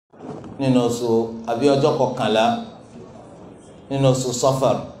nínú oṣù àbí ọjọ́ kọkànlá nínú oṣù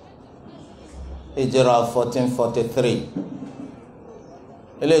Safar Hijra 1443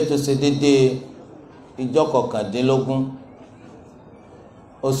 eléyìí tó ṣe déédéé ìjọ kọkàndínlógún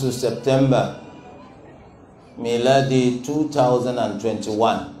oṣù September miladi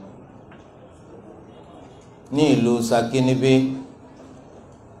 2021 ní ìlú Ṣakí níbí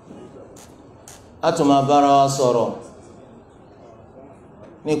a tún máa bára wa sọ̀rọ̀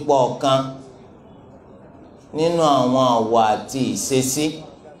nípa ọ̀kan nínú àwọn àwà àti ìṣesí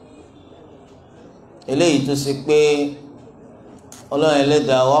eléyìí tó ṣe pé Ọlọ́run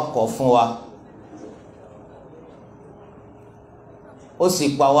Ẹlẹ́dàá wa kọ̀ fún wa ó sì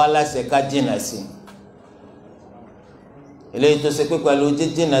pa wá láṣẹ ká jìnnà sí eléyìí tó ṣe pé pẹ̀lú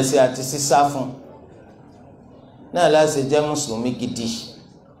jíjìnnà sí àti sísá fún náà láṣẹ jẹ́ mùsùlùmí gidi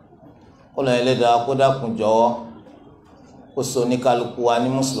Ọlọ́run Ẹlẹ́dàá kó dákun jọ̀wọ́ kó so ní kálukú wa ní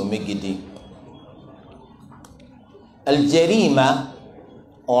mùsùlùmí gidi. Aljarima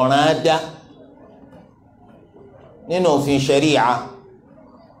ọ̀ràn dá nínú òfin sharia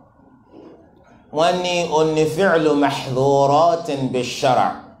wọ́n ní oní fi'lu mahdhuratin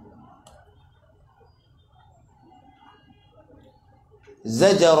bish-shar'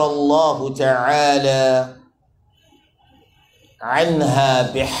 zajara Allahu ta'ala anha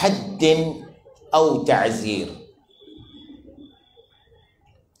bihaddin aw ta'zir.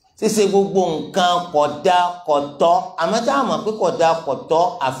 Ṣíṣe gbogbo nǹkan kódà kọ̀tọ́ àmọ́ tá a mọ̀ pé kódà kọ̀tọ́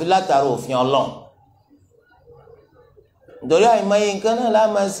àfi látara òfin Ọlọ́run. Nítorí àìmọye nǹkan náà la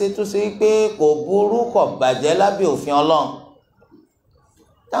máa ṣe tó ṣe pé kò burú kò bàjẹ́ lábẹ́ òfin Ọlọ́run.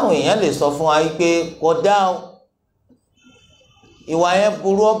 Táwọn èèyàn lè sọ fún wa pé kódà o ìwà yẹn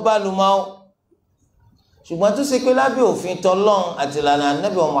burú ó bálùmọ́ o ṣùgbọ́n tó ṣe pé lábẹ́ òfin tọlọ́run àti ìlànà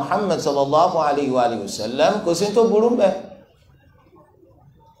Ànábì Muhammad sallallahu alayhi wa sallam kò sí tó burú bẹ́ẹ̀.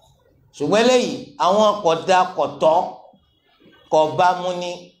 Ṣùgbọ́n eléyìí àwọn kódà kọ̀tọ́ kọ̀ọ̀bá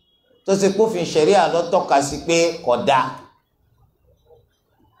múni tó ṣe kófin ṣẹ̀ríà ló tọ́ka sí pé kódà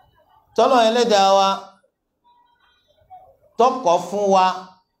tọ́lọ́run Ẹlẹ́dàá wa tọkọ̀ fún wa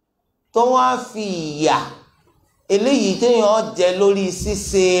tó wá fi ìyà eléyìí téèyàn jẹ lórí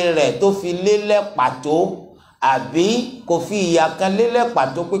ṣíṣe rẹ̀ tó fi lélẹ̀ pàtó àbí kò fi ìyà kan lélẹ̀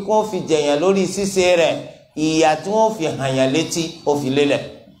pàtó pé kí wọ́n fi jẹ̀yàn lórí ṣíṣe rẹ̀ ìyà tí wọ́n fi hàn yàn létí ó fi lélẹ̀.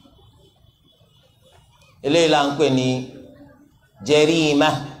 Eléyìí là ń pè ní jẹríìmá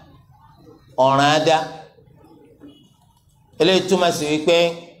ọ̀ràn adá. Eléyìí túmọ̀ sí wípé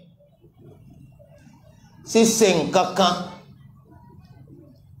ṣíṣe nǹkan kan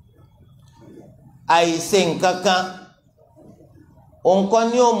àìṣe nǹkan kan òǹkọ́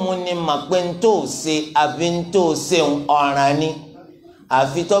ni ó mú ni mà pé ń tó ṣe àbí ń tó ṣe ọ̀ràn ni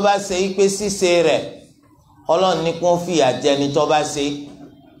àfi tó bá ṣe wípé ṣíṣe rẹ̀ Ọlọ́run ní kí wọ́n fìyà jẹ ni tó bá ṣe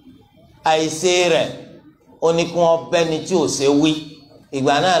àìṣe rẹ̀ ó ní kí wọ́n bẹ́ni tí ò ṣe wí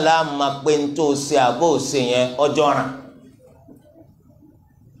ìgbà náà la máa pé ń tó ṣe àbó ṣe yẹn ọjọ́ ràn.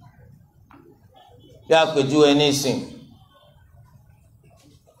 Bí àpèjúwe nísìn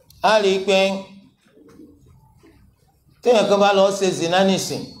a rí i pé téèyàn kan bá lọ ṣe zina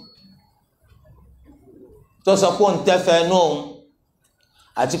nísìn tó sọ pé òun tẹ́fẹ̀ẹ́ inú òun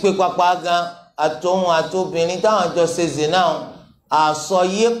àti pé pápá gan àtòun àtòbìnrin táwọn jọ ṣe zina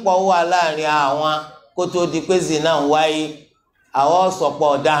àsọyépọ̀ wà láàrin àwọn kó tó di pé zina ń wáyé àwọn sọpọ̀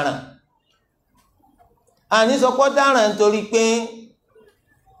ọ̀daràn àní sọpọ̀ ọ̀daràn nítorí pé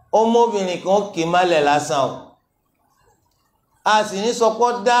ọmọbìnrin kan kì í mọ́lẹ̀ lásán o a sì ní sọpọ̀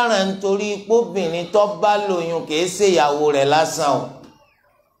ọ̀daràn nítorí pé obìnrin tó bá lóyún kìí ṣe ìyàwó rẹ̀ lásán o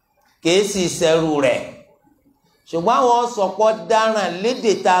kìí sì ṣẹrú rẹ̀ ṣùgbọ́n àwọn sọpọ̀ ọ̀daràn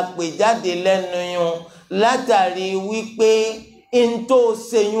lédè tá a pè jáde lẹ́nu yún látàrí wípé n tó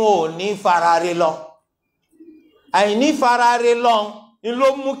ṣeyún ò ní farare lọ àìní farare lọ ni ló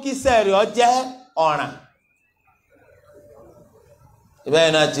mú kí sẹ́ẹ̀rì ọ jẹ́ ọ̀ràn.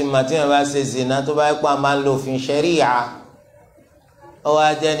 ìbẹ́ẹ̀ náà ti mà tí wọ́n bá ṣe zina tó bá pa máa ń lo òfin ṣẹ́ríyà ọwọ́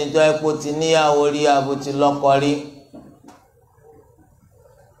ajẹ́nijọ́ epo ti níyàwó rí abo ti lọ́kọ rí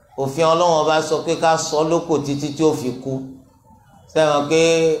òfin Ọlọ́run bá sọ pé ká sọ lóko títí tí ó fi kú sẹ́wọ̀n pé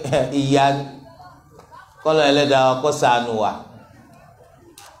ìyá kọ́lọ̀ Ẹlẹ́dàá wa kó ṣàánú wa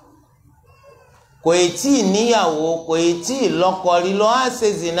kò tí ì níyàwó kò tí ì lọ́kọ rí lọ́ á ṣe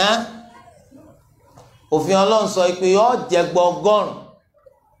zina òfin Ọlọ́run sọ pé yọ jẹ gbọgọ́rùn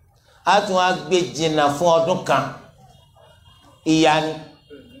á tún á gbé jìnnà fún ọdún kan ìyá ni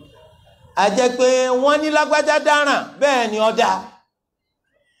a jẹ́ pé wọ́n ní lágbájá dáràn bẹ́ẹ̀ ni ọ̀dà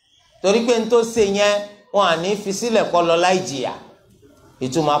torí pé n tó ṣe yẹn wọn à ní fi sílẹ̀ kọ́ lọ láì jìyà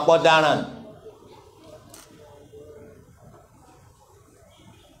ìtumọ̀ apọ̀ dáràn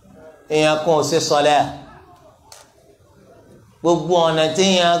èèyàn kan ò ṣe sọlẹ́ gbogbo ọ̀nà tí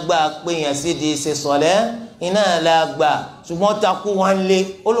èèyàn gbà pé èèyàn sì di ṣe sọlẹ́ iná la gbà ṣùgbọ́n takú wọn lé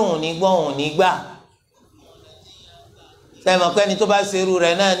ó lóun ní gbọ́ òun ní gbà sẹ́mi ọ̀pẹ́ni tó bá ṣerú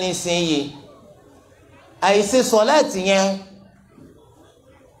rẹ̀ náà nísìnyí àìṣe sọláàtì yẹn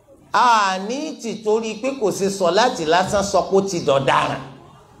a ní tìtorí pé kò ṣe sọláàtì lásán sọ pé ó ti dọ̀daràn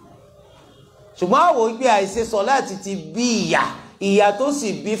ṣùgbọ́n àwọn ìgbé àìṣe sọláàtì ti bí ìyà tó sì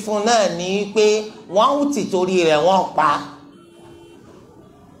bí fún náà ní pé wọ́n ń tìtorí rẹ̀ wọ́n pa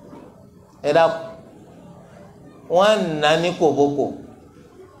ẹ dákun wọ́n nà ní kòbókò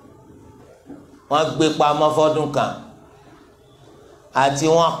wọ́n gbé pamọ́ fọ́dún kan àti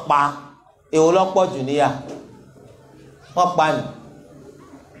wọ́n pa èwo lọ́pọ̀ jù níyà wọ́n pa ní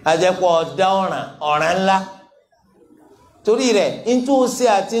àjẹpọ̀ ọ̀dá ọ̀ràn ńlá torí rẹ̀ ntòsí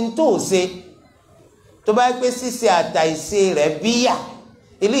àti ntòsí tó bá pé ṣíṣe àtàìṣe rẹ̀ bíyà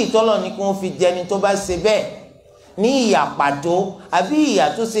ilé ìtọ́lọ̀ ni kí wọ́n fi jẹni tó bá ṣe bẹ́ẹ̀ ní ìyà pàtó àbí ìyà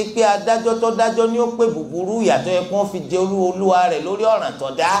tó ṣe pé adájọ́ tó dájọ́ ni ó pè búburú ìyà tó yẹ kí wọ́n fi jẹ olúwa rẹ̀ lórí ọ̀ràn tó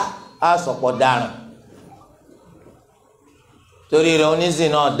dá á sọ̀pọ̀ dáràn torí rẹ̀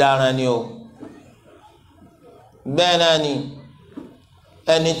oníṣìnà ọ̀daràn ni o bẹ́ẹ̀ náà ni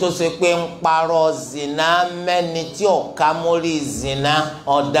ẹni tó ṣe pé ń parọ́ zina mẹ́ni tí ọ̀ka mórí zina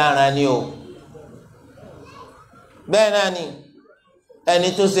ọ̀daràn ni o bẹ́ẹ̀ náà ni ẹni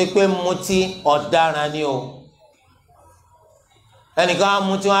tó ṣe pé mutí ọ̀daràn ni o ẹnìkan á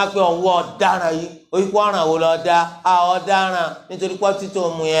mutí wọn á pé ọwọ́ ọ̀daràn yìí oyinbo ọ̀ràn wo lọ dá a ọ̀daràn nítorí pé ọtí tó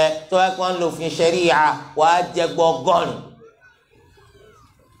mu yẹn tó wá pé wọn lò fún ṣẹ̀ríà wàá jẹ gbọgọ́rin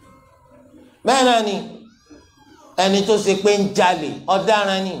bẹ́ẹ̀ náà ni ẹni tó ṣe pé ń jalè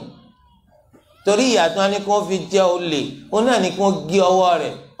ọ̀daràn ni torí ìyàtọ̀ ni kí wọ́n fi jẹ́ olè òun náà ni kí wọ́n gé ọwọ́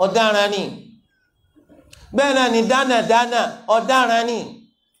rẹ̀ ọ̀daràn ni bẹ́ẹ̀ náà ni dánadáná ọ̀daràn ni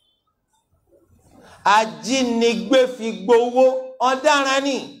ajínigbé fi gbowó ọ̀daràn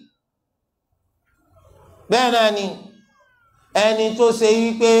ni bẹ́ẹ̀ náà ni ẹni tó ṣe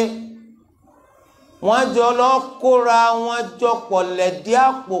wípé wọ́n jọ lọ kóra wọn jọ pọ̀ lẹ̀dí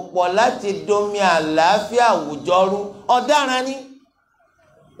àpò pọ̀ láti domi àlàáfíà àwùjọ rú ọ̀daràn ni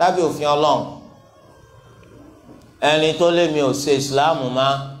lábẹ́ òfin Ọlọ́run ẹni tó lé mi ò ṣe ìsìláàmù má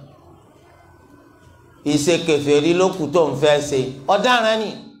ìṣe kèfèrí ló kù tó ń fẹ́ ṣe ọ̀daràn ni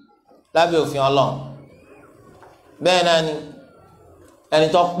lábẹ́ òfin Ọlọ́run bẹ́ẹ̀ náà ni ẹni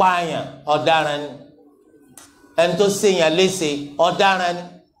tó pààyàn ọ̀daràn ni ẹni tó ṣèyàn léṣe ọ̀daràn ni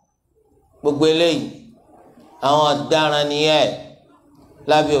gbogbo eléyìí àwọn ọ̀daràn nìyẹn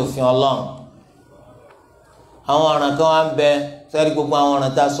lábẹ́ òfin Ọlọ́run àwọn ọ̀ràn kan wá ń bẹ sẹ́rí gbogbo àwọn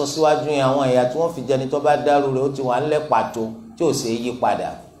ọ̀ràn tá a sọ síwájú yẹn àwọn ẹ̀yà tí wọ́n fi jẹni tó bá dárú rẹ̀ ó ti wà ńlẹ̀ pàtó tí ò ṣeé yí padà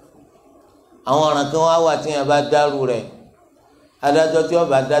àwọn ọ̀ràn kan wá wà tí yẹn bá dárú rẹ̀ adájọ́ tí ó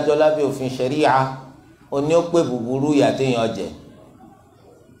bá dájọ́ lábẹ́ òfin ṣẹ̀ríà oní ó pè búburú ìyà téèyàn jẹ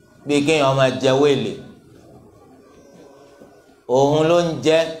bí kéèyàn máa jẹ wéèlè òun ló ń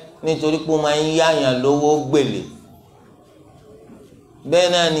jẹ nítorí pé ó máa ń yáyàn lówó gbèlè bẹ́ẹ̀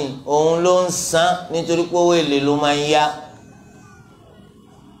náà ni òun ló ń san nítorí pé owó èlé ló máa ń yá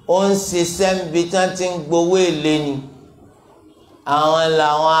ó ń ṣiṣẹ́ níbi tí wọ́n ti ń gbowó èlé ni àwọn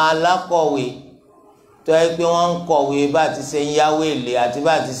làwọn alákọ̀wé tó yẹ pé wọ́n ń kọ̀wé bá ti ṣe ń yáwó èlé àti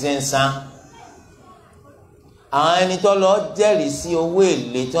bá ti ṣe ń san àwọn ẹni tó lọ jẹ́rìí sí owó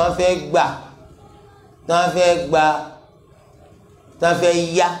èlé tí wọ́n fẹ́ gbà tí wọ́n fẹ́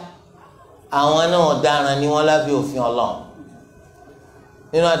yá àwọn náà ọ̀daràn ni wọ́n lábẹ́ òfin Ọlọ́run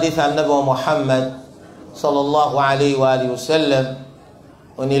nínú àdìsí Ànábì Muhammad sallallahu alayhi wa alihi wa sallam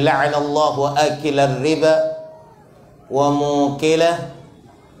oní la'ana Allahu akila riba wa mukila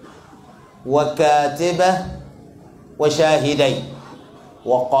wa katiba wa shahiday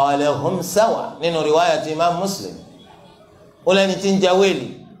wa qala hum sawa nínú riwayati Imam Muslim ó lẹ́ni tí ń jẹ wéèlì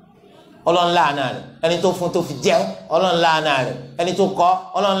Ọlọ́run láàánà rẹ̀ ẹni tó fún tó fi jẹ́ Ọlọ́run láàánà rẹ̀ ẹni tó kọ́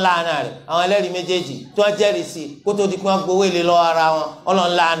Ọlọ́run láàánà rẹ̀ àwọn ẹlẹ́rìí méjèèjì tó wọ́n jẹ́rìí sí kó tó di pé wọ́n gbowó èlé lọ́wọ́ ara wọn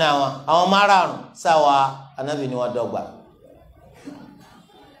Ọlọ́run láàánà wọn àwọn márààrún sáwà Ànábì ni wọ́n dọ́gba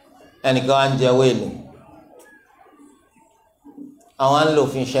ẹnìkan wá ń jẹ wéèlì àwọn ń lò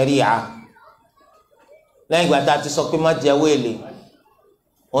fún ṣẹ̀ríà lẹ́yìn ìgbà tá a ti sọ pé má jẹ wéèlì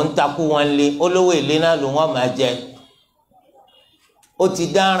òun takú wọn lé olówó èlé náà ló wọ́n máa jẹ ó ti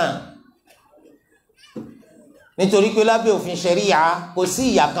dáràn nítorí pé lábẹ́ òfin ṣẹ̀ríyà kò sí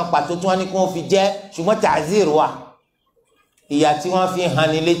ìyà kan pàtó tí wọ́n ní kí wọ́n fi jẹ́ ṣùgbọ́n tàzír wà ìyà tí wọ́n fi hàn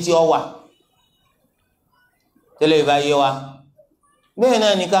ní létí ọ wà tẹ́lẹ̀ ìbáyé wa bẹ́ẹ̀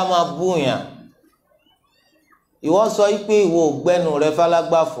náà ní ká máa búyàn ìwọ sọ pé ìwọ ògbẹ́nu rẹ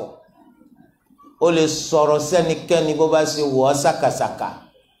falágbàfọ̀ ó lè sọ̀rọ̀ sẹ́nikẹ́ni bó bá ṣe wọ̀ ọ́ sàkàsàkà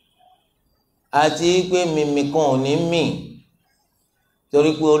àti pé mímí kan ò ní mì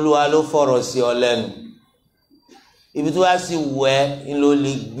torí pé Olúwa ló fọ̀rọ̀ sí ọ lẹ́nu ibi tó wá sí wù ẹ́ ń ló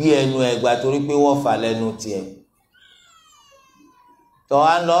lè gbé ẹnu ẹ̀ gbà torí pé wọ́n fà lẹ́nu tiẹ̀ tọ́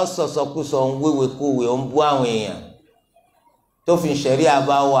á lọ sọ̀sọ̀kúsọ ń wéwèé kúwèé ń bú àwọn èèyàn tó fi ṣẹ̀rí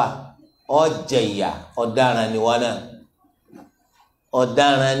àbá wà ọ jẹ ìyà ọ̀daràn ni wọ́n náà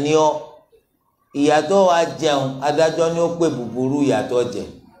ọ̀daràn ni ọ́ ìyà tó wá jẹun adájọ́ ni ó pè búburú ìyà tó jẹ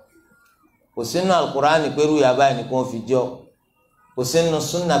kò sínú Al-Qur'ani pẹ̀lú ìyà báyìí nìkan fi jọ́ kò sínú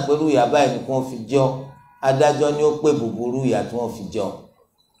súnà pẹ̀lú ìyà báyìí nìkan fi jọ́ adájọ́ ni ó pè búburú ìyà tí wọ́n fi jọ́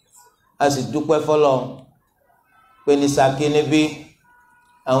a sì dúpẹ́ fọlọ́run pé ní Ṣakí níbí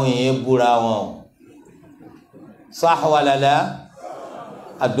àwọn èèyàn búra wọn sáhùwàlálà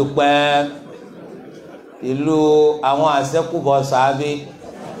àdúpẹ́ ìlú àwọn àṣẹkùbọ̀ sàábí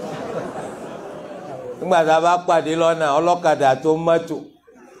nígbà tá a bá pàdé lọ́nà ọlọ́kadà tó mọ́tò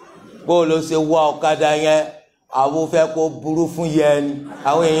bó ló ṣe wá ọ̀kadà yẹn àwọn fẹ́ kó burú fún yẹn ni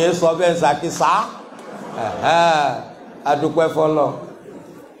àwọn èèyàn sọ bẹ́ẹ̀ Ṣakí sá àdúpẹ́ fọlọ́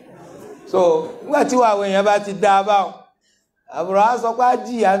so nígbà tí àwọn èèyàn bá ti dá a báwọn àbúrò á sọ pé á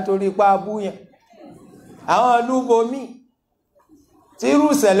jìyà nítorí ipá abú yẹn àwọn olúbomi tí irú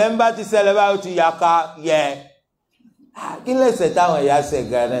ìṣẹ̀lẹ̀ ń bá ti ṣẹlẹ̀ báyìí ó ti yà ká yẹ kí lẹ́sẹ̀ táwọn ẹ̀yà ṣẹ̀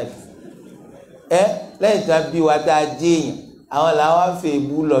gan-an lẹ́yìn tí wọ́n bí wa tá a jẹ́ èèyàn àwọn làwọn ń fẹ́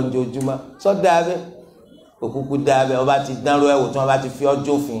ebú lọ ojoojúmọ́ sọ́dọ̀ abẹ́ òkúkú dá abẹ́ ọba ti dánrò ẹ̀wò tí wọ́n bá ti fi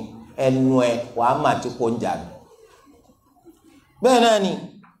ọjọ́ òfin ẹnu ẹ̀ wàá mà tí kò ń jà ní. bẹ́ẹ̀ náà ni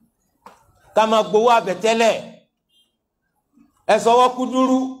ká máa gbowó àbẹ̀tẹ́lẹ̀ ẹ sọwọ́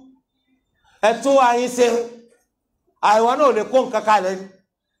kúdúrú ẹ tún àyín ṣe àìwọ́n náà ò lè kó nǹkan kalẹ̀ ní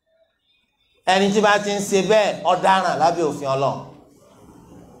ẹni tí bá ti ń ṣe bẹ́ẹ̀ ọ̀daràn lábẹ́ òfin Ọlọ́run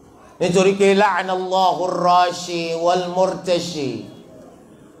nítorí pé la'ana Allahu ar-rashi wal-murtashi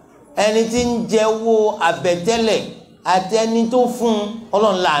ẹni tí ń jẹ́wọ́ àbẹ̀tẹ́lẹ̀ àti ẹni tó fún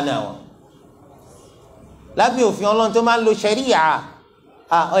Ọlọ́run làánà wọn lábẹ́ òfin Ọlọ́run tó máa ń lo ṣẹ̀ríyà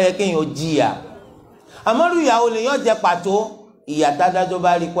ó yẹ kéèyàn ó jìyà àmọ́rú ìyàwó lèyàn jẹ pàtó ìyà tádájọ́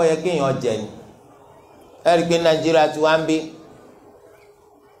bá rí kọ́ yẹ kéèyàn jẹ ni ẹ rí i pé Nàìjíríà ti wá ń bí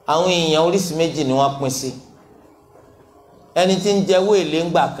àwọn èèyàn oríṣìí méjì ni wọ́n pín sí ẹni tí ń jẹ́wọ́ èlé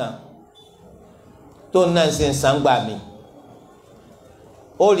ńgbà kan tó náà ń ṣe ń san gbà mí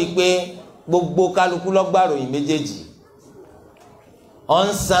ó rí i pé gbogbo kálukú lọ́gbàròyìn méjèèjì ọ̀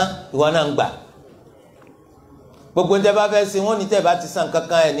ń san ìwọ náà ń gbà gbogbo ń tẹ́ bá fẹ́ ṣe wọ́n ní tẹ́ bá ti san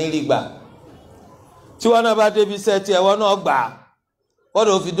kankan ẹ̀ ní rí gbà tí wọ́n náà bá débi iṣẹ́ tí ẹ̀wọ́n náà gbà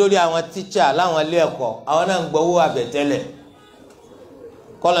kọ́dọ̀ fi dórí àwọn tíṣà láwọn ilé ẹ̀kọ́ àwọn náà ń gbowó àbẹ̀tẹ́lẹ̀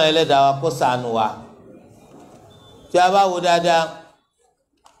kọ́lọ̀ ẹlẹ́dàá wa kó ṣàánú wa tí a bá wo dáadáa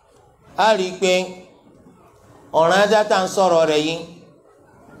a rí i pé ọ̀ràn ajá tá à ń sọ̀rọ̀ rẹ̀ yìí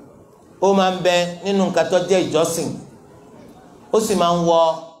ó máa ń bẹ nínú nǹkan tó jẹ́ ìjọsìn ó sì máa ń wọ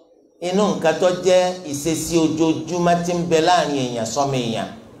inú nǹkan tó jẹ́ ìṣesí ojoojúmọ́ tí ń bẹ láàrin èèyàn sọ́mọ èèyàn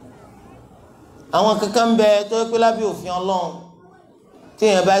àwọn kankan ń bẹ tó yẹ pé lábẹ́ òfin Ọlọ́run tí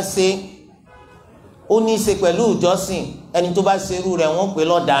èèyàn bá ṣe ó ní í ṣe pẹ̀lú ìjọsìn ẹni tó bá ṣe irú rẹ̀ wọ́n pè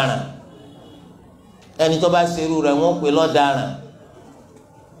lọ́daràn ẹni tó bá ṣe irú rẹ̀ wọ́n pè lọ́daràn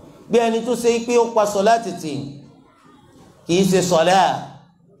bí ẹni tó ṣe pé ó pa sọ̀láàtì tì kì í ṣe sọ̀lá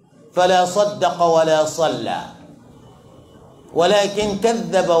fala saddaqa wala salla walakin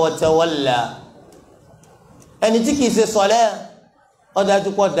kadhaba wa tawalla ẹni tí kì í ṣe sọ̀lá ó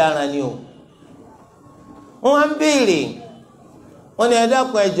dájú pé ọ̀daràn ni o wọ́n á ń béèrè wọ́n ní ẹ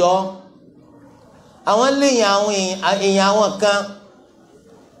dákun ẹ jọ̀ọ́ àwọn lẹ́yìn àwọn èèyàn àwọn kan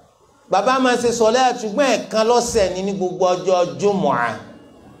bàbá máa ṣe sọ̀lá ṣùgbọ́n ẹ̀kan lọ́sẹ̀ ní gbogbo ọjọ́ jùmọ̀à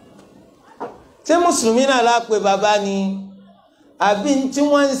ṣé mùsùlùmí náà lápè bàbá ni àbí tí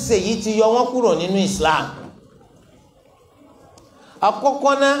wọ́n ń ṣe yìí ti yọ wọ́n kúrò nínú Islam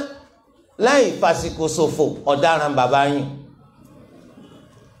àkọ́kọ́ náà láì fàsìkò ṣòfò ọ̀daràn bàbá yín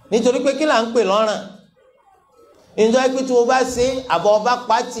nítorí pé kí là ń pè lọ́ràn ìjọ pé tí o bá ṣe àbọ̀ ọba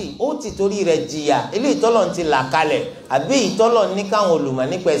pátì ó ti torí rẹ̀ jìyà ilé ìtọ́lọ̀ ti là kalẹ̀ àbí ìtọ́lọ̀ ní káwọn olùmọ̀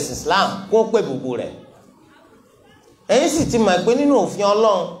nípa ẹ̀sìn Islam kó pè gbogbo rẹ̀ ẹ̀yin sì ti mọ̀ pé nínú òfin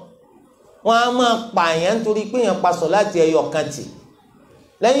Ọlọ́run wọn á máa pààyàn nítorí pé èèyàn paṣọ láti ẹyọ kan tì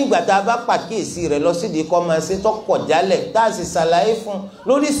lẹ́yìn ìgbà tá a bá pàkíyèsí rẹ̀ lọ sídìí kọ́ máa ṣe tọ́pọ̀ jálẹ̀ tá a sì ṣàlàyé fún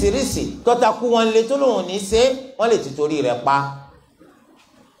lóríṣiríṣi tọ́ta kú wọn lé tó lòun ní ṣe wọ́n lè ti torí rẹ̀ pa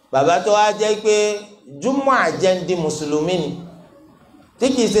bàbá tó wá jẹ́ pé júmọ̀ àjẹ́ndì mùsùlùmí ni tí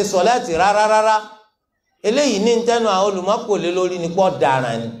kìí ṣe sọ̀láàtì rárá eléyìí ní tẹnu àwọn olùmọ́kòlé lórí ní pọ́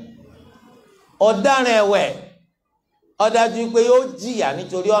ọ̀daràn ni ọ̀daràn ẹ̀wẹ̀ ọ̀dájú pé yóò jìyà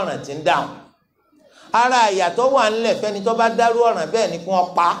nítorí ọ̀ràn tí ń dáhùn ara ìyàtọ̀ wà ńlẹ̀ fẹ́ni tó bá dárú ọ̀ràn bẹ́ẹ̀ ni kí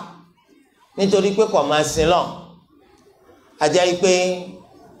wọ́n pa nítorí pé kò máa sin lọ àjẹ́ pé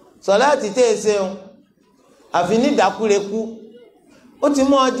sọ̀láàtì tẹ́ ẹ ṣeun àfi ní ìdákúrekú ó ti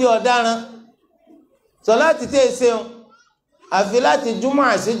mú ọ di ọ̀daràn. sọ̀láàtì tẹ́ ẹ ṣeun àfi láti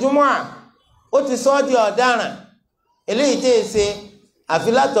júmọ̀à sí júmọ̀à ó ti sọ ọ́ di ọ̀daràn. eléyìí tẹ́ ẹ ṣe àfi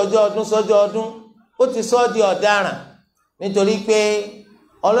látọjọ́ ọdún sọ́jọ́ ọdún ó ti sọ ọ́ di ọ̀daràn, nítorí pé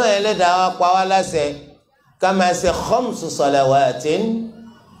Ọlọ́run Ẹlẹ́dàá wa pa wá láṣẹ ká máa ṣe khamsu salawatin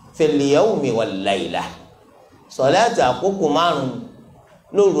fil yawmi wal layla, sọ̀láàtì àkókò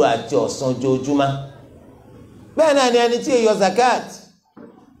 5 lóru àti ọ̀sán ojoojúmọ́. bẹ́ẹ̀ náà ni ẹni tí èyọ zakat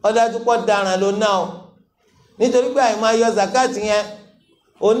ọdájú pọ̀ daràn ló náà o, nítorí pé àìmọ̀ ayọ zakat yẹn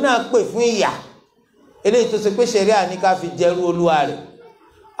òun náà pè fún ìyà eléyìí tó ṣe pé ṣẹ̀ríà ní ká fi jẹrú olúwa rẹ̀.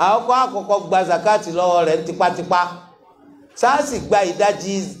 àkọ́kọ́ gba zakat lọ́wọ́ rẹ̀ tipátipá, sáàsì gba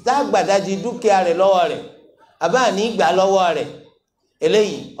ìdajì dúkìá rẹ̀ lọ́wọ́ rẹ̀ àbá ní ìgbà lọ́wọ́ rẹ̀.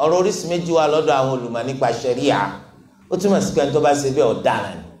 eléyìí ọ̀rọ̀ oríṣi méjì wà lọ́dọ̀ àwọn olùmọ̀ nípa ṣẹ̀ríà. ó túmọ̀ sí pé ẹni tó bá ṣe bẹ́ẹ̀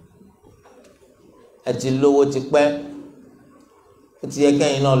ọ̀daràn ni. ẹ ti lówó ti pẹ́, ó ti yẹ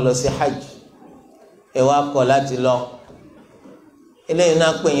kẹ́yìn náà lọ sí hajj, ẹ wá kọ̀ láti lọ. eléyìí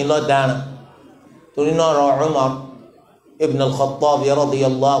náà pè yín lọ́daràn, torí náà rọ Umar ibn al-Khattab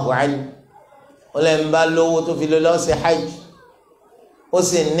radiyallahu anhu ó lẹ́yìn bá lówó tó fi lè lọ sí hajj, ó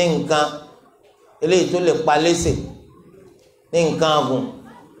sì ní nǹkan eléyìí tó lè pa léṣe ní nǹkan àgùn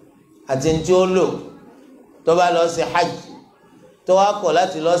àti tí ó lò tó bá lọ sí hajj, tó wá kọ̀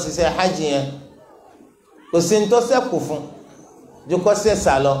láti lọ ṣiṣẹ́ hajj yẹn, kò sí ní tó ṣẹ́kù fún ju kó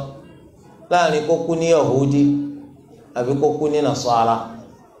ṣẹ̀ṣà lọ láàrin kó kú ní Yahudi àbí kó kú ní Nasara.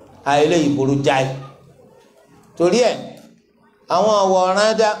 àìlè ìburú jáì. torí ẹ̀ àwọn àwọ̀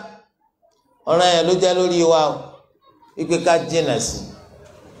ọ̀ràn dá ọ̀ràn yẹn ló jẹ́ lórí wa o, wípé ká jìnà sí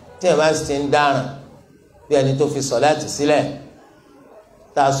tí ẹ̀ bá sì ti ń dáràn bí ẹni tó fi sọ̀láàtì sílẹ̀.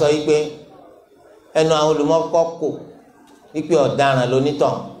 tá a sọ wípé ẹnu àwọn olùmọ̀kọ́ kò wípé ọ̀daràn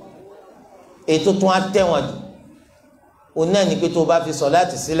lónítàn, ètò tún á tẹ̀wọ̀n jù òun náà ní pé tó bá fi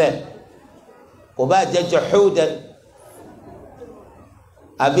sọ̀láàtì sílẹ̀, kò bá jẹ́ juhudan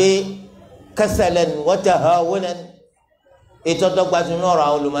àbí kasalan wa tahawunan, ètò ọ̀dọ́gba tó ń rọrùn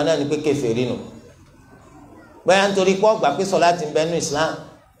àwọn olùmọ̀ náà ní pé kèfèrí nù. bóyá nítorí pé ọgbà pé sọ̀láàtì ń bẹ nínú Islam,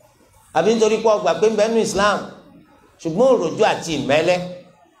 àbí nítorí pé ọgbà pé ń bẹ nínú Islam ṣùgbọ́n òròjú àti ìmẹ́lẹ́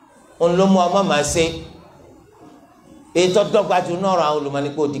òun ló mú ọmọ màá ṣe. ètò ọ̀dọ́gba tó ń rọrùn àwọn olùmọ̀ ní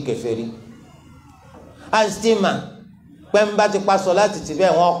pé ó di kèfèrí. àìsítímà pẹ́ńbà ti pa sọ̀láàtì tì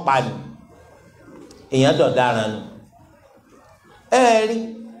bẹ́ẹ̀ wọ́n pa ni, èèyàn dọ̀daràn nù. rí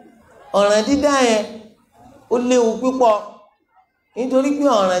ọ̀ràn dídá yẹn ó léwu púpọ̀, nítorí pé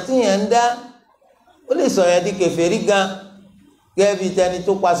ọ̀ràn tí yẹn ń dá ó lè sọ yẹn di kèfèrí gan, gẹ́gẹ́ bí tẹni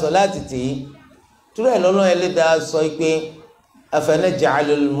tó pa sọ̀láàtì tì í. túrẹ̀ lọ́nà Ẹlẹ́dàá sọ pé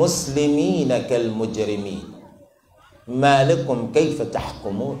afanaj'alul muslimina kal mujrimin ma lakum kayfa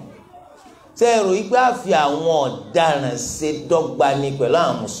tahkumun. ṣé ẹ rò wípé a fi àwọn ọ̀daràn ṣe dọ́gba ni pẹ̀lú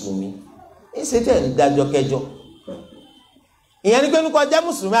àwọn mùsùlùmí? ìṣe tẹ̀ ń dájọ́ kẹjọ́. ìyẹn ni pé kó jẹ́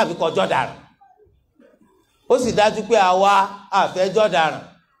mùsùlùmí àbí kó jọ́ dàrán. ó sì dájú pé àwa àfẹ́jọ́ dàrán,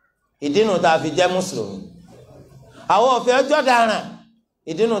 ìdínú tá a fi jẹ́ mùsùlùmí. àwọn ọ̀fẹ́jọ́ dàrán,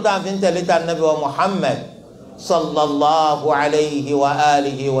 ìdínú tá a fi ń tẹ̀lé ta Nabi wa Muhammad sallallahu alayhi wa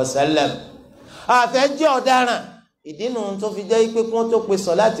alihi wa sallam. àfẹ́jọ́ ọ̀daràn, ìdínú tó fi jẹ́ pé kí wọ́n tó pe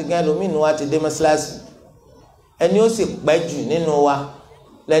sọ̀láàtì gan ẹlòmínú wa ti dé mọ́ṣáláṣí. ẹni ó sì pẹ́ jù nínú wa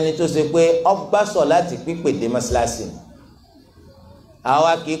lẹ́ni tó ṣe pé ọgbà sọ̀láàtì pípè dé mọ́ṣáláṣí.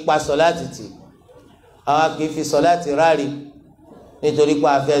 àwa kì í pa sọ̀láàtì tì, àwa kì í fi sọ̀láàtì rárí, nítorí pé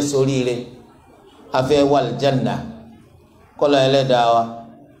a fẹ́ ṣoríire, a fẹ́ wà àlùjánnà. kọ́lọ̀ Ẹlẹ́dàá wa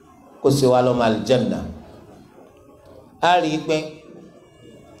kó ṣe wá lọ́mọ àlùjánnà. a rí i pé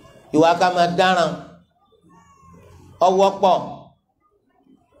ìwà ká máa dáràn ọwọ́ pọ̀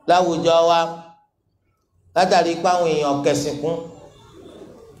láwùjọ wa látàrí pé àwọn èèyàn kẹsìn kún,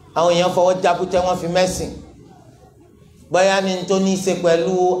 àwọn èèyàn fọwọ́ jábútẹ́ wọ́n fi mẹ́sìn. bóyá ní tó ní í ṣe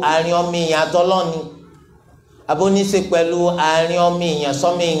pẹ̀lú àárín ọmọ èèyàn àtọlọ́ni, àbó ní í ṣe pẹ̀lú àárín ọmọ èèyàn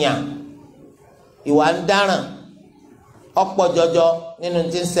sọ́mọ èèyàn. ìwà ń dáràn ọ̀pọ̀ jọjọ nínú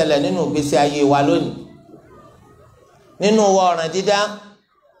tí ń ṣẹlẹ̀ nínú ìgbésí ayé wa lónìí. nínú ọ̀ràn dídá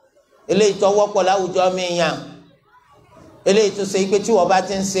eléyìí tó wọ́pọ̀ láwùjọ ọmọ èèyàn, eléyìí tó ṣe pé tí wọ́n bá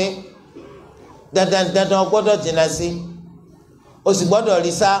ti ń ṣe dandan gbọ́dọ̀ jìnnà sí, o sì gbọ́dọ̀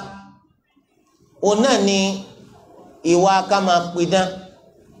rí sá. òun náà ni ìwà ká máa pidán.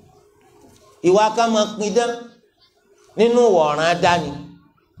 ìwà ká máa pidán nínú ọ̀ràn adáni,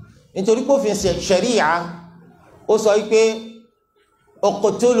 nítorí pé òfin ṣẹ̀ríyà ó sọ wípé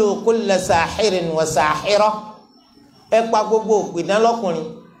uqtulu kulla sahirin wa sahira, ẹ pa gbogbo òpìdán lọ́kùnrin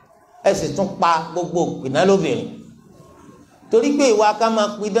ẹ sì tún pa gbogbo òpìdán lóbìnrin torí pé ìwà ká máa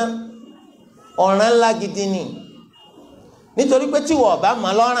pidán ọ̀ràn ńlá gidi ni nítorí pé tí wọ́n bá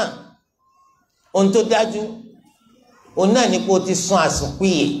mọ̀ lọ́ràn ohun tó dájú òun náà ni kó o ti sun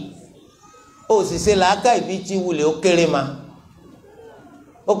àsùnpìyè ó sì ṣe làákà ìbí tí wulẹ̀ ó kéré ma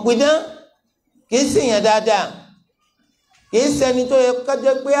òpìdán kìí ṣèyàn dáadáa kìí ṣẹni tó yẹ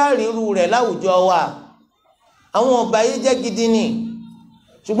kájọ pé àrírù rẹ̀ láwùjọ wa àwọn ọba yìí jẹ́ gidi ni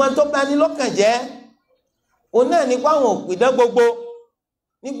ṣùgbọ́n tó bá ní lọ́kàn jẹ́ òun náà ní kó àwọn òpìdán gbogbo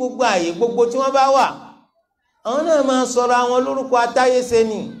ní gbogbo àyè gbogbo tí wọ́n bá wà àwọn náà máa sọ̀rọ̀ àwọn lórúkọ atáyéṣe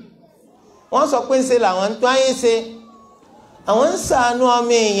ni wọ́n sọ pé ń ṣe làwọn ń tó ayé ṣe àwọn ń ṣàánú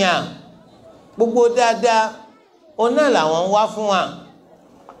ọmọ èèyàn gbogbo dáadáa òun náà làwọn ń wá fún wa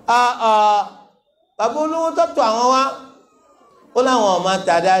bàbá olówó tọ́tọ̀ àwọn wá ó láwọn ò máa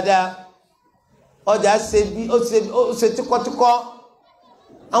tà dáadáa ọjà ṣe bí ó ṣe tíkọ́tíkọ́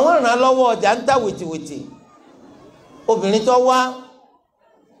àwọn ràn án lọ́wọ́ ọjà ń tà wìtìwìtì obìnrin tó wá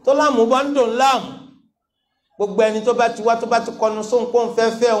tó láàmú bá ń dùn láàmú gbogbo ẹni tó bá ti wá tó bá ti kọnu sóhun kó ń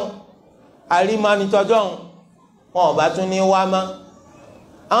fẹ́fẹ́ òun àrímánitọ́jọ́ òun wọn ò bá tún ní wá mọ́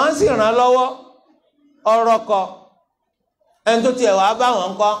àwọn sì ràn án lọ́wọ́ ọ̀rọ̀ kọ ẹni tó tiẹ̀ wá bá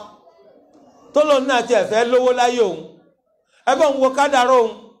wọn kọ́ tó lòun náà tiẹ̀ fẹ́ lówó láyé òun ẹ bọ́ ń wo kádàrá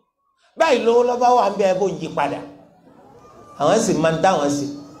òun báyìí lówó lọ́ba wà ń bẹ ẹ bó ń yí padà àwọn sì máa ń dáwọn sí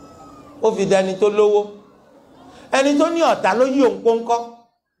ó fi dẹni tó lówó ẹni tó ní ọ̀tá ló yí òun kóńkọ́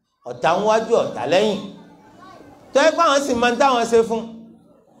ọ̀tá ń wájú ọ̀tá lẹ́yìn tó yẹ pé àwọn sì máa ń dáwọn ṣe fún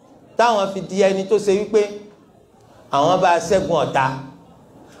táwọn fi di ẹni tó ṣe wípé àwọn bá ṣẹ́gun ọ̀tá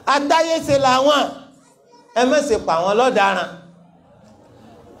adáyéṣe làwọn ẹ má ṣe pa àwọn lọ́daràn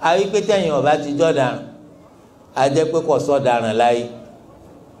àyí pé tẹ̀yìn ọba ti jọ́daràn a jẹ́ pé kò sọ́daràn láyé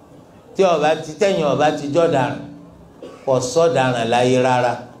tí ọba ti tẹ̀yìn ọba ti jọ́daràn kò sọ́daràn láyé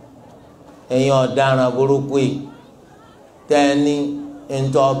rárá ẹ̀yin ọ̀daràn burúkú yìí tẹ́ni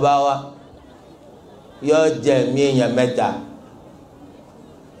ntọ́ ọba wa yóò jẹ mí èèyàn mẹ́ta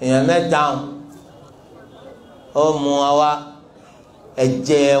ó mú wa wá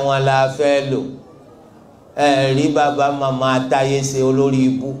ẹ̀jẹ̀ wọn la fẹ́ lò ẹ̀rí bàbá màmá atáyéṣe olórí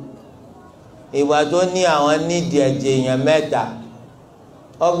ibú ìgbà tó ní àwọn nídìí ẹ̀jẹ̀ èèyàn mẹ́ta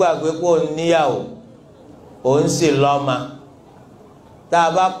ó gbàgbé kó níyàwó òun sì lọ́mọ tá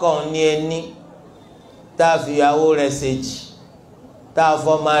a bá kàn ní ẹni tá a fìyàwó rẹ̀ ṣèjì tá a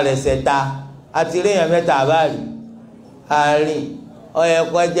fọmọ rẹ̀ ṣẹta àti ríyàn mẹ́ta àbáàrí àárín ó yẹ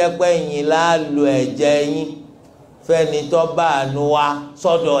kó jẹ́ pé ẹ̀yin láàlú ẹ̀jẹ̀ yín fẹ́ni tó bá àánú wá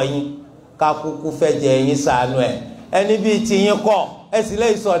sọ́dọ̀ yín kakuku fẹjẹ yín ṣàánú ẹ ẹni bíi tiyín kọ ẹ sì lè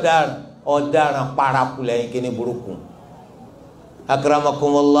sọ ọ̀daràn paraku lẹ́yìn kíní burúkú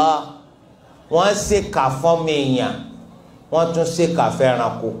akramakumullah wọn ṣèkà fọmọ èèyàn wọn tún ṣèkà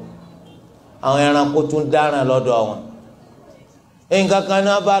fẹ́ranko àwọn ẹranko tún dáràn lọ́dọ̀ wọn nǹkan kan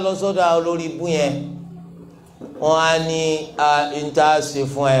náà bá lọ sọ́dọ̀ àwọn olórí ibú yẹn wọn á ní níta ṣe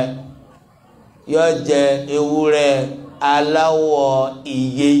fún ẹ yóò jẹ ewúrẹ́ aláwọ̀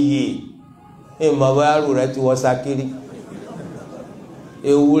ìyeyè ìmọ̀ bóyá rú rẹ ti wọ́ sakiri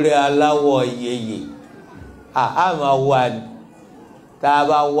ewúrẹ́ aláwọ̀ ìyeyè àmọ́ wà ní tá a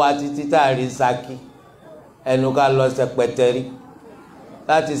bá wá títí tá a rí saki ẹnu ká lọ sẹpẹtẹrí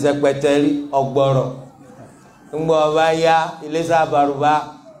láti sẹpẹtẹrí ọgbọrọ ńgbọ ọba ya iléeṣẹ́ àbárùbá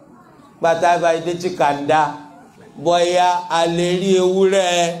pátábá ilé chikanda bóyá alẹ́ rí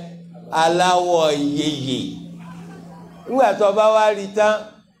ewúrẹ́ aláwọ̀ ìyeyè nígbà tó bá wá rí tán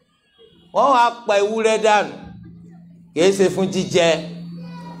wọ́n wá pa ewúrẹ́ dànù kìí ṣe fún jíjẹ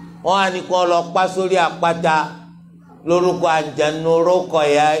wọ́n á ní kí wọ́n lọ pa sórí àpáta lórúkọ àǹjànú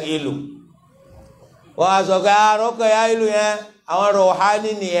Rúkọ̀yà ìlú wọ́n á sọ pé Rúkọ̀yà ìlú yẹn àwọn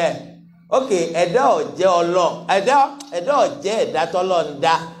rọ̀hání nìyẹn ok ẹ̀dá ọ̀jẹ́ ọlọ́ ẹ̀dá ọ̀jẹ́ ẹ̀dá tọ́lọ̀ ń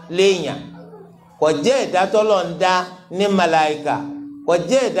dá léèyàn kò jẹ́ ẹ̀dá tọ́lọ̀ ń dá ní màláìkà kò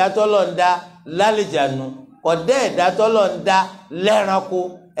jẹ́ ẹ̀dá tọ́lọ̀ ń dá lálejànú kò jẹ́ ẹ̀dá tọ́lọ̀ ń dá lẹ́ranko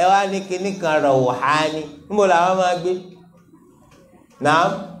ẹ wá ní kíní kan rọ̀hání níbo làwọn máa gbé náà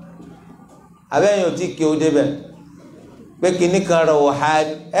abẹ́yẹn ò tí kí o débẹ̀ pé kíní kan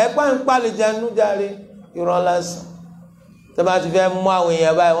rọ̀hání ẹ pàǹpá lẹ́jànú járe irọ́ lásán tó bá ti fẹ́ mú àwọn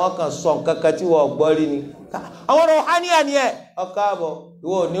èèyàn báyìí wọ́n kàn sọ nǹkan kan tí wọ́n gbọ́ rí ni àwọn rọ̀hání àníyẹ ọkọ àbọ̀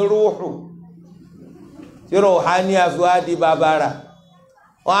ìwọ ò ní rúùhù tí rọ̀hání àfiwá di bàbàrà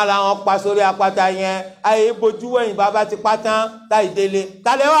wọn á làwọn pa sórí apáta yẹn ayé bojú wẹ̀yìn bàbá ti pa tán táì délé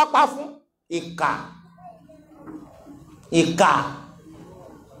tálẹ̀ wá pa fún ìkà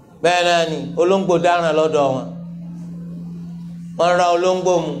bẹ́ẹ̀ náà ni olóńgbò dáràn lọ́dọ̀ wọn ra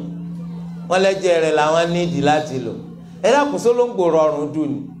olóńgbò mu wọn lẹ́jẹ̀ rẹ̀ làwọn nídìí láti lò ẹ dákun sólóńgbò rọrùn dùn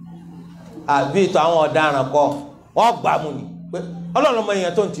ní àbí ìtọ́ àwọn ọ̀daràn kọ́ wọ́n gbà mú ni pé ọlọ́run ọmọ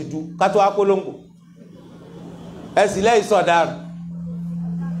èèyàn tó ń ti du kátó apolongo ẹ̀sìn lẹ́yìn sọ̀daràn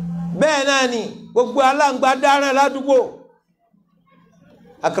bẹ́ẹ̀ náà ni gbogbo aláǹgbá dáràn ládùúgbò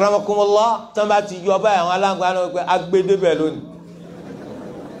akramakumullah tán bá ti yọ báyìí àwọn aláǹgbá náà pé agbédébẹ̀ lónìí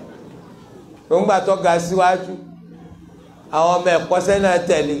òǹgbà tó ga síwájú àwọn ọmọ ẹ̀kọ́ṣẹ́ náà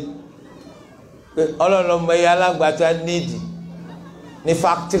tẹ̀lé pé ọlọ́run ọmọ èèyàn aláǹgbá tó nídìí ní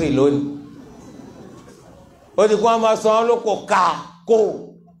fákítìrì lónìí ó ti kó wọn máa sọ wọn lóko ká kó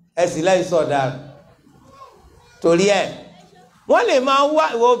ẹ̀sìn lẹ́yìn sọ̀daràn torí ẹ̀ wọ́n lè máa wá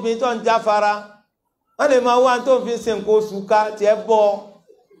ìwọ obìnrin tó ń jáfara wọ́n lè máa wá tó ń fi ṣe nǹkan oṣù ká tiẹ̀ bọ́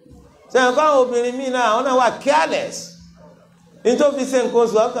sẹ́yìn kó àwọn obìnrin míì náà àwọn náà wà careless ní tó fi ṣe nǹkan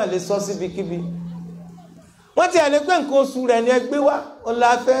oṣù ọkàn lè sọ síbikíbi wọ́n ti àlẹ́ pé nǹkan oṣù rẹ̀ ni ẹgbẹ́ wa ó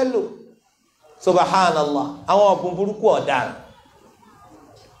la fẹ́ lò subhanallah àwọn ọ̀bùn burúkú ọ̀daràn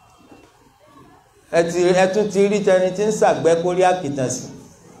ẹtún ti rí tẹni tí ń ṣàgbẹ́ kórí àkìtàn sí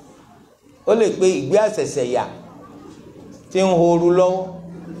ó lè pe ìgbé àṣẹ̀ṣẹ̀ yà tí ń horu lọ́wọ́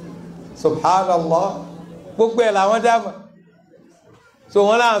subhanallah gbogbo ẹ̀ làwọn dáàmà so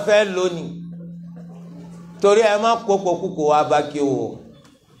wọn làwọn fẹ́ lónìí torí ẹ má kó kókókó wa bá kí o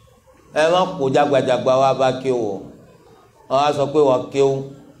ẹ má kó jágbajàgba wa bá kí o wọn á sọ pé wọ́n kí o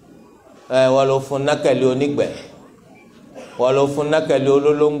wọ́n lọ fún nákẹ́lẹ́ onígbẹ̀ wọ́n lọ fún nákẹ́lẹ́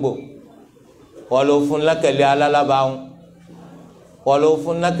olólóńgbò wọ́n lọ fún nákẹ́lẹ́ alálàbáwọn wọ́n lọ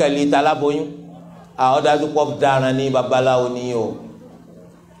fún nákẹ́lẹ́ taláboyún àwọn dájú pọ̀ dára ní babaláwo ní o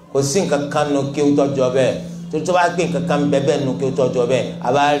kò sí nǹkan kan nù kí o tọ́jọ́ bẹ́ẹ̀ tó bá gbé nǹkan kan bẹ́ẹ̀ nù kí o tọ́jọ́ bẹ́ẹ̀ a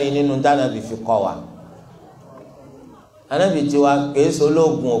bá rí nínú tánàbì fi kọ́ wa anábì tiwa kìí ṣe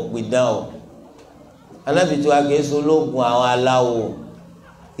olóògùn òpìdán o anábì tiwa kìí ṣe olóògùn àwọn aláwo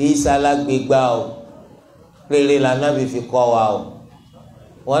kìí ṣe alágbègbà o rere lànàbì fi kọ́ wa o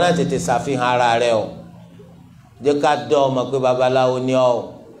wọn náà tètè ṣàfihàn ara rẹ o jẹ́ ká dọ́ ọmọ pé babaláwo ni ọ́ o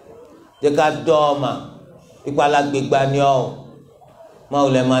jẹ́ ká dọ́ ọmọ ipa alágbègbà ni ọ́ o máa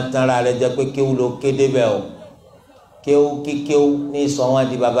lè máa tán ara rẹ jẹ́ pé kéwú ló kéde bẹ́ẹ̀ o kéwú kíkéwú ní sọ wọn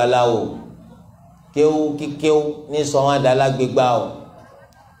di babaláwo kéwú kíkéwú ní sọ wọn di alágbègbà o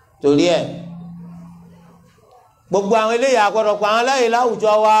torí ẹ̀ gbogbo àwọn eléyìí àgbọ̀dọ̀pọ̀ àwọn aláyè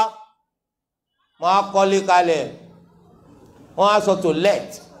láwùjọ wa wọ́n á kọ́lé kalẹ̀ wọ́n á sọ tó let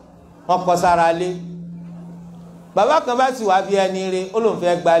wọ́n kọ́ sára lé bàbá kan bá sì wá bí ẹni rí ó lóun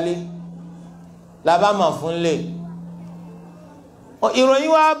fẹ́ gbalé làbá mọ̀ fún lè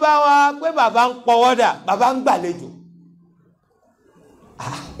ìròyìn wa bá wa pé bàbá ń pọwọ́dà bàbá ń gbàlejò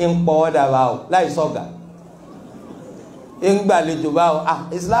ń pọwọ́dà báwo láì sọ̀gà ń gbàlejò báwo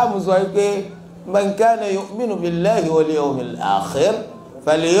Islam sọ pé man kana yu'minu billahi wal yawmil akhir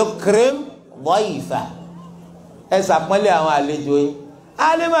falyukrim dayfahu ẹ ṣàpọ́nlé àwọn àlejò yín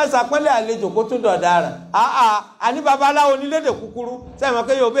alẹ́ máa ṣàpọ́nlé àlejò kó tún dọ̀daràn àní babaláwo nílédè kúkúrú sẹ́yìn mọ́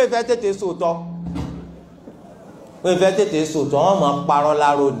kéèyàn bẹ́ẹ̀ fẹ́ tètè sòótọ́ bẹ́ẹ̀ fẹ́ tètè sòótọ́ wọ́n máa parọ́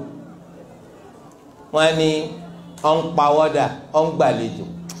láró ni wọ́n ní ọ̀n pawọ́dà ọ̀n gbàlejò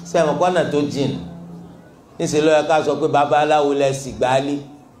sẹ́yìn mọ́ kọ́nà tó jìn níṣẹ́ ló yẹ ká sọ pé babaláwo lẹ sì gbálí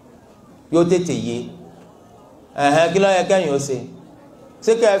yóò tètè yé kí ló yẹ kẹ́yìn ó ṣe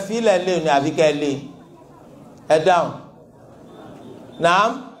kẹ́ ẹ fi ilẹ̀ lé ní àbí kẹ́ ẹ lé ẹ dáhùn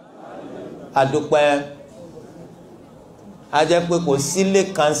naam adúpẹ́ ajẹ́ pé kò sílé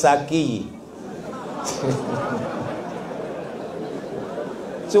kansaki yìí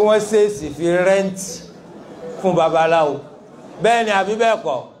tí wọ́n ṣèèṣì fi rẹ́ǹtì fún babaláwo bẹ́ẹ̀ ni àbí bẹ́ẹ̀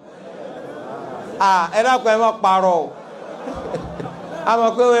kọ́ ẹ dákun ẹ má parọ́ o a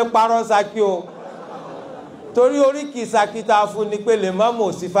mọ̀ pé wọ́n parọ́ Ṣakí o torí oríkì Ṣakí tá a fún ni pé lè má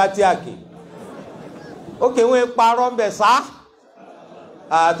mọ̀ sí fatiaki ókè wọ́n parọ́ ń bẹ̀ sá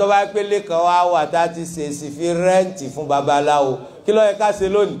àtọ́ba pélé kan wá wà tá a ti ṣèṣì fi rẹ́ǹtì fún babaláwo kí ló yẹ ká ṣe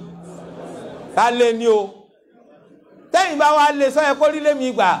lónìí ká lé ní o tẹ́yìn bá wá lé sọ́yẹ kó rí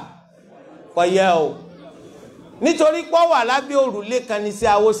lémi gbà kò yẹ o nítorí pọ́ wà lábẹ́ òrùlé kan ní sí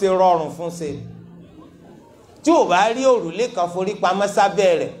awó ṣe rọrùn fún ṣe tí ò bá rí òrùlé kan forí pamọ́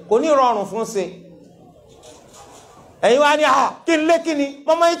sábẹ́ rẹ̀ kò ní rọrùn fún ṣe ẹ̀yin wá ní kí n lé kí ni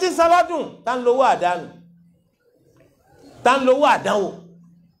mọ́mọ́ yìí ti sábàdùn tá ń lówó àdánù tá ń lówó àdánwò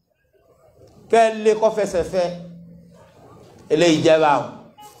kẹ́ ẹ lé kọ́fẹsẹ̀fẹ́ eléyìí jẹ́ báwọn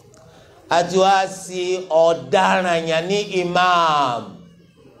àti wá sí ọ̀daràn yẹn ní imam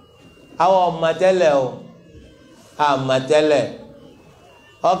àwọn ọmọ tẹ́lẹ̀ o àmọ́ tẹ́lẹ̀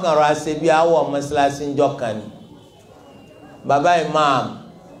ọkàn rọ àṣẹ bí àwọ̀ mọ́ṣáláṣí ń jọkàn ni bàbá imam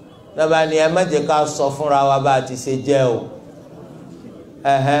nàbà ni ẹ má jẹ́ ká sọ fúnra wa bá a ti ṣe jẹ́ o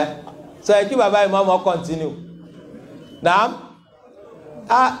sọ yẹ kí bàbá imam ọ kọ́ntínú naam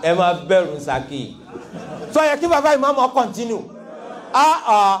ẹ máa bẹ̀rù Ṣakí sọ yẹ kí bàbá ìmáàmù continue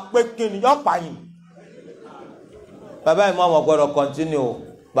pé kíni yọ pààyàn bàbá ìmáàmù gbọ́dọ̀ continue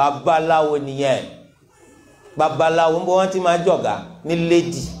babaláwo nìyẹn babaláwo ń bọ wọn ti máa jọ̀gá ní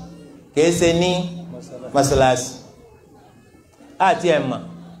lady kìí ṣe ní mọ́sálásí àti ẹ̀mà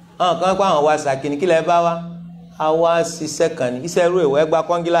àwọn kan pa àwọn wa Ṣakí ní kílẹ̀ bá wa àwa ṣiṣẹ́ kan ní iṣẹ́ irú ìwé ẹgbà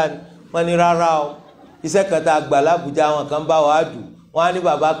kọ́ngílà ni wọ́n ní rárá o iṣẹ́ kan tá a gbà lábújá àwọn kan bá wa dù wọ́n á ní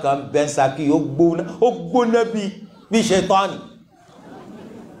bàbá kan bẹ́ Ṣakí ó gbóná bí ṣètánì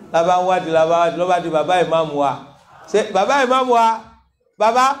bàbá wádìí lọ́ba di bàbá ìmáàmù wa ṣe bàbá ìmáàmù wa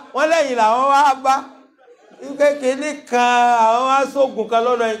bàbá wọn lẹ́yìn làwọn wá bá kékeré kan àwọn wá sóògùn kan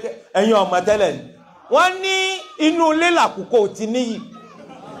lọ́nà ẹ̀yìn ọmọ tẹ́lẹ̀ ni wọ́n ní inú ilé làkùkọ ti níyì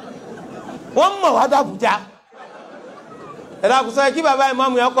wọ́n mọ̀ wá dàbújá ẹ̀dá kùsọ̀ kí bàbá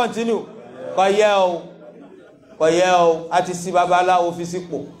ìmáàmù yẹn kọ́ntínú kò yẹ o a ti sí babaláwo fi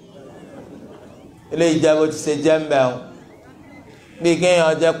sípò ilé ìjẹ́bù ti ṣe jẹ́ mbẹ́ o bí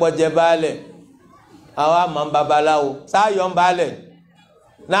kéèyàn jẹ́ pọ́jẹ́ baálẹ̀ àwọn àmọ́ babaláwo sáyọ̀ ń baálẹ̀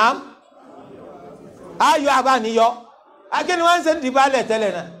naam ayọ̀ abániyọ̀ akíni wọ́n ń ṣe dìbàlẹ̀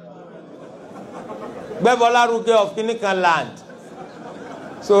tẹ́lẹ̀ náà gbẹ́bọ́lárugẹ of kinikan land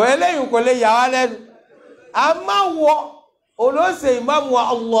so eléyìí kò lè yà wá lẹ́nu a máa wọ olóṣè ìmáàmù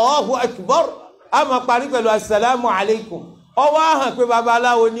Allahu Akbar a máa parí pẹ̀lú asalaamu alaykum ọwọ́ àhàn pé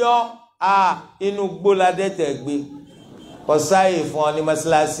babaláwo ni ọ́ inú gbóládé tẹ̀ gbé kò sáyè fún ọ ní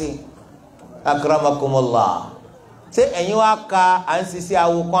mọ́sálásí akramakumullah ṣé ẹ̀yin wá ka à ń sisi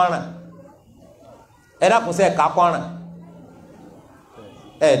awo kọ́ràn ẹ dákun sẹ́ ẹ̀ka kọ́ràn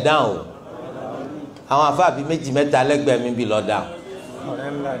ẹ̀ dáhùn o àwọn afáàbí méjì mẹ́ta lẹ́gbẹ̀ẹ́ mi bí lọ́ọ́ dáhùn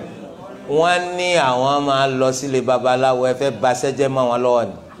wọ́n ní àwọn máa lọ sílé babaláwo ẹ fẹ́ ba sẹ́jẹ́ mọ́ wọn lọ́wọ́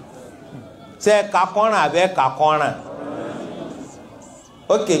ni sẹ́ ẹ̀ka kọ́ràn àbẹ́ ẹ̀ka kọ́ràn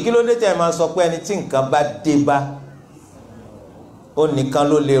ok kí ló dé tẹ́ ẹ máa sọ pé ẹni tí nǹkan bá dé bá ó nìkan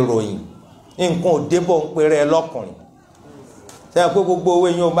ló lè ròyìn nǹkan ò débọ̀ ń pèrè ẹ lọ́kùnrin sẹ́yìn pé gbogbo owó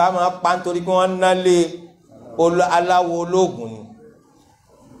yìí ó bá máa pa nítorí pé wọ́n ná lé aláwo olóògùn ni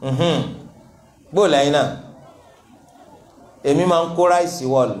bó lẹ́yìn náà èmi máa ń kó ráìsì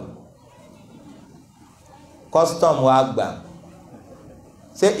wọ̀lù custom wa gbà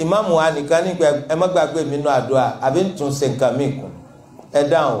ṣé ìmáàmù wa nìkan nípa ẹ má gbàgbé mi nínú àdúrà àbí ń tún ṣe nǹkan mí kù ẹ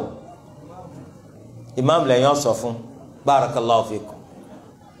dáhùn o ìmáàmù lẹ́yìn ọ̀sọ̀ fún barakallahu fikum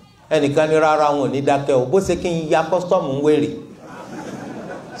ẹnìkan ní rárá wọn ò ní dákẹ́ o bó ṣe kí n ya custom ń wèrè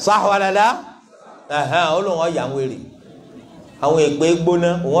sáwàlálá ó lóun ọ̀yà ń wèrè àwọn èpè gbóná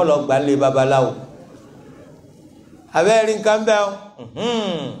òun lọ gbà lé babaláwo abẹ́rẹ́ nǹkan bẹ́ẹ̀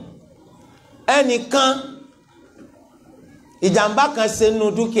ẹnìkan ìjàmbá kan ṣe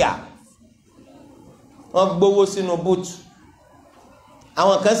nínú dúkìá wọ́n gbowó sínú búùtù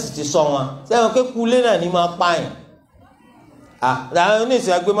àwọn kan sì ti sọ wọn sẹ́wọ̀n pé kulé náà ní máa pààyàn àwọn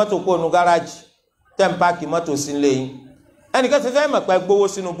oníṣẹ́ gbé mọ́tò kó nu gáràjì tẹ́ǹ páàkì mọ́tò sí lẹ́yìn ẹnìkan ti fẹ́ mọ̀ pé gbowó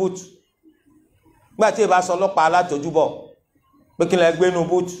sínú búùtù gbà tí ìbá sọ ọlọ́pàá alátọ́júbọ̀ pé kí n lè gbé nu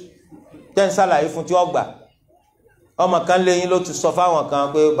búùtù tẹ́ǹ sàlàyé fún tí ó gbà ọmọ kan lẹ́yìn ló ti sọ fáwọn kan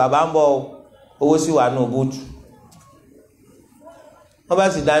pé bàbá ń bọ̀ owó sì wà nù búùtù wọ́n bá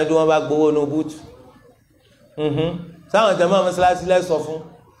sì dáná dúró wọ́n bá gbowó nù búùtù sáwọn jàmáà mọ́sálásí lẹ́sọ̀ fún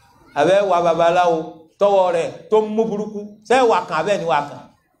àbẹ́ wà babaláwo tọwọ́ rẹ̀ tó ń mú burúkú sẹ́ wà kàn abẹ́ ni wà kàn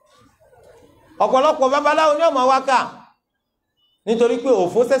ọ̀pọ̀lọpọ̀ babaláwo ní ọmọ wa kà nítorí pé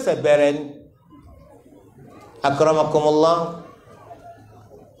òfó ṣẹ̀ṣẹ̀ bẹ̀rẹ̀ ni akramakumullah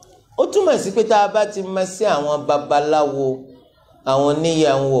ó túmọ̀ sí pé tá a bá ti mọ̀ sí àwọn babaláwo àwọn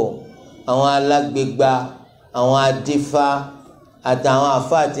oníyàwó àwọn alágbègbà àwọn adífá àtàwọn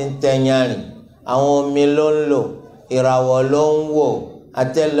àfáà tí ń tẹ̀yàrìn àwọn omi ló ń lò ìràwọ̀ ló ń wò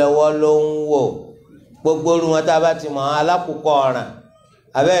àtẹ́lẹwọ́ ló ń wò gbogbo orú wọn tá a bá ti mọ̀ alákòókò ọ̀ràn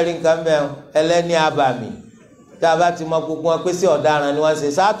abẹ́rẹ́ nǹkan bẹ́ẹ̀ ẹlẹ́ni abàmì tá a bá ti mọ̀ gbogbo wọn pé sí ọ̀daràn ni wọ́n ṣe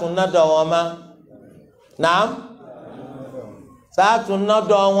sáàtún nọ́dọ̀ wọn má nàám sáàtún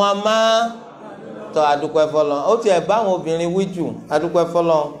nọ́dọ̀ wọn má tọ́ adúpẹ́ fọlọ́ ó tiẹ̀ bá àwọn obìnrin wí jù adúpẹ́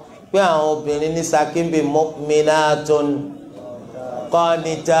fọlọ́ pé àwọn obìnrin ní sakínbé mu'minatun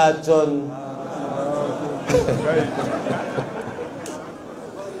qanitatun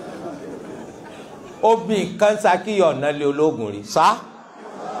obìnrin kan sakíyọ̀ ọ̀nà lé ológun rí sá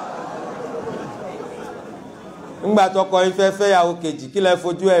ńgbà tọkọ ifẹ̀ fẹ́yàwó kejì kí lẹ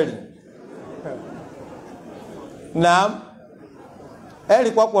fojú ẹ̀ rí nàám ẹ̀rí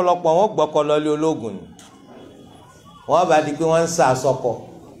pọ̀pọ̀lọpọ̀ wọn gbọ́kọ lọ lé ológun ni wọ́n bá di pé wọ́n ń sa àsọkọ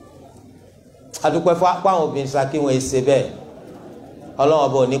adúpẹ́ fún àwọn obìnrin sakí wọn èsè bẹ́ẹ̀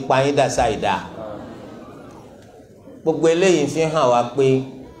ọlọ́wọ́n bọ̀ ní payín dàsá ìdá gbogbo eléyìí fi hàn wá pé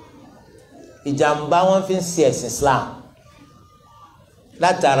ìjàmbá wọn fi ń ṣe ẹ̀sìn Islam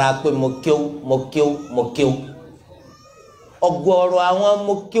látara pé mo kéw ọ̀gọ̀rọ̀ àwọn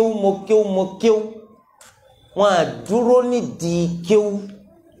mo kéw wọn à dúró nídìí kéw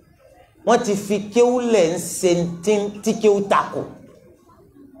wọn ti fi kéw lẹ̀ ń ṣe tí kéw takò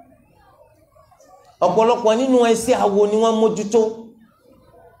ọ̀pọ̀lọpọ̀ nínú ẹsẹ̀ awo ni wọ́n mójútó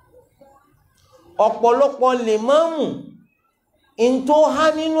ọ̀pọ̀lọpọ̀ lè máa mú ntó há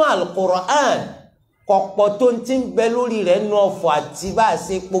nínú Al-Qur'an kọ̀pọ̀ tó ń ti ń bẹ lórí rẹ̀ nù ọ̀fọ̀ àti bá a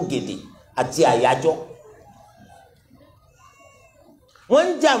ṣe pògèdè àti àyájọ́ wọ́n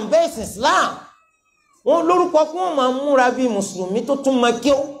ń jàǹbá ẹ̀sìn Islam wọ́n lórúkọ kí wọ́n máa múra bíi mùsùlùmí tó tún máa kí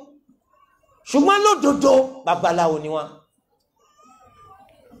ó ṣùgbọ́n lódodo babaláwo ni wọ́n.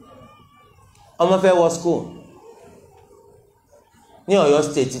 ọmọ fẹ́ wọ school ní Ọ̀yọ́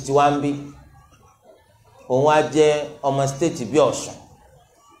state tí wọ́n ń bí òun á jẹ́ ọmọ state bí Ọ̀ṣun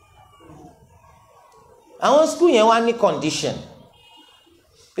àwọn school yẹn wá ní condition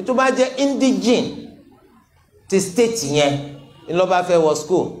bí tó bá jẹ́ indigene ti state yẹn ní ló bá fẹ́ wọ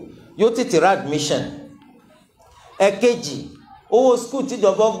school yóò tètè ra admission ẹ̀kejì owó school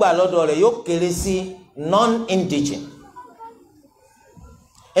tíjọba gbà lọ́dọ̀ rẹ̀ yóò kéré sí non-indigene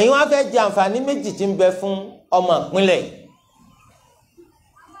ẹ̀yin wá fẹ́ jẹ àǹfààní méjì tí ń bẹ fún ọmọ ìpínlẹ̀ yìí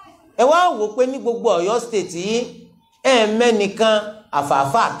ẹ wá wò pé ní gbogbo Ọ̀yọ́ state yìí mẹ́nìkan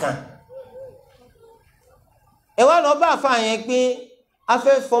àfààfà kan ẹ wá lọ bá àfàà yẹn pé a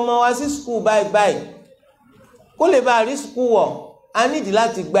fẹ́ fọmọ wa sí school báyìí kó lè bá a rí school wọ̀ a nídìí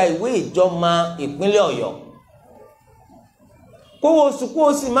láti gba ìwé ìjọmọ ìpínlẹ̀ Ọ̀yọ́ kówó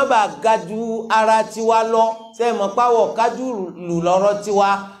sùkúù sì má bàa ga ju ara tiwa lọ sẹ́yìn mọ́ páwọ̀ kájú lù lọ́rọ́ tiwa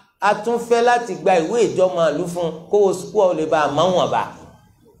a tún fẹ́ láti gba ìwé ìjọmọ ìlú fún kówó sùkúù ọ̀ lè bá a mọ̀ wọ̀n bá.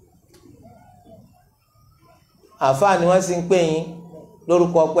 àfáà ni wọ́n sì ń pè yín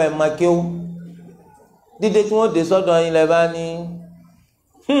lórúkọ ọpẹ́ makéw dídé tí wọ́n dé sọ́dọ̀ yín lẹ́ bá ní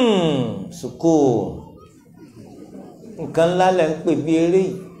sùkúù nǹkan ńlá lẹ́ ń pè bí eré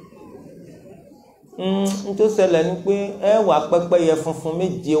yìí nítorí ṣẹlẹ̀ ni pé ẹ wà pẹ́pẹ́yẹ funfun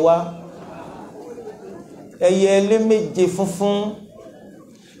méje wá ẹyẹ ẹlé méje funfun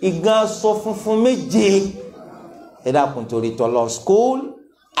ìgàn aṣọ funfun méje ẹ dákun torí tọlọ school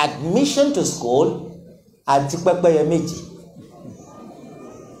admission to school àti pẹ́pẹ́yẹ méje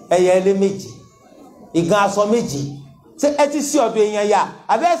ẹyẹ ẹlé méje ìgàn aṣọ méje ṣé ẹ ti sí ọ̀dọ̀ èèyàn yá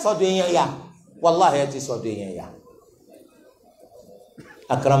àbẹ ẹ sọ́dọ̀ èèyàn yá wàláhì ẹ ti sọ́dọ̀ èèyàn yá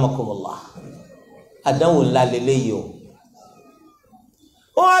akramakumullah àdánwò ńlá lélẹ́yìí o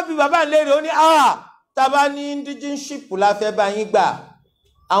ó wá bí bàbá léèrè ó ní tábà ní indigenship la fẹ́ bá yín gbà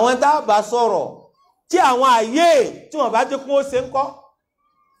àwọn tá a bá sọ̀rọ̀ tí àwọn àyè tí wọ́n bá jẹ́ kó ṣe ń kọ́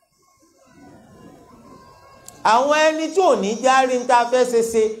àwọn ẹni tí ò ní járe ń ta fẹ́ ṣe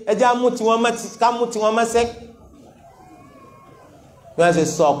ẹjẹ́ ká mú tiwọn mọ́sẹ́ bí wọ́n ṣe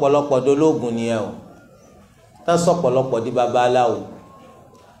sọ ọ̀pọ̀lọpọ̀ dológun nìyẹn o tán sọ ọ̀pọ̀lọpọ̀ di babaláwo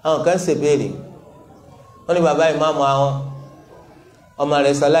àwọn kan ṣèbéèrè wọ́n ní bàbá ìmáàmù àwọn ọmọ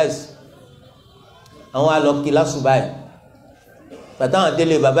rẹ̀ ṣaláìsì àwọn alọ́kì lásùbà yìí bàtà àwọn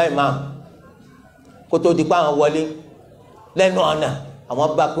délé bàbá ìmáàmù kó tó di pa àwọn wọlé lẹ́nu ọ̀nà àwọn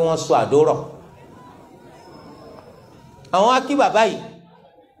bá pé wọ́n sọ àdórọ̀ àwọn akí bàbá yìí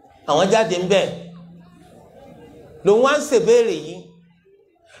àwọn jáde ń bẹ̀ lòun wá ń ṣèbéèrè yìí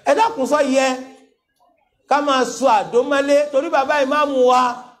ẹ dákun sọ yẹ ká máa sọ àdómálé torí bàbá ìmáàmù wa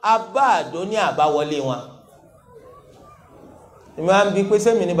abá àdó ní àbáwọlé wọn ìmọ̀ à ń bi pé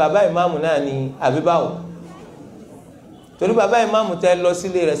sẹ́mi ni bàbá ìmáàmù náà ni àbíbáwò torí bàbá ìmáàmù tẹ lọ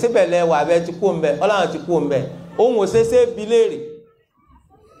sílé rẹ̀ síbẹ̀ lẹ́wọ̀ abẹ́ ti kú òǹbẹ ọlọ́run ti kú òǹbẹ òun ò ṣeéṣe bi léèrè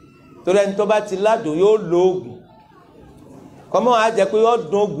torí ẹni tó bá ti ládùn yóò lo oògùn kọ́mọ́ á jẹ́ pé yóò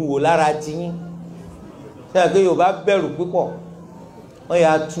dún oògùn wò lára tiyín sẹ́yìn pé Yorùbá bẹ̀rù púpọ̀ wọ́n yà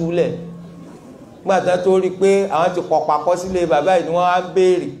á túlẹ̀ gbàtà tó rí i pé àwọn ti kọ̀ pakọ́ sílé bàbá yìí ni wọ́n á ń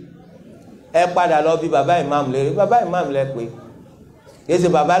béèrè ẹ padà lọ bí bàbá ìmáàmù léèrè bàbá ìmáàmù lẹ pé kìí ṣe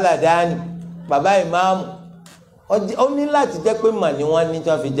bàbá làdáni bàbá ìmáàmù ó ní láti jẹ́ pé mà ní wọ́n ní tí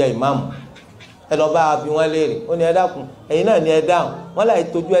wọ́n fi jẹ ìmáàmù ẹ lọ bá bí wọ́n léèrè ó ní ẹ dákun ẹ̀yin náà ní ẹ dáhùn wọ́n láì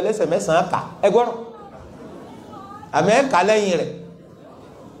tójú ẹlẹ́sẹ̀ mẹ́sàn-án kà ẹ gbọ́rọ̀ àmì ẹ kà lẹ́yìn rẹ̀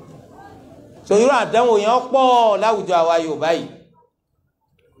sòyúrò àdánwò yẹn pọ̀ láwùjọ àwa Yorùbá yìí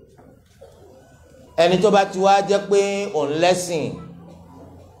ẹni tó bá ti wá jẹ́ pé òun lẹ́sìn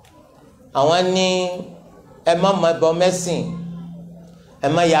àwọn ní ẹ má mọ ẹbọ mẹ́sìn ẹ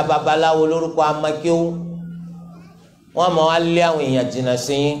má ya babaláwo lórúkọ amákéwú wọn máa wá lé àwọn èèyàn jìnnà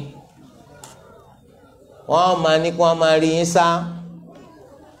sí yín wọn máa ní kí wọn máa rí yín sá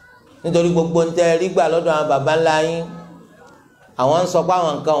nítorí gbogbo ń tẹ́ rí gbà lọ́dọ̀ àwọn baba ńlá yín àwọn ń sọ pé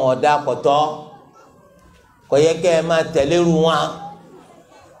àwọn nǹkan ọ̀dà kọ̀tọ́ kò yẹ kẹ́ ẹ máa tẹ̀lé ru wọn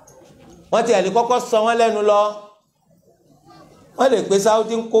wọ́n ti ẹ̀lí kọ́kọ́ sọ wọ́n lẹ́nu lọ wọ́n lè pe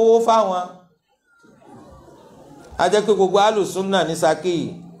Saudi ń kówó fáwọn a jẹ́ pé gbogbo alùsùnà ní Ṣakí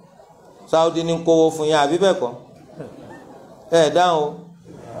Saudi ní kówó fún yín àbí bẹ́ẹ̀ kọ́ dáhùn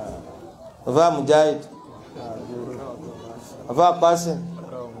o bàbá Mujahid bàbá Qasim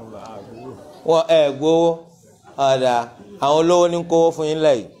wọ́n gbowó ọ̀dà àwọn olówó ní kówó fún yín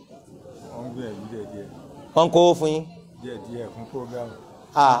lẹ́yìn wọ́n kówó fún yín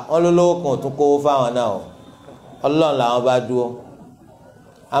wọ́n lólówó kan tún kówó fáwọn náà o Ọlọ́run làwọn bá dúró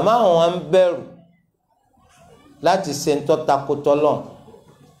àmọ́ àwọn ń bẹ̀rù láti ṣe ntọ́takùtọ̀ lọ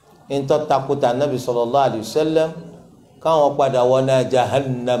ntọ́takùtà Nabi sallallahu alayhi wa sallam káwọn padà wọnà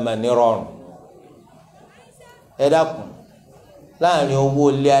jahannama nírọ̀rùn ẹ dákun láàrin owó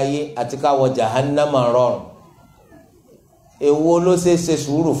ilé ayé àti káwọ jahannama rọrùn èwo ló ṣe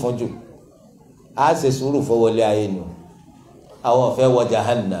sùúrù fún jù á ṣe sùúrù fowó ilé ayé nù àwọn ọ̀fẹ́ wọ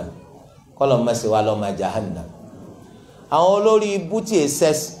jahannam kọ́lọ̀ mẹ́sẹ̀ wà lọ́ọ́ máa jahannam àwọn olórí ibú tí è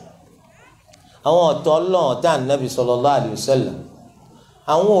sẹ́sì àwọn ọ̀tọ̀ ọlọ́run tá Ànábì sallallahu alayhi wa sallam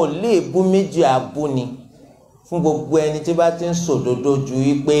àwọn ò lè bú méjì abú ni fún gbogbo ẹni tí bá ti ń sòdodo ju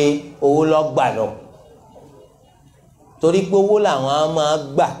wípé owó lọ́gbà lọ torí pé owó làwọn máa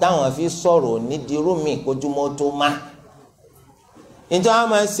gbà táwọn fi sọ̀rọ̀ nídìí rúmi kójúmọ́ tó má nítorí wọn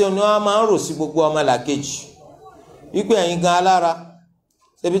máa ń ṣe ni wọn máa ń rò sí gbogbo ọmọlàkejì wípé ẹ̀yin gan alára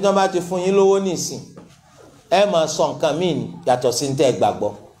ṣebí tí wọ́n bá ti fún yín lówó nísìn ẹ máa sọ nǹkan míì yàtọ̀ sí ní tẹ́ ẹ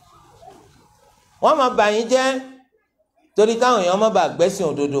gbàgbọ́ wọ́n máa bà yín jẹ́ torí káwọn èèyàn má bàa gbẹ́sìn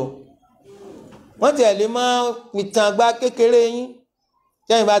òdodo wọ́n tiẹ̀ lè máa pìtàn àgbà kékeré yín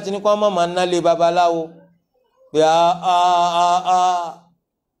tẹ́yìn bá ti ní kọ́ máa ná lé babaláwo pé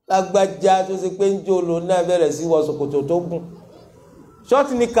lágbájá tó ṣe pé ń jó lo náà bẹ̀rẹ̀ sí wọ ṣòkòtò tó gùn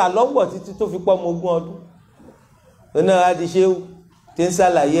ṣọ́ọ̀tì ní kà lọ́wọ́ títí tó fi pọ́ ọmọ ogún ọdún lónà adìṣẹ́wò tí ń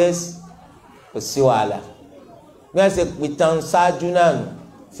ṣàlàyé ẹ̀sìn kò sí wàhálà bí wọ́n ṣe pìtàn ṣáájú náà nù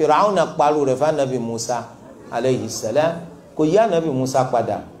Fìràwọn náà parọ́ rẹ̀ fún anabi Musa aleyhi salam kò yí anabi Musa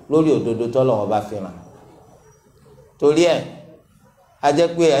padà lórí òdodo tọ́lọ́wọ́n bá fi hàn torí ẹ̀ ajẹ́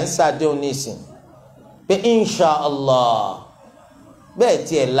pé ẹ̀ ń ṣàdéhùn nísìn pé insha Allah bẹ́ẹ̀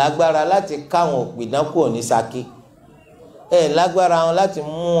tiẹ̀ lágbára láti káwọn òpìdán kúrò ní Ṣakí ẹ̀ lágbára wọn láti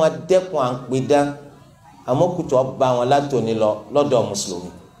mú wọn dẹ́kun à ń pidán àmọ́kùtù ọba wọn látòní lọ lọ́dọ̀ mùsùlùmí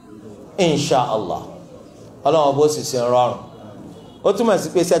insha Allah ọlọ́wọ́n bó sì ṣe ń rọrùn ó túmọ̀ sí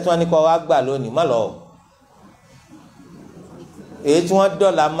pé sẹ́tún wọn ní kọ́ wá gbà lónìí má lọ èyí tí wọ́n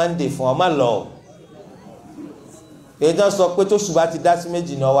dọ̀là Monday fún ọ má lọ èyí tí wọ́n sọ pé tó ṣùgbọ́n ti dá sí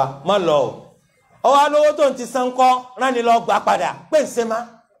méjì náà wá má lọ ọwọ́ alówó tó ń ti san kọ́ ránni lọ gbà padà pé ń ṣe má.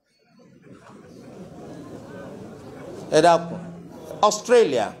 ẹ dákun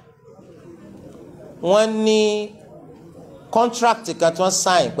Australia wọ́n ní contract kan tí wọ́n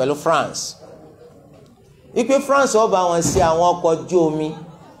sign pẹ̀lú France wípé France ó bá wọn ṣe àwọn ọkọ̀ ojú omi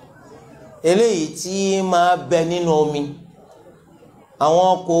eléyìí tí máa bẹ nínú omi àwọn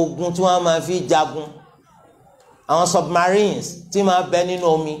ọkọ̀ ogun tí wọ́n máa fi jagun àwọn submarines tí máa bẹ nínú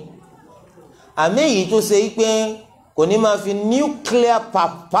omi àmì èyí tó ṣe wípé kò ní máa fi nuclear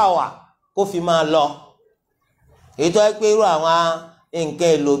power kó fi máa lọ èyí tó yẹ pé irú àwọn nǹkan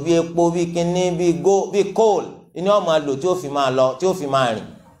èlò bíi epo bíi kíní bíi coal ni wọ́n máa lò tí ó fi máa lọ tí ó fi máa rìn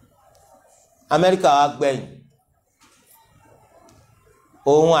Amẹ́ríkà wa gbẹ̀yìn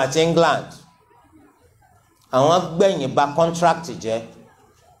òun àti England àwọn gbẹ̀yìn bà contract jẹ́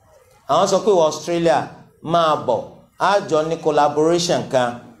àwọn sọ pé Australia máa bọ̀ á jọ ní collaboration kan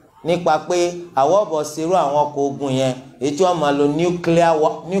nípa pé àwọn ọ̀bọ̀ ṣerú àwọn ọkọ̀ ogun yẹn èyí tí wọ́n máa lo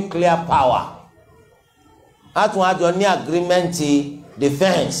nuclear power á tún á jọ ní agreement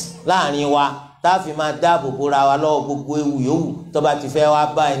defence láàrin wa tá a fi máa dáàbò bora wa lọ́wọ́ gbogbo ewu yòówù tó bá ti fẹ́ wá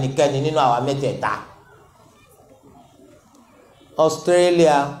bá ẹnikẹ́ni nínú àwa mẹ́tẹ̀ẹ̀ta.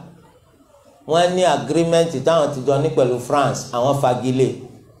 Australia wọ́n ní agreement táwọn ti jọ ní pẹ̀lú France àwọn fagilé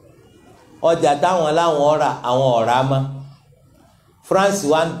ọjà táwọn láwọn ọ̀rà àwọn ọ̀rà mọ́ France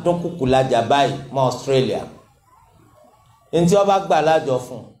wá ń dún kùkù lájà báyìí mọ́ Australia ntí wọ́n bá gbà lájọ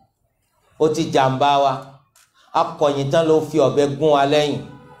fún ó ti jàǹbá wa akọ̀yìn tán ló fi ọ̀bẹ gún wa lẹ́yìn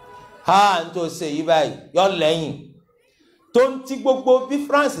ha n tó ṣe yí báyìí yọ lẹ́yìn tó ń ti gbogbo bí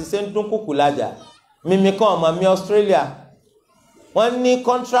France ṣe ń dún kùkù lájà mímí kan ọmọ mi Australia wọ́n ní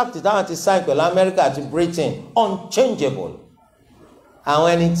contract táwọn ti sign pẹ̀lú America àti Britain unchangeable àwọn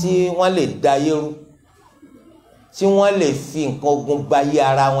ẹni tí wọ́n lè da yẹ́rú tí wọ́n lè fi nǹkan ogun ba yé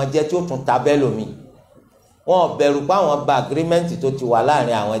ara wọn jẹ́ tí ó tún ta bẹ́ẹ̀ lómi wọn ò bẹ̀rù pé àwọn bà agreement tó ti wà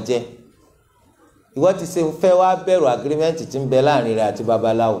láàrin àwọn jẹ́. Ìwọ ti ṣe fẹ́ wá bẹ̀rù agreement tí ń bẹ láàrin rẹ̀ àti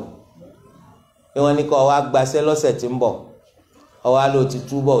babaláwo pé wọ́n ní kó wá gbaṣẹ́ lọ́sẹ̀ tí ń bọ̀ ọwọ́ ló ti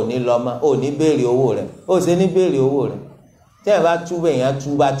túbọ̀ ò ní lọ mọ́ ò ní béèrè owó rẹ̀ ó ṣe ní béèrè owó rẹ̀ tí ẹ̀ bá túbọ̀ èèyàn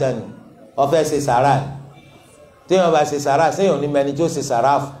túbá tán ni ó fẹ́ ṣe sàrà ni tí èèyàn bá ṣe sàrà séèyàn ní mẹni tó ṣe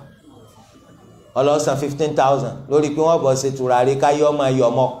sàrà fún ọlọ́sàn 15,000 lórí pé wọ́n bọ̀ ṣe tùràrí káyọ́ ọmọ ẹ̀yọ́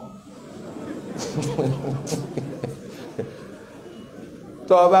ọmọ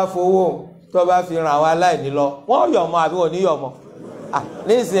tó o bá fowó tó o bá fi ràn àwọn aláìní lọ wọ́n yọ̀ ọmọ àbí wọ́n ní yọ̀ ọmọ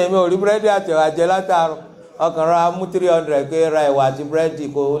nísìnyí mi ò rí búrẹ́dì àtẹ̀wà jẹ látàárọ̀ ọkàn rà mú 300 pé ra ẹ̀wà àti búrẹ́dì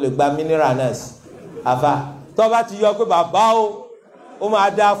kó lè gba mineral náà sí àfà tó bá ti yọ pé bàbá o ó máa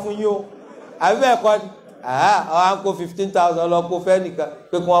dá fún yín o àbí bẹ́ẹ̀ kọ́ ni àwọn à ń kó 15,000 lọ kó fẹ́ nìkan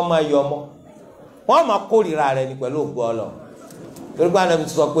pé kí wọ́n máa yọ ọmọ wọ́n máa kórìíra rẹ̀ ní pẹ̀lú ògbó ọlọ torí pé Ànábì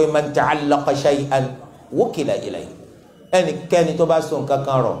sọ pé man ta'allaqa shay'an wukila ilayhi ẹnikẹ́ni tó bá so nǹkan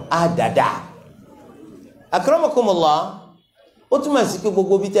kan rọ̀ á dáadáa. akramakumullah ó túmọ̀ sí pé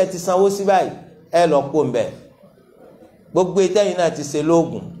gbogbo bí tẹ́ ti sanwó sí báyìí ẹ lọ kó ń bẹ̀ gbogbo ìtẹ́yìn náà ti ṣe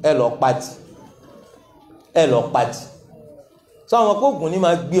lóògùn ẹ lọ pati sọ àwọn kóògùn ní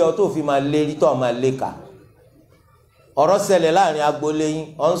máa gbé ọ tó fi máa lérí tó máa léka ọ̀rọ̀ ṣẹlẹ̀ láàrin agboolé yín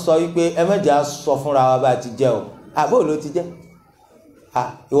ọ̀ ń sọ wípé ẹ mẹ́jọ sọ fúnra wa bá a ti jẹ́ o àbó ló ti jẹ́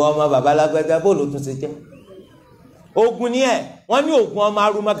ìwọ ọmọ bàbá lágbájá bó ló tún ṣe jẹ́ oògùn ni ẹ wọ́n ní oògùn ọmọ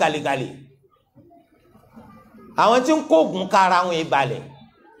arúmọ gàlégàlé àwọn tí ń kó oògùn kára àwọn ìbalẹ̀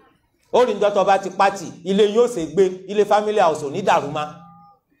ó rìn dọ́tọ̀ bá ti pátì ilé yóò ṣe gbé ilé family house ò ní dàrú má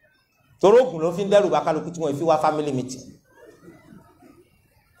torí oògùn ló fi ń dẹ́rù bá kálukú tí wọ́n fi wá family meeting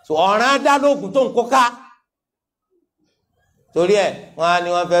so ọ̀ràn dá lóògùn tó ń kó ká torí ẹ wọ́n á ní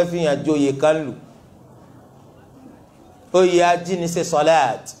wọ́n fẹ́ fi hàn joyè kan lù oyè ajínigbé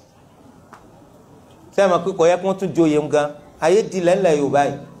sọláàtì sẹ́mi kíkọ yẹ kí wọ́n tún joyè ń gan ayé di lẹ́ńlẹ̀ Yorùbá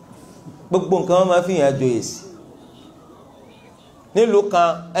yìí gbogbo nǹkan wọn máa fi hàn joyè sí nílùú kan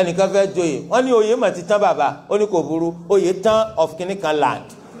ẹnìkan fẹ́ joyè wọ́n ní oyè mà ti tán bàbá ó ní kò burú oyè tán of kìnnìkan land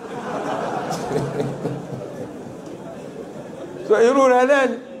so irú rẹ̀ náà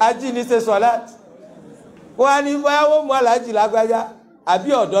ajínigbé sọláàtì wọ́n á ní báyà wọ́n mú aláàjì lágbájá àbí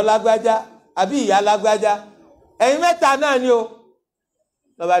ọ̀dọ́ lágbájá àbí ìyá lágbájá ẹ̀yin mẹ́ta náà ni o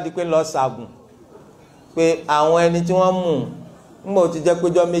lọ́ba di pé lọ́ọ́ ṣàgùn pé àwọn ẹni tí wọ́n mú nígbà tó ti jẹ́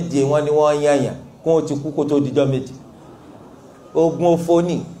péjọ́ méje wọ́n ní wọ́n yànyàn kó o ti kú kó tó dijọ́ méje ogun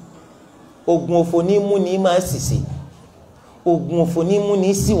òfò ní mú ní máa ṣìṣe ogun òfò ní mú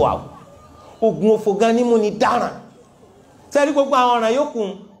ní síwàwù ogun òfò gan ní mú ní dáràn sẹ́rí gbogbo àwọn ọ̀ràn yòókù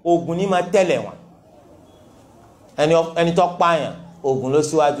ogun ní máa tẹ̀lé wọn ẹni tó pààyàn ogun ló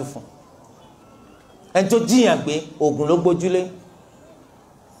síwájú fún ẹni tó jiyàn gbé ogun ló gbójúlé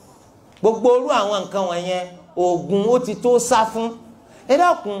gbogbo orú àwọn nǹkan wọ̀nyẹn oògùn ó ti tó sá fún ẹ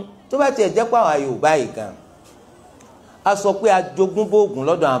dákun tó bá tiẹ̀ jẹ́ pé àwọn Yorùbá yìí kan a sọ pé ajogún bóògùn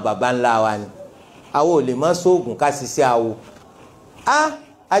lọ́dọ̀ àwọn baba ńlá wa ni àwọn ò lè mọ́ sóògùn ká ṣiṣẹ́ awo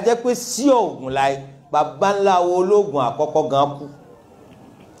a jẹ́ pé sí oògùn láì baba ńlá wo olóògùn àkọ́kọ́ gan kú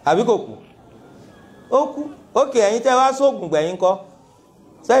àbí kò kú ó kú ókè ẹ̀yin tẹ́ wá sóògùn gbẹ̀yìn kọ́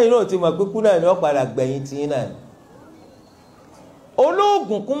sẹ́yìn náà ti mọ̀ pé kú náà ni wọ́n padà gbẹ̀yìn tì í náà ni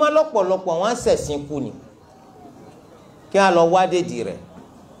olóògùn kú má lọ́pọ̀lọpọ̀ wọ́n ṣẹ̀sìn kú ni kí á lọ wá dédì rẹ̀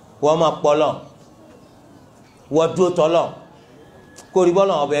wọ́n máa pọ́lọ̀ wọ́n dúró tọ́lọ̀ kó rí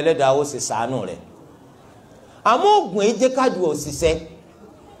bọ́lọ̀ ọbẹ̀ ẹlẹ́dàá ó sì sàánù rẹ̀ àmọ́ oògùn yìí jẹ́ káàdùn òṣìṣẹ́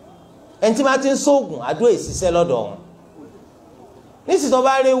ẹni tí wọ́n ti ń sóògùn àdó ìṣiṣẹ́ lọ́dọ̀ wọn nísìsiyìí tó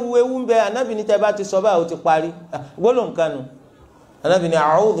bá rí ewu ń bẹ Ànábì ní tẹ́ bá ti sọ báyìí ó ti parí gbólóhùn nǹkan nu Ànábì ní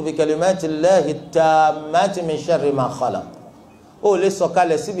a'udhu bi kalimatillahi tammati min sharri ma khalaq ó lè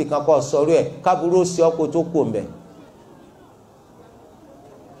sọ̀kalẹ̀ síbi kan kọ́ sọ̀rọ̀ ẹ̀ kábúrò sí ọkọ̀ tó kù mbẹ̀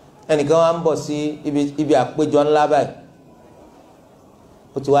ẹnìkan wá ń bọ̀ sí ibi àpéjọ ńlá báyìí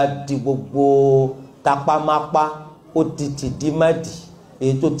ó ti wá di gbogbo tapámápá ó ti tìdí mádì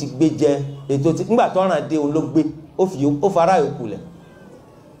èyí tó ti gbé jẹ èyí tó ti ńgbà tó ràn dé òun ló gbé ó fara yòókù lẹ̀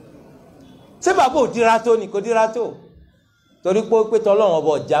ṣé bàbá ò dira tó ni kò dira tó torí pé tọ́lọ́run ọba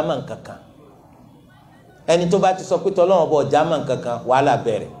ọ̀já mọ̀ nǹkankan ẹni tó bá ti sọ pé tọ́lọ́run ọba ọ̀já mọ̀ nǹkankan wàhálà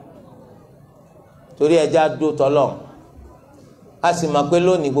bẹ̀rẹ̀ torí ẹja dó tọ́lọ́run a sì mọ̀ pé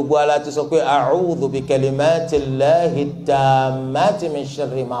lónìí gbogbo ala ti sọ pé a'udhu bi kalimatillahi tammati min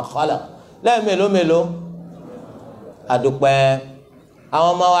sharri ma khalaq lẹ́ẹ̀mélòó mélòó àdùpẹ́ àwọn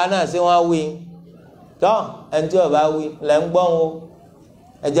ọmọ wa náà ṣé wọ́n wí tọ́ ẹni tí ó bá wí lẹ́ ń gbọ́n o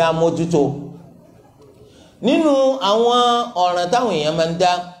ẹja mójútó nínú àwọn ọ̀ràn táwọn èèyàn máa ń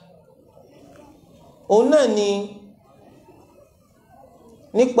dá òun náà ni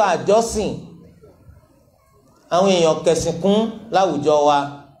nípa àjọsìn àwọn èèyàn kẹsìn kún láwùjọ wa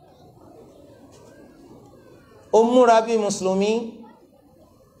ó múra bí mùsùlùmí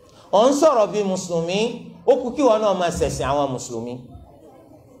ó ń sọ̀rọ̀ bí mùsùlùmí ó kú kí wọn náà máa ṣẹ̀sìn àwọn mùsùlùmí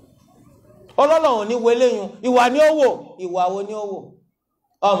ọlọ́lọ́run ní wẹlẹ́yìn ìwà ni ó wò ìwà wo ni ó wò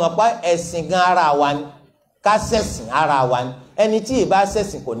ọmọ pa ẹ̀sìn gan ara wa ni ká ṣẹ̀sìn ara wa ni ẹni tí ì bá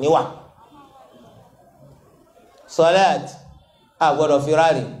ṣẹ̀sìn kò níwà sọlẹ́t àgbọ̀dọ̀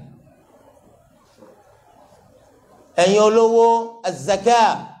fìràrì ẹ̀yin olówó azaka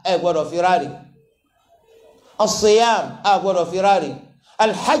ẹ̀ gbọ́dọ̀ fìràrì as-siyam àgbọ̀dọ̀ fìràrì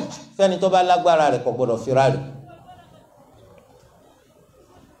alhajj fẹ́ni tó bá lágbára rẹ̀ kò gbọ́dọ̀ fìràrì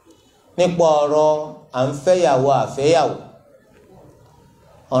nípa ọ̀rọ̀ à ń fẹ́yàwó àfẹ́yàwó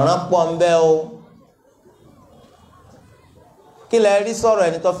ọ̀ràn pọ̀ ń bẹ o kí lẹ rí sọ̀rọ̀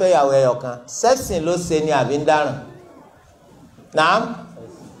ẹni tó fẹ́yàwó ẹyọ kan sẹ́sìn ló ṣe ni àbí ń dáràn náà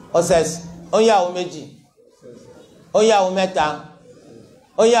ọ̀sẹ̀sì ó ń yàwó méjì ó ń yàwó mẹ́ta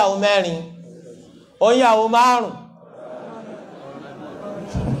ó ń yàwó mẹ́rin ó ń yàwó márùn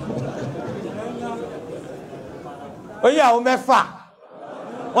ó ń yàwó mẹ́fà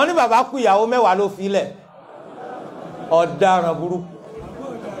wọ́n ní bàbá kú ìyàwó mẹ́wàá ló fi lẹ̀ ọ̀daràn burúkú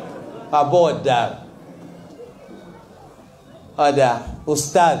bàbá ọ̀daràn ọ̀dà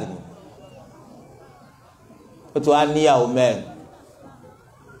ustad ni ó tún á níyàwó mẹ́rin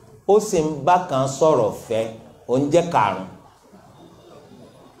ó sì ń bá kan sọ̀rọ̀ fẹ́ ó ń jẹ́ karùn-ún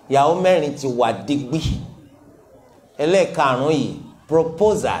ìyàwó mẹ́rin ti wà digbí ẹlẹ́ẹ̀karùn-ún yìí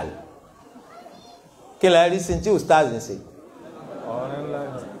proposal kí lè rí sí tí ustad ń ṣe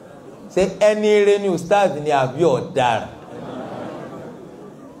ṣé ẹni eré ni ustaz ni àbí ọ̀daràn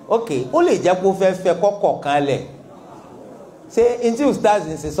ok ó lè jẹ́ pé ó fẹ́ fẹ́ kọ́kọ́ kan lẹ̀ ṣé ntí ustaz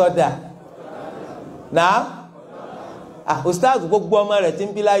ń ṣe sọ́dà náà ustaz gbogbo ọmọ rẹ̀ tí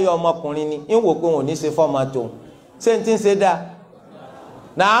ń bí láyé ọmọkùnrin ni ń wò pé òun ò ní ṣe fọ́ọ̀mà tó ṣé ntí ń ṣe dà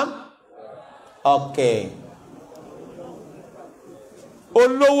náà ok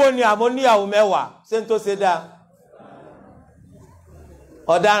olówó ni àmọ́ níyàwó mẹ́wàá ṣé ń tó ṣe dà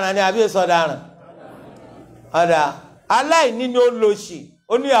ọ̀daràn ni àbí èso ọ̀daràn ọ̀dà aláìní ni ó lòṣì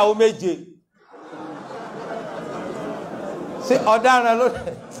ó níyàwó méje ṣé ọ̀daràn ló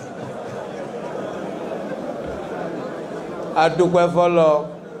dé adúpẹ́ fọlọ́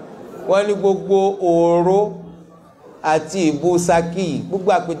wọ́n ní gbogbo òró àti ìbú Ṣakí gbogbo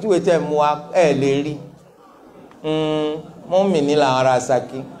àpèjúwe tẹ̀ mú wa ẹ̀ lè rí mọ́mì ní làwọn ará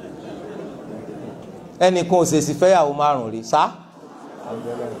Ṣakí ẹnìkan ò ṣèṣì fẹ́yàwó márùn rí sá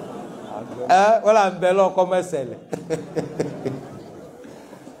wọ́n là ń bẹ lọ́kọ́ mẹ́sẹ̀lẹ̀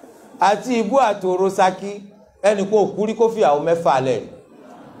àti ìbú àtòrò Ṣakí ẹnì kó kúrí kó fìyàwó mẹ́fà lẹ̀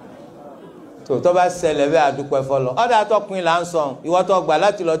tó bá ṣẹlẹ̀ bẹ́ẹ̀ àdúpẹ́ fọlọ́ ọ̀dà àtọkùnrin là ń sọ ìwọ tó gbà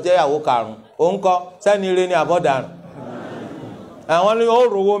láti lọ jẹ́ ìyàwó karùn-ún òun kọ́ sẹ́ni ire ni àbọ̀dàrún àwọn ni ó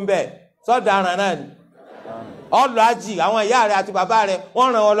rówó ń bẹ̀ sọ́dàrán náà ni ọlọ́ àjì àwọn ìyá rẹ̀ àti bàbá rẹ̀ wọ́n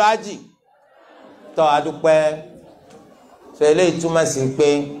ràn wọ́n lọ àjì tó àdúpẹ́ fẹlẹ ìtumọ̀ sí pé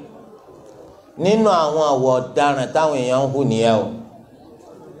nínú àwọn àwọ̀ ọ̀daràn táwọn èèyàn ń hù nìyẹn o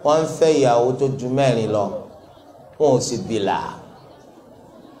wọ́n ń fẹ́ ìyàwó tó ju mẹ́rin lọ wọn ò sì bìlà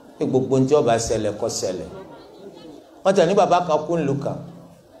pé gbogbo ní tí ó bá ṣẹlẹ̀ kó ṣẹlẹ̀ wọ́n tẹ̀ ní bàbá kan kú nílùú kan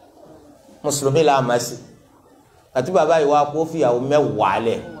mùsùlùmí là á máa sí àti bàbá yìí wá kó fìyàwó mẹ́wàá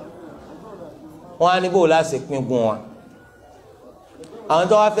lẹ̀ wọ́n á ní bò láti pín gún wọn àwọn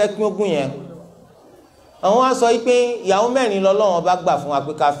tó wá fẹ́ pín gún yẹn àwọn á sọ pé ìyàwó mẹ́rin lọ́lọ́run bá gbà fún wa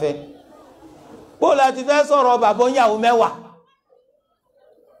pé ká fẹ́ bó la ti fẹ́ sọ̀rọ̀ bàbá ìyàwó mẹ́wàá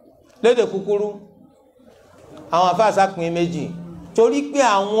lédè kúkúrú àwọn afáàsá pín méjì torí pé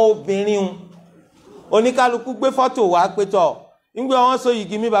àwọn obìnrin oníkálukú gbé fọ́tò wá pé tọ̀ nígbà wọn so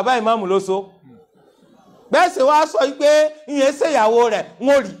yìgì mi bàbá ìmáàmù ló so bẹ́ẹ̀ sì wá sọ pé ìyẹn ṣèyàwó rẹ̀ ń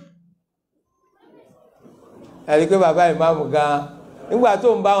rí ẹ̀rí pé bàbá ìmáàmù gan nígbà tó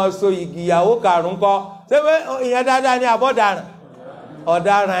ń bá wọn so yìgì ìyàwó karùn-ún kọ́ ṣé ìyẹn dáadáa ní àbọ̀dàràn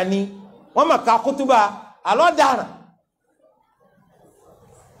ọ̀daràn ni wọ́n mọ̀ ká kútúbà àlọ́dàràn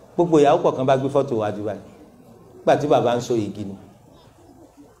gbogbo ìyàwó kọ̀ọ̀kan bá gbé fọ́tò wájú báyìí nígbà tí bàbá ń so yìgì ni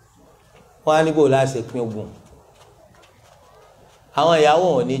wọ́n á níbò láti pín ogún àwọn ìyàwó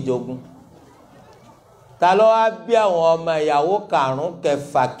ò ní jogún ta ló wá bí àwọn ọmọ ìyàwó karùn-ún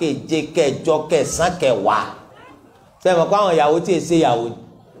kẹfà keje kẹjọ kẹsàn kẹwàá sẹ́mi kó àwọn ìyàwó tí èsè ìyàwó ni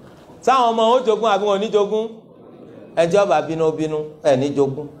sáwọn ọmọ wọn ó jogún àbí wọn ò ní jogún ẹjọ́ bá bínú ẹ̀ ní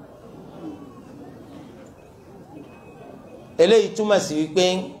jogún eléyìí túmọ̀ sí wípé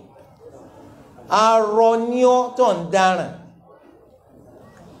arọ ní ọ́ tó ń dáràn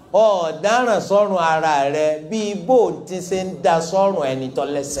ọ̀daràn sọ́run ara rẹ bí bó ti ṣe ń da sọ́run ẹni tó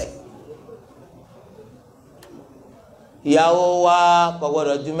lẹ́sẹ̀ ìyàwó wa kò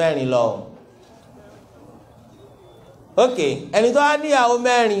gbọdọ̀ ju mẹ́rin lọ. ok ẹni tó wá níyàwó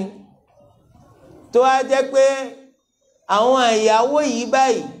mẹ́rin tó wá jẹ́ pé àwọn ìyàwó yìí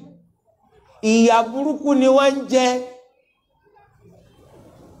báyìí ìyà burúkú ni wọ́n ń jẹ,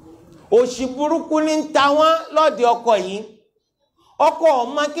 òṣì burúkú ni ń ta wọ́n lọ́dẹ ọkọ yìí. ọkọ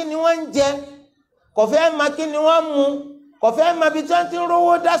ọ̀ma kí ni wọ́n ń jẹ, kò fẹ́ ma kí ni wọ́n mu, kò fẹ́ ma bí tí wọ́n ti ń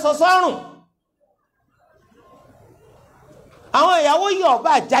rówó dáṣọ sọ́rùn. àwọn ìyàwó yìí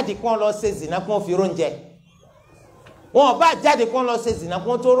ọba jáde kí wọ́n lọ ṣe zìnà kí wọ́n fi róúnjẹ, wọn ọba jáde kí wọ́n lọ ṣe zìnà kí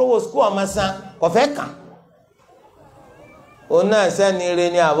wọ́n tó rówó skul ọmọ san, kò fẹ́ kàn. òun náà sẹ́ni ire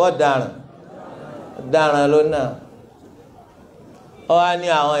ni àbọ̀ dáràn ló náà. ó wá ní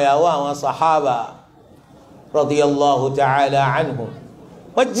àwọn ìyàwó àwọn sàhábà radiyallahu ta'ala anhum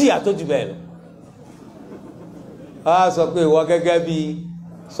wọ́n jìyà tó jù bẹ́ẹ̀ lọ. ó wá sọ pé ìwọ gẹ́gẹ́ bí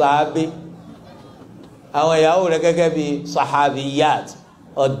sàhábí, àwọn ìyàwó rẹ̀ gẹ́gẹ́ bí sàhábíyàt,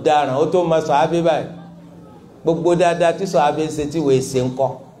 ọ̀daràn ó tó ma sàhábí báyìí. gbogbo dáadáa tí sàhábí ń ṣe tí wòye ṣe ń kọ́.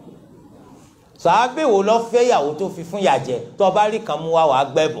 sàhábí wo lọ fẹ́ ìyàwó tó fi fún yàjẹ́ tó bá rí kan mú wá wàá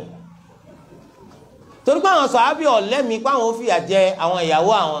gbẹ́bùn. torí pé àwọn sàhábí ọ̀lẹ́mìí pé àwọn ó fìyà jẹ àwọn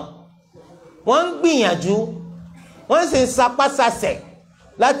ìyàwó àwọn, wọ́n ń gbìyànjú, wọ́n sì ń sapásasẹ̀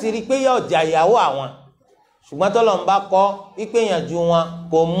láti rí i pé yóò jà ìyàwó àwọn, ṣùgbọ́n tọ́lọ̀ ń bá kọ́ ìpéyànjú wọn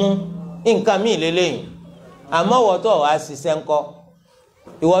kò mú nǹkan míì lélẹ́yìn. àmọ́ ìwọ tó wàá ṣiṣẹ́ ńkọ́,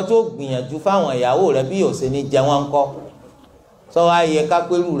 ìwọ tó gbìyànjú fáwọn ìyàwó rẹ bí yóò ṣe ní jẹ wọn ńkọ́, sọ wá yẹ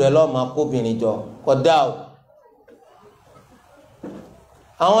kápẹ́rù rẹ lọ́ọ́ máa kóbìnrin jọ kódà o.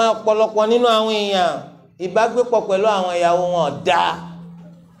 àwọn ọ̀pọ̀lọpọ̀ nínú àwọn èèyàn ìbágbépọ̀ pẹ̀lú àwọn ìyàwó wọn dáa,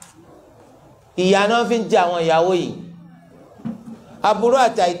 ìyà náà fi ń jẹ àwọn ìyàwó yìí. aburú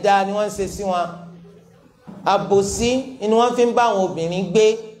àti àìdá ni wọ́n ń ṣe sí wọn, àbòsí ni wọ́n fi ń bá àwọn obìnrin gbé.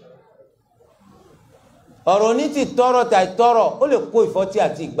 ọ̀rọ̀ ní ti tọrọ tàì tọrọ ó lè kó ìfọ́tí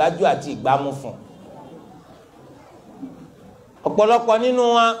àti ìgbájú àti ìgbámú fún. ọ̀pọ̀lọpọ̀ nínú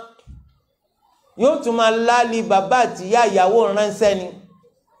wa yóò tún máa láàlì bàbá àti ìyá ìyàwó ránṣẹ́ ni,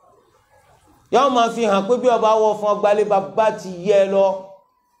 yóò máa fi hàn pé bí ọba wọ fún ọgbàlẹ̀ bàbá ti yẹ lọ.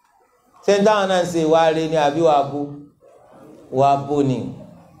 ṣé ń dáhùn náà ń ṣe ìwà rẹ ni àbí wàá bó ni.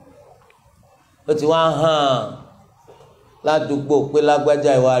 ó ti wá hàn ládùúgbò pé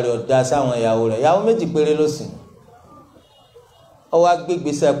lágbájá ìwà rẹ̀ ọ̀dà sáwọn ìyàwó rẹ̀. ìyàwó méjì péré ló sìn, ó wá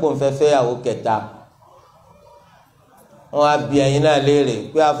gbégbèsè pò ń fẹ́ ìyàwó kẹta. wọ́n á bi ẹ̀yin náà léèrè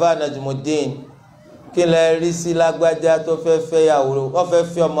pé àfáà Najmuddin kí lẹ rí sí lágbájá tó fẹ́ ìyàwó, wọ́n fẹ́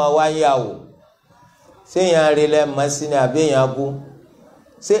fi ọmọ wa yàwó. séèyàn rí lẹ mọ̀ sí ni àbí èèyàn bú?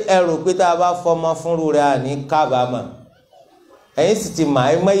 ṣé ẹ rò pé tá a bá fọmọ fúnru rẹ̀ àní kábàámọ̀? ẹ̀yin sì ti mà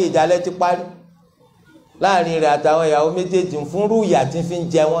ẹ́ mọ́yé ìdálẹ́ ti parí láàrin rẹ̀ àtàwọn ìyàwó méjèèjì ń fúnrú ìyà tí fi ń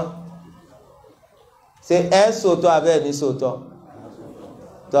jẹ wọ́n. ṣé ẹ sòótọ́ abẹ́ ní sòótọ́?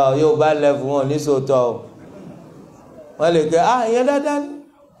 tọ́ yóò bá lẹ́fù wọn ní sòótọ́ o. wọ́n lè kẹ́ ìyẹn dáadáa ni,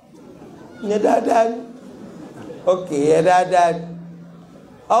 ìyẹn dáadáa ni, ok ìyẹn dáadáa ni.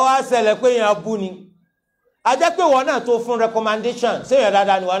 ọwọ́ àṣẹlẹ̀ pé èèyàn bú ni, a jẹ́ pé wọ́n náà tó fún recommendation ṣé èèyàn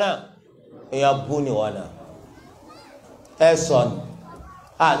dáadáa ni wọ́n náà? èèyàn bú ni wọ́n náà. ẹ sọ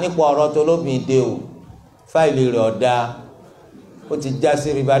ni nípa ọ̀rọ̀ tó lóbìn dé o, fáìlì rẹ̀ ọ̀dà, ó ti já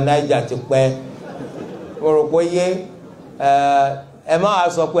sí rìbá Niger ti pẹ́. mo rò pé yé ẹ má wàá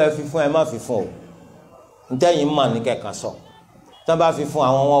sọ pé ẹ fi fún ẹ má fi fún o, ntẹ́yìn mọ̀ ní kẹ̀kan sọ, tí wọ́n bá fi fún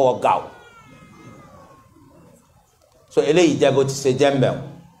àwọn wọn wọ gà o. so eléyìí jẹ́ bó ti ṣe jẹ́ mbẹ́ o.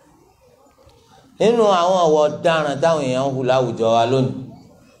 nínú àwọn ọ̀wọ́ ọ̀daràn táwọn èèyàn ń hu láwùjọ wa lónìí,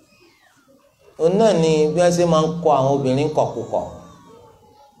 òun náà ni bí wọ́n ṣe máa ń kọ àwọn obìnrin kọ̀kùkọ̀.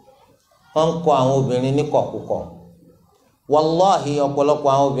 wọ́n ń kọ àwọn obìnrin ní kọ̀kùkọ̀. wàláhì ọ̀pọ̀lọpọ̀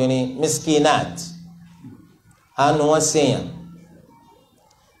àwọn obìnrin miskinat, àánú wọn ṣèyàn.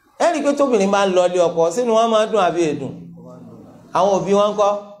 ẹ̀rí pé tóbìnrin máa ń lọ ilé ọkọ sínú wọn máa dùn àbí èdùn? àwọn òbí wọn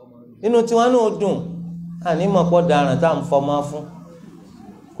kọ́ nínú tiwọn náà dùn. àní mọ̀pọ̀ daràn tá à ń fọmọ fún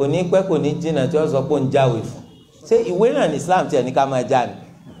kò ní pẹ́ kò ní jìnnà tí wọ́n sọ pé ó ń jáwé fún. ṣé ìwé náà ní Islam tiẹ̀ ní ká máa já ni?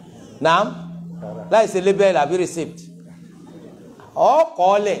 naam, láì ṣe label àbí receipt ọkọ̀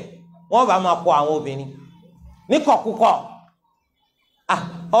ọ̀lẹ̀ wọ́n bá máa kọ àwọn obìnrin ní kọ̀kúkọ̀.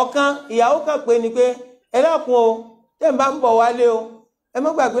 ọ̀kan ìyàwó kan pé ni pé ẹ dákun o, tẹ́ ń bá ń bọ̀ wálé o, ẹ má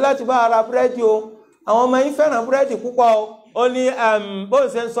gbàgbé láti bá ara búrẹ́dì o, àwọn ọmọ yín fẹ́ràn búrẹ́dì púpọ̀ o. ó ní bó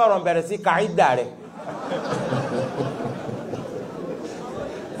ṣe ń sọ̀rọ̀ bẹ̀rẹ̀ sí kàídà rẹ̀.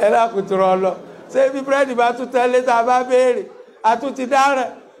 ẹ dákun tó rọ lọ, ṣé bí búrẹ́dì bá tún tẹ́lẹ̀ tá a bá béèrè a tún ti dárẹ̀.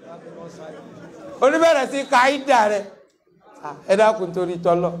 oníbẹ̀rẹ̀ sí kàídà rẹ̀. ẹ dákun torí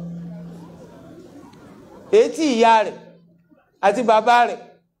tọ́lọ̀. etí ìyá rẹ̀ àti bàbá rẹ̀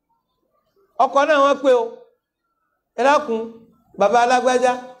ọkọ náà wọ́n pé o, ẹ dákun bàbá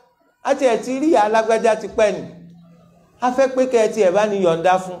alágbájá àti ẹ̀ ti rí alágbájá ti pẹ́ ni a fẹ́ pé kẹ́ ẹ tiẹ̀ bá ní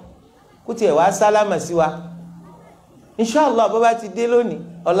yọ̀ǹda fún kó tiẹ̀ wá sálámà sí wa inṣàlá bó bá ti dé lónìí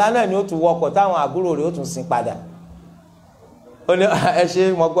ọ̀la náà ni ó tún wọkọ̀ táwọn àbúrò rẹ̀ ó tún sin padà ó ní ẹ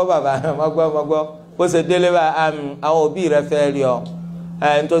ṣe mo gbọ́ bàbá mo gbọ́ bó ṣe délé bá àwọn òbí rẹ̀ fẹ́ rí ọ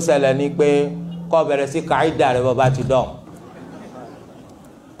ẹni tó ṣẹlẹ̀ ni pé kó bẹ̀rẹ̀ sí káídà rẹ̀ bó bá ti dán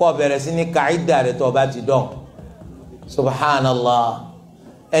kó bẹ̀rẹ̀ sí ní káídà rẹ̀ tó bá ti dán subhanallah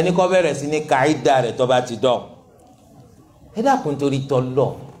ẹni kó bẹ̀rẹ̀ sí ní káídà rẹ̀ tó bá ti dán ẹ dákun torí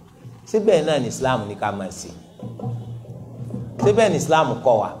tọ́lọ̀ síbẹ̀ náà ní Islam ní ká máa ṣe síbẹ̀ ní Islam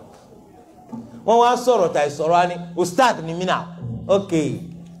kọ́ wa wọ́n wá sọ̀rọ̀ tàì sọ̀rọ̀ wa ní ustad ní mí náà ok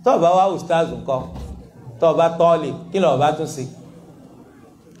tó bá wá ustad nǹkan tó bá tọ́ọ̀lì kí lọ́ọ́ bá tún sí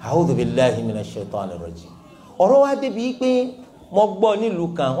a'udhu billahi minash shaitani rajim ọ̀rọ̀ wa débi pé mo gbọ́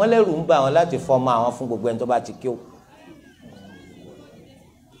nílùú kan wọ́n lẹ́rù ń bà wọ́n láti fọmọ àwọn fún gbogbo ẹni tó bá ti kí ó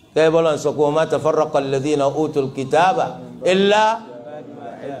kẹ́ bọ́lá ń sọ pé wa ma tafarraqa alladhina utul kitaba illa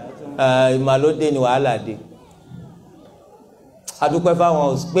ìmàlódé ni wàhálà dé adúpẹ́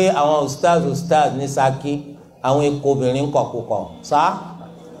fáwọn pé àwọn ustaz ní Ṣakí àwọn ikọ̀ obìnrin kọ̀kùkọ̀ sá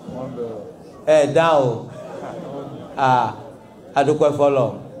ẹ̀ dá o adúpẹ́ fọlọ́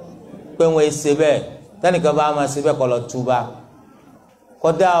pé wọ́n ṣe bẹ́ẹ̀ tẹ́nìkan bá máa ṣe bẹ́ẹ̀ kọ́ lọ túbà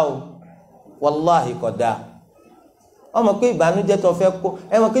kódà o wàláhì kódà ọmọ pé ìbànújẹ́ tó fẹ́ kó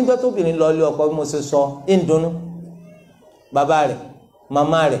ẹ̀wọ̀n kí n tó tóbìnrin lọ ilé ọkọ bí mo ṣe sọ ń dunnú bàbá rẹ̀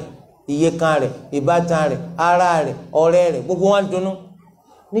màmá rẹ̀ ìyekan rẹ̀ ìbátan rẹ̀ ará rẹ̀ ọ̀rẹ́ rẹ̀ gbogbo wọn dunnú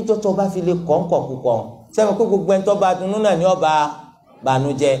níjọ́ tó bá fi lè kọńkọ púpọ̀ sẹwọn pé gbogbo ẹni tó bá dunnú náà ní ọba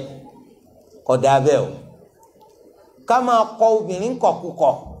bànújẹ́ kódà bẹ́ẹ̀ o ká máa kọ obìnrin kọkúkọ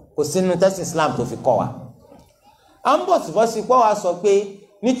kò sínú tẹsí Islam tó fi kọ́ wa à ń bọ̀ síbọ̀sí pọ́ wa sọ pé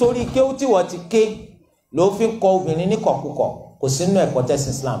nítorí kéwú tí wọ́n ti ké ló fi ń kọ obìnrin ní kọkúkọ kò sínú ẹ̀kọ́ tẹsí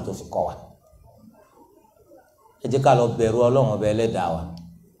Islam tó fi kọ́ wa ẹ jẹ́ ká lọ bẹ̀rù Ọlọ́run ọba Ẹlẹ́dàá wa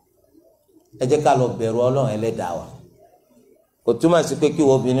ẹ jẹ́ ká lọ bẹ̀rù Ọlọ́run Ẹlẹ́dàá wa kò túmọ̀ sí pé kí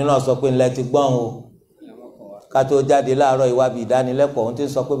obìnrin náà sọ pé ńlẹ̀ ti gbọ́n o ká tó jáde láàárọ̀ ìwábi ìdánilẹ́kọ̀ọ́ ohun tí ń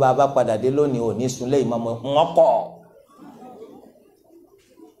sọ pé bá a bá padà dé lónìí ò ní sunlé ìmọ̀mọ́ wọn kọ̀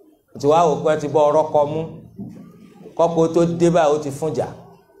tí wàá wò pé ti bọ́ ọ̀rọ̀ kọ mú kọ́kọ́ tó dé báyìí ó ti fún jà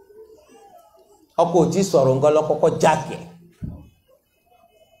ọkọ̀ ò tí sọ̀rọ̀ nǹkan lọ́kọ́kọ́ jákè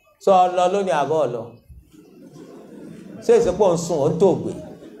sọ ọ lọ lónìí àbọ̀ ọ̀lọ́ ṣé ìsìnkú ń sùn ó ń tó gbé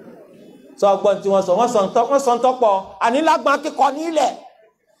sọ ọgbọ́n tí wọ́n sọ wọ́n sọ ń tọ́pọ̀ ànílágbọ́n akíkọ nílẹ̀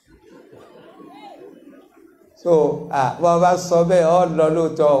so wọ́n bá sọ bẹ́ẹ̀ ọ lọ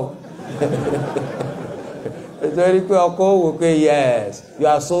lóòótọ́ o nítorí pé ọkọ wò pé yes you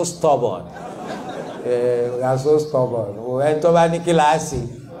are so stubborn you are so stubborn ẹni tó bá ní kí láàsì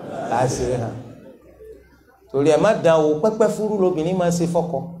hàn torí ẹ má dán o pẹ́pẹ́ fúrú lobìnrin máa ṣe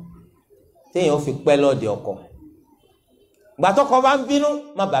fọ́kọ téèyàn fi pẹ́ lọ́ọ̀dẹ ọkọ gbàtọ́kọ bá ń bínú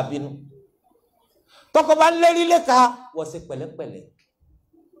má bàa bínú tọkọ bá ń lérí lẹ́ka wọ́n ṣe pẹ̀lẹ́pẹ̀lẹ́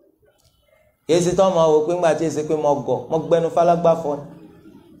kìí ṣe tó ọmọ wò pé ńgbà tí èsì pé mo gọ̀ mo gbẹnu falágbá fọ ni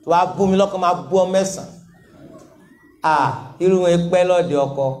tó wàá bú mi lọ́kàn máa bú ọ mẹ́sàn-án irú wọn pẹ́ lọ́ọ̀dẹ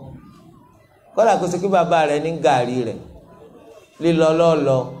ọkọ kọ́dà kó ṣe pé bàbá rẹ ní gàrí rẹ lílọ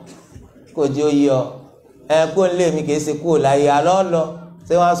lọ́ọ̀lọ́ kò jẹ́ oyè ọ kó ń lé mi kìí ṣe kúrò láyé alọ́ lọ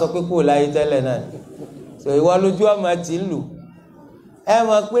ṣé wọ́n á sọ pé kúrò láyé tẹ́lẹ̀ náà so ìwọ lójú ọmọ ti ń lù ẹ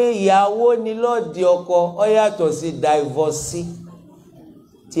mọ̀ pé ìyàwó ni lọ́ọ̀dẹ ọkọ ọ yàtọ̀ sí divorce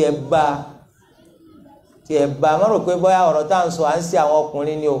tí ẹ bá má rò pé bóyá ọ̀rọ̀ tá à ń sọ à ń ṣe àwọn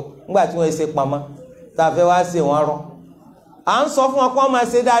ọkùnrin ni o nígbà tí wọ́n ṣe pamọ́ tá a fẹ́ wá ṣe wọ́n rán à ń sọ fún wọn kó wọ́n máa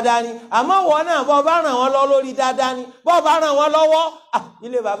ṣe dáadáa ni àmọ́ wọn náà bọ́ bá ràn wọ́n lọ lórí dáadáa ni bọ́ bá ràn wọ́n lọ́wọ́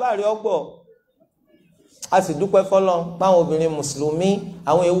ilé bàbá rẹ̀ ọgbọ̀ a sì dúpẹ́ fọlọ́n báwọn obìnrin mùsùlùmí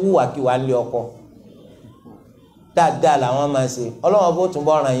àwọn ewu àkíwá lé ọkọ dáadáa làwọn máa ṣe ọlọ́wọ́n bó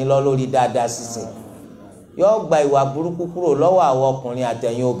túnbọ̀ ràn yín lọ lórí dáadáa ṣíṣe yóò gba ìwà burúkú kúrò lọ́wọ́ àwọn ọkùnrin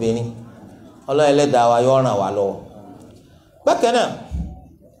àtẹ̀yìn obìnrin Ọlọ́run Ẹlẹ́dàá wa yóò ràn wá lọ́wọ́. Bákan náà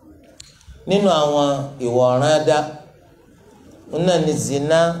nínú àwọn ìwà ọ̀ràn dá náà ni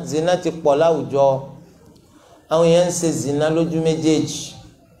zina ti pọ̀ láwùjọ àwọn èèyàn ń ṣe zina lójú méjèèjì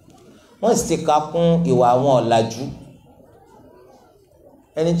wọ́n sì ti ka kún ìwà àwọn ọ̀làjú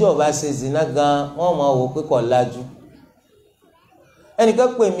ẹni tí ó bá ṣe zina gan wọ́n máa wò pé kò làjú ẹnìkan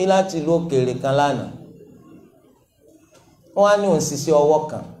pè mí láti ìlú òkèèrè kan lánàá wọ́n á ní òun ṣiṣẹ́ ọwọ́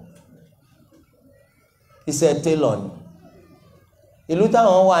kan iṣẹ́ télọ̀ ni ìlú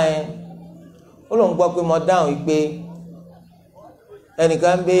táwọn wà yẹn ó lóun gbọ́ pé mo dáhùn pé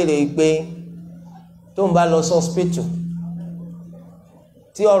ẹnìkan béèrè pé tó ń bá lọ sí hospital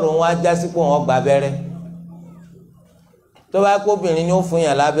tí ọ̀rọ̀ wọn á já sí pé wọ́n gba abẹ́rẹ́ tó bá kó obìnrin ni ó fún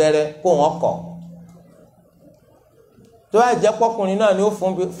yàn lábẹ́rẹ́ kó wọ́n kọ̀ tó bá jẹ́ pọ́kùnrin náà ni ó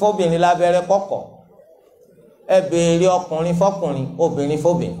fún obìnrin lábẹ́rẹ́ kọ́kọ́ ẹ béèrè ọkùnrin fọ́kùnrin obìnrin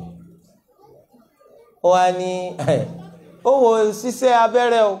fóbìnrin ó wá ní ó wo ṣiṣẹ́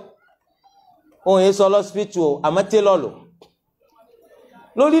abẹ́rẹ́ o òun yẹn sọ lọ́sibítù o àmọ́ télọ̀ lò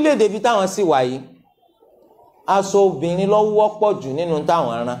lórílẹ̀‐èdè bí táwọn sì wà yìí aṣọ obìnrin ló wọ́pọ̀ jù nínú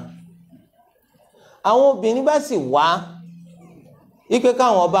táwọn rán àwọn obìnrin bá sì wá ike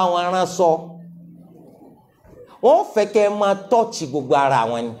káwọn bá wọn rán sọ wọ́n fẹ́ kẹ́ máa tọ́ọ̀chì gbogbo ara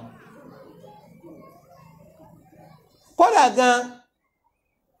wọn ni kódà gan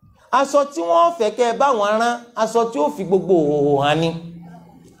aṣọ tí wọ́n fẹ́ kẹ́ bá wọn rán aṣọ tí ó fi gbogbo òhòhò hàn ni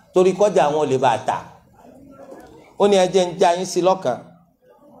torí kọjá àwọn olè bá ta ó ní ẹjẹ ń já yín sí lọ́kàn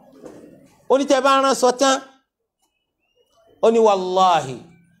ó ní tẹ́ bá rán sọ tán ó ní wàláhì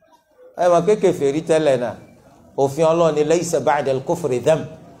ẹ mọ̀ kéèké fèrí tẹ́lẹ̀ náà òfin Ọlọ́run ni laysa ba'da al-kufri dhanb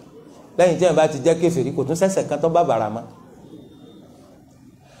lẹ́yìn tí ẹ̀ bá ti jẹ́ kéfèrí kò tún ṣẹ̀ṣẹ̀ kan tó bá bàrà mọ́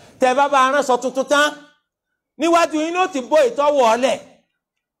tẹ́ bá bá rán sọ tuntun tán níwájú yín ló ti bó ìtọ́wọ̀ ọ̀lẹ̀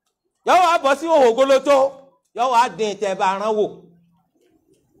yọ̀wọ́ àbọ̀ sí òhògólótó yọ̀wọ́ àdín tẹ́ bá rán wò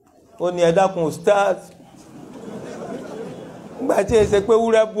ó ní ẹ dákun ustaz nígbà tí ẹ ṣe pé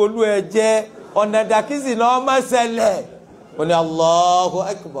wúrẹ́ bolú ẹ jẹ́ ọ̀nà dàkísì náà má ṣẹlẹ̀ ó ní Allahu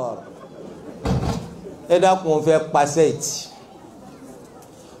Akbar ẹ dákun fẹ́ pàṣẹ ìtì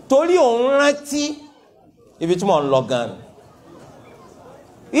torí òun rántí ibi tí mò ń lọ gan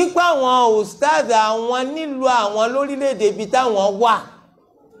wípé àwọn ustaz àwọn nílùú àwọn lórílẹ̀‐èdè ibi táwọn wà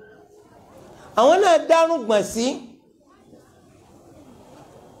àwọn náà dárúgbọ̀n sí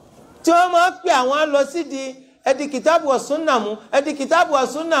tí wọ́n máa ń pè àwọn lọ sídìí ẹ̀dì kìtàbù wa sunnah mú ẹ̀dì kìtàbù wa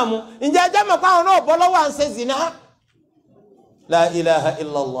sunnah mú ǹjẹ́ ẹjẹ́ mọ̀ pé àwọn náà bọ́ lọ́wọ́ à ń ṣe zina la ilaha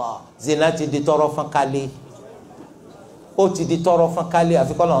illallah zina ti di tọrọ fún kálí ó ti di tọrọ fún kálí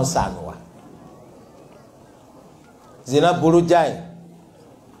àfikọ́ lọ́n sànù wa zina burú jáì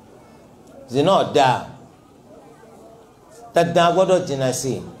zina ọ̀dà dandan gbọ́dọ̀ jìnnà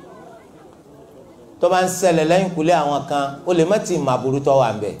sí i tó bá ń ṣẹlẹ̀ lẹ́yìn kúlẹ̀ àwọn kan ó lè má ti mà burú tó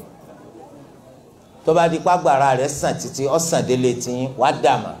wà ń bẹ̀ tó bá di pàgbàrà rẹ̀ sàn títí ọ̀sán délé tiyín wàá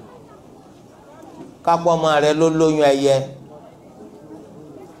dàmà kápọ̀ ọmọ rẹ̀ ló lóyún ẹyẹ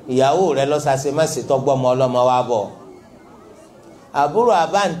ìyàwó rẹ̀ lọ́sàsẹ́ má ṣe tọ́gbọ́mọ ọlọ́mọ wa bọ̀ àbúrò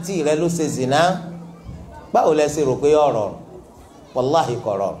àbáǹtì rẹ̀ ló ṣe zìnà báwo lẹ ṣe rò pé ọ̀rọ̀ wàláhì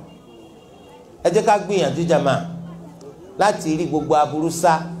kọ̀rọ̀ ẹ jẹ́ ká gbìyànjú jàmá láti rí gbogbo aburú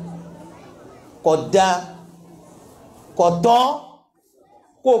sá kódà kọ̀tọ́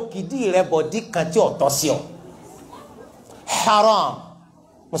kó kìdí rẹ̀ bọ̀dí kan tí ọ̀tọ̀ sí ọ haram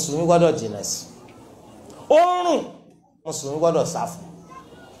mùsùlùmí gbọ́dọ̀ jìnnà sí oorun mùsùlùmí gbọ́dọ̀ sá fún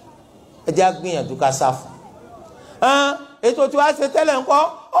ẹ jẹ́ gbìyànjú ká sá fún ètò tí wàá ṣe tẹ́lẹ̀ ńkọ́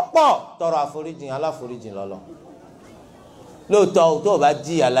ọ̀pọ̀ tọrọ àforíjìn aláforíjìn lọ́lọ́ lóòótọ́ tó o bá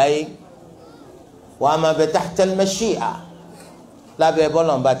jí àlàyé wàá máa bẹ tahtal mashi'a lábẹ́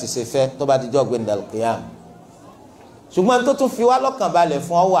bọ́lọ̀ ń bá ti ṣe fẹ́ tó bá ti jọ́ gbẹ̀ndàl qiyam ṣùgbọ́n tó tún fi wá lọ́kàn balẹ̀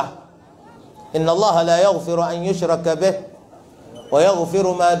fún ọ wà inna Allaha la yaghfiru an yushraka bihi wa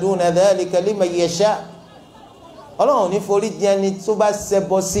yaghfiru ma duna dhalika liman yasha ọlọ́run ní forí jì ẹni tó bá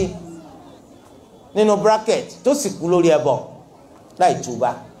ṣẹbọ sí nínú bracket tó sì kú lórí ẹbọ láì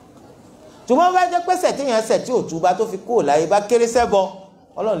túbá ṣùgbọ́n bá jẹ́ pẹ́sẹ̀ tí yẹn ṣẹ̀ tí ò túbá tó fi kú láyé bá kéré ṣẹbọ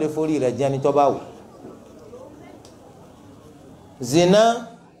ọlọ́run lè forí rẹ̀ jì ẹni tó bá wù. zina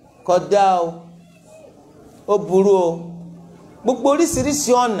kódà o ó burú o gbogbo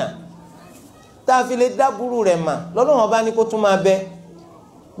oríṣiríṣi ọ̀nà tá a fi lè dábúrú rẹ̀ mà lọ́lọ́run bá ní kó tún máa bẹ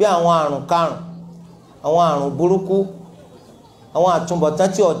bí àwọn àrùn karùn àwọn àrùn burúkú àwọn àtúbọ̀tán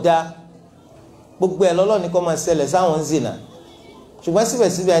tí ò dá gbogbo ẹ̀ lọ́lọ́run ní kó máa ṣẹlẹ̀ sáwọn ń zina ṣùgbọ́n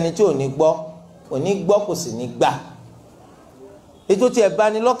síbẹ̀síbẹ̀ ẹni tí ò ní gbọ́ kò sì ní gbà ètò tí ẹ̀ bá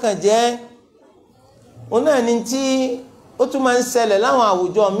ní lọ́kàn jẹ́ òun náà ni tí ó tún máa ń ṣẹlẹ̀ láwọn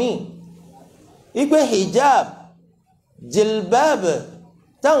àwùjọ míì wípé hijab jilbab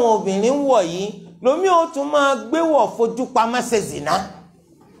táwọn obìnrin ń wọ̀ yìí lómi ó tún máa gbéwọ̀ fojú pamọ́ ṣe zina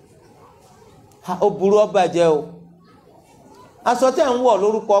ó burú ó bàjẹ́ o aṣọ tẹ́ ń wọ̀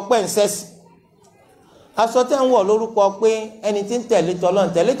lórúkọ pé ń ṣẹ̀sìn aṣọ tẹ́ ń wọ̀ lórúkọ pé ẹni tí ń tẹ̀lé tọ́lọ́n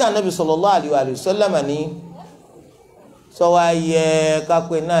tẹ̀lé tà Nábì sallallahu alaihi wa sallam ní sọ wá yẹ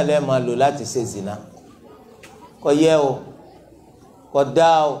kápẹ́ náà lẹ́ẹ̀ máa lò láti ṣe zina kò yẹ o kò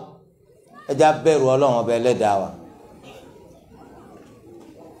dá o ẹja bẹ̀rù Ọlọ́run ọba Ẹlẹ́dàá wa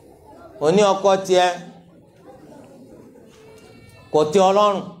òní ọkọ tiẹ̀ kò tẹ́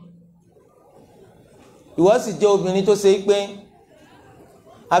Ọlọ́run ìwọ sì jẹ́ obìnrin tó ṣe é pé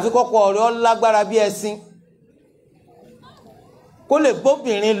àfikọ́kọ́ ọ̀rẹ́ ọ lágbára bí ẹṣin kó lè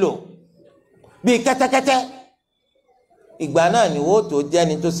bóbìnrin lò bíi kẹ́tẹ́kẹ́tẹ́ ìgbà náà ni wọ́n tó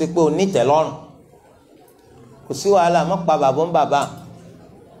jẹ́ni tó ṣe pé onítẹ̀lọ́rùn kò sí wàhálà má pa bàbá ń bàbá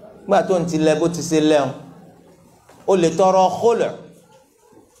nígbà tó ń ti lẹ bó ti ṣe lẹ́hùn o lè tọrọ khulu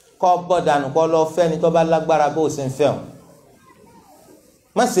kọ́ bọ́dànù kọ́ lọ fẹ́ni tó bá lágbára bó o ṣe ń fẹ́ o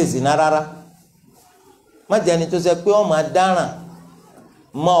má ṣe zìnà rárá má jẹ́ni tó ṣe pé ó máa dáràn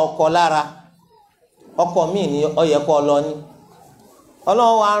mọ́ ọkọ lára ọkọ míì ní ó yẹ kó lọ ní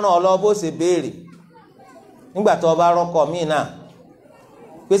ọlọ́run wa ràn ọ́ lọ bó ṣe béèrè nígbà tó o bá rọ́kọ míì náà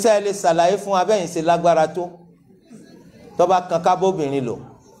pèsè ẹ lè ṣàlàyé fún abẹ́yìn ṣe lágbára tó tó bá kan kábóbìnrin lò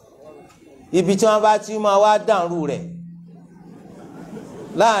ibi tí wọ́n bá ti máa wá dàrú rẹ̀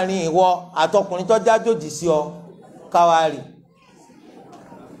láàrin ìwọ àtọkùnrin tó jájòjì sí ọ káwárì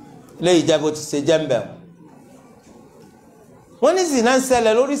léyìí jẹ́ bó ti ṣe jẹ́ ń bẹ̀ wọ́n ní zina ń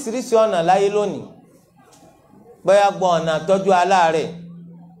ṣẹlẹ̀ lóríṣiríṣi ọ̀nà láyé lónìí bóyá gbọ́ ọ̀nà àtọ́jú aláàrẹ̀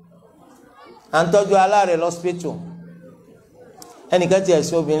à ń tọ́jú aláàrẹ̀ lọ́sípítù ẹnìkan ti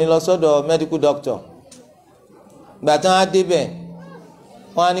ẹ̀sìn obìnrin lọ sọ́dọ̀ medical doctor gbà tán á débẹ̀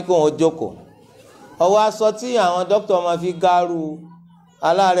wọ́n á ní kó wọn jókòó ọwọ́ aṣọ tí àwọn dókítà máa fi gáàrú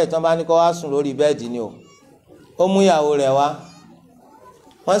aláàrẹ̀ tán bá ní kó wá sùn lórí bẹ́ẹ̀dì ni o ó mú ìyàwó rẹ̀ wá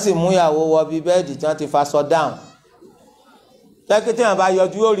wọ́n sì mú ìyàwó wọ bí bẹ́ẹ̀dì tí wọ́n ti faṣọ dáhùn tẹ́kítẹ́ yẹn bá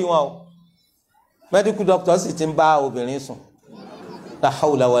yọjú yóò rí wọn o medical doctor sì ti ń bá obìnrin sùn la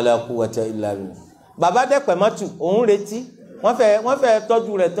hawla wala quwwata illa billah bàbá dẹ́pẹ̀ mọ́tù òun retí wọ́n fẹ́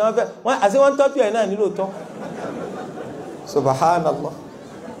tọ́jú rẹ̀ tí àti wọ́n tọ́jú ẹ̀ náà nílò tán subhanallah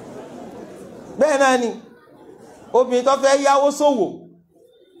bẹ́ẹ̀ náà ni obìnrin tó fẹ́ yáwó ṣòwò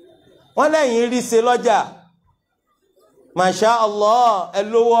wọ́n lẹ́yìn rí ṣe lọ́jà masha allah ẹ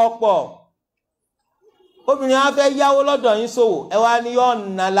lówó ọ̀pọ̀ obìnrin á fẹ́ yáwó lọ́dọ̀ yín ṣòwò ẹ wá ní yóò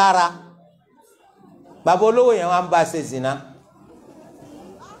ná lára bàbá olówó yẹn wá ń bá ṣe zina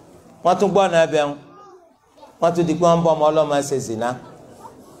wọ́n tún gbọ́ náà bẹ́ẹ̀ wọ́n tún di pé wọ́n ń bọ́ ọmọ ọlọ́mọ ṣe zina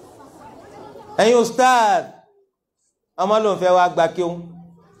ẹ̀yin ustad ọmọ ló ń fẹ́ wá gba kí ó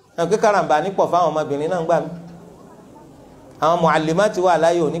ẹ̀ pé karambà nípọ̀ fáwọn ọmọbìnrin náà ń gbà mí àwọn mu'allimati wà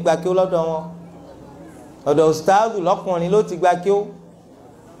láyé òní gba kí ó lọ́dọ̀ wọn ọ̀dọ̀ ustad lọ́kùnrin ló ti gba kí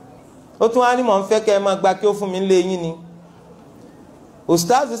ó tún wá ní mọ̀ ń fẹ́ kẹ́ ẹ máa gba kí ó fún mi lé yín ni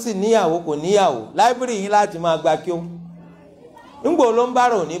ustad sì níyàwó kò níyàwó láìbírì yín láti máa gba kí ó ńgbò ló ń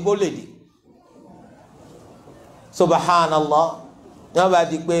bára òní bó lè dì subhanallah ní wọ́n bá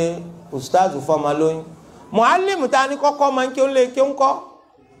di pé ustaz fọmọ lóyún muallim ta ni kọ́kọ́ máa ń kí ó lé kí ó ń kọ́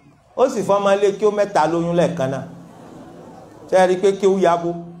ó sì fọmọ lé kí ó mẹ́ta lóyún lẹ́ẹ̀kan náà ṣe rí i pé kí ó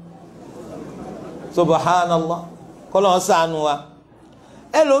yabo subhanallah kọ́lọ́ ṣàánú wa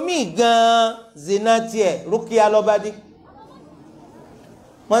ẹlòmíì gan-an zina tiẹ̀ rúkìá lọ́bàdí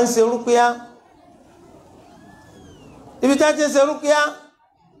wọ́n ń ṣe rúkìá ibi tí wọ́n ti ń ṣe rúkìá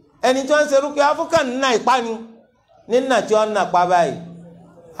ẹni tí wọ́n ń ṣe rúkìá fún kàn nínú ìpani nínú tí wọ́n ń nà pa báyìí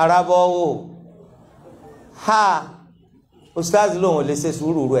arabọ wo ha ustaz lòun ò lè ṣe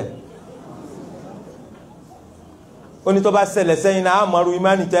sùúrù rẹ̀ ó ní tó bá ṣẹlẹ̀ sẹ́yìn náà àmọ́rú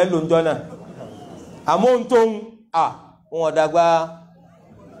imáni tẹ́ ló ń jọ náà àmọ́ ohun tó ń wọn ọ̀dàgbà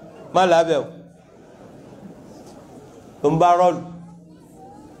má lábẹ́ o tó ń bá rọ́ọ̀lù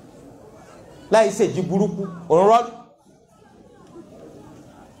láì ṣèjì burúkú òun rọ́ọ̀lù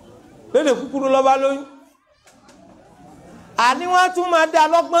lédè kúkúrú lọ́ba lóyún àní wọ́n tún máa dá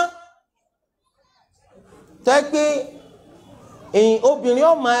lọ́gbọ́n tẹ́ pé obìnrin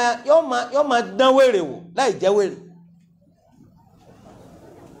yóò máa dán wèrè wò láì jẹ́ wèrè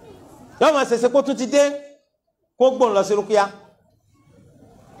yóò máa ṣẹ̀ṣẹ̀ kó tún ti dé kó gbóhùn lọ sí rúkìá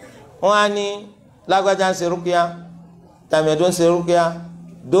wọ́n á ní lágbájá ń ṣe rúkìá tàmẹ̀dó ń ṣe rúkìá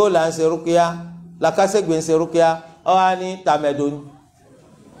dóòlà ń ṣe rúkìá làkàṣègbè ń ṣe rúkìá ó wá ní tàmẹ̀dó ni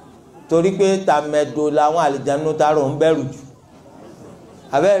torí pé tàmẹ̀dó làwọn àlìjánu tààrọ̀ ń bẹ̀rù jù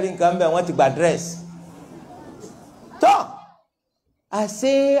abẹ́rẹ́ rí nǹkan bẹ́ẹ̀ wọ́n ti gba dírẹ́sì tó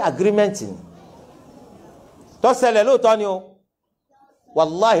àṣẹ agreement ni tó ṣẹlẹ̀ lóòótọ́ ni o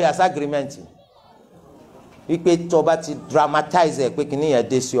wàláhì àṣẹ agreement wípé tó bá ti dramatize ẹ̀ pé kìíní yẹn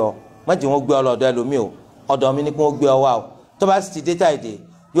dé sí ọ má jẹ́ wọ́n gbé ọ lọ́dọ̀ ẹlòmíì o ọ̀dọ̀ mi ni kí wọ́n gbé ọ wá o tó bá sì ti dé táìdè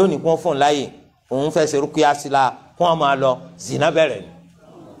yóò ní kí wọ́n fún un láàyè òun fẹ́ ṣe rúkìá sí la kí wọ́n máa lọ zina bẹ̀rẹ̀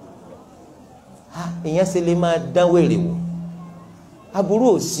ni ìyẹn ṣe lè máa dán wèrè wò aburú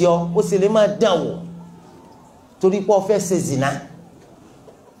ò sí ọ ó ṣe lè máa dán wò torí pé ọ fẹ́ ṣe zina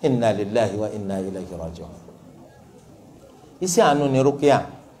inna lillahi wa inna ilayhi raji'un iṣẹ́ àánú ni rúkìá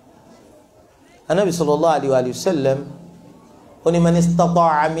anabi sallallahu alayhi wa sallam ó ní man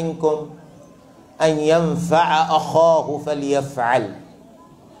istata'a minkum an yanfa'a akhahu falyaf'al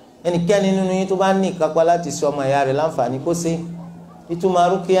ẹnikẹ́ni nínú yín tó bá ní ìkápá láti ṣe ọmọ ìyá rẹ̀ láǹfààní kó ṣe ìtumọ̀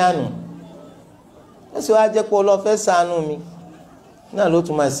rúkìánù ó sì wá jẹ́ pé ó lọ fẹ́ ṣàánú mi náà ló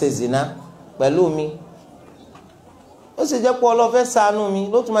tún máa ṣe zina pẹ̀lú mi ó sì jẹ́ pé ó lọ fẹ́ ṣàánú mi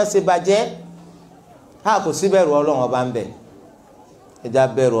ló tún máa ṣe bàjẹ́ kò sí bẹ̀rù Ọlọ́run ọba ń bẹ ẹja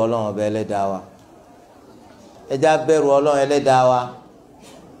bẹ̀rù Ọlọ́run ọba ẹlẹ́dàá wa ẹja bẹ̀rù Ọlọ́run ẹlẹ́dàá wa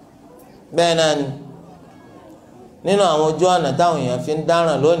bẹ́ẹ̀ náà ni nínú àwọn ojú ọ̀nà táwọn èèyàn fi ń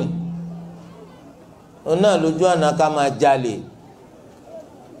dáràn lónìí òun náà lójú ọ̀nà ká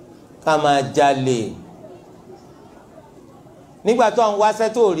máa jalè nígbà tó ń wáṣẹ́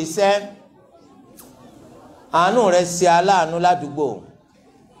tó ríṣẹ́ àánú rẹ̀ ṣe aláàánú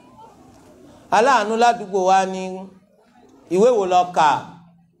ládùúgbò wa ní ìwé wo lọ kà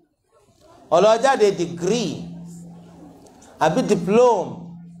ọlọ́jáde degree àbí diploma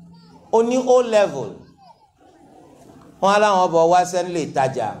ó ní O level wọn aláwọn bọ̀ wáṣẹ́ nílé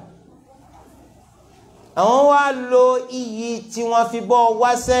ìtajà àwọn wá lo iyì tí wọ́n fi bọ́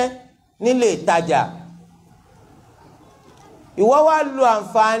wáṣẹ́ nílé ìtajà ìwọ wá lo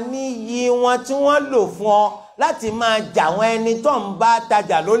àǹfààní yìí wọn tí wọ́n lò fún ọ láti máa jà àwọn ẹni tó ń bá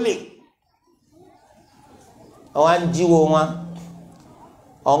tajà lólè àwọn ń jíwó wọn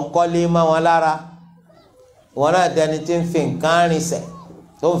ọ̀ ń kọ́lé mọ́ wọn lára wọn náà dẹni tí ń fi nǹkan rinṣẹ́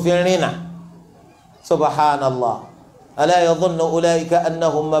tó ń fi rìnà subhanallah ala yadhunnu ulaika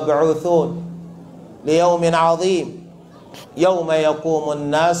annahum mab'uthun li yawmin 'azim yawma yaqumu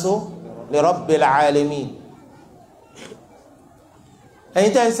an-nasu li rabbil 'alamin.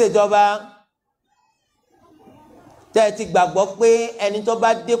 ẹ̀yin tẹ́ ń ṣèjọba tẹ́ ẹ ti gbàgbọ́ pé ẹni tó bá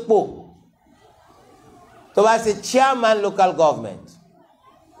dépò tó bá ṣe chairman local government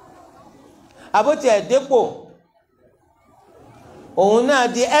àbótí ẹ̀ dépò òun náà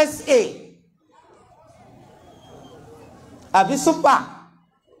di SA àbí super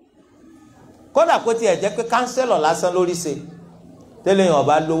kódà kó tiẹ̀ jẹ́ pé kánsẹ́lọ̀ lásán lórí ṣe tẹ́lẹ̀ yẹn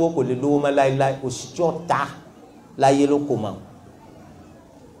ọba lówó kò lè lówó mọ́ láéláé òṣìṣẹ́ ọ̀tá láyé ló kò mọ́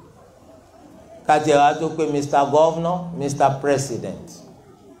kájẹ wa tó pé Mr. Governor Mr. President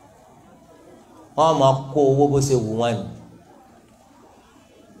wọ́n máa kó owó bó ṣe wù wọ́n ni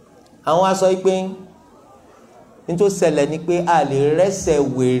àwọn aṣọ yìí pé nítorí ṣẹlẹ̀ ni pé a lè rẹ́sẹ̀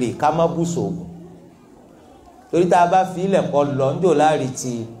wèrè ká má bù sòògùn torí tá a bá fi ilẹ̀ kọ́ lọ ń jò láàrin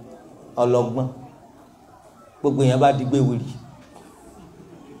ti ọlọ́gbọ́n gbogbo èèyàn bá di gbé wèrè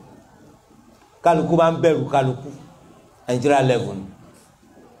kálukú bá ń bẹ̀rù kálukú Nigeria level ni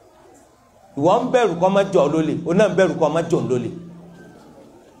ìwọ ń bẹ̀rù kọ́ má jọ lólè ó náà ń bẹ̀rù kọ́ má jọ lólè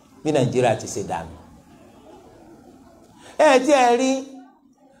bí Nàìjíríà ti ṣe dànù tí ẹ rí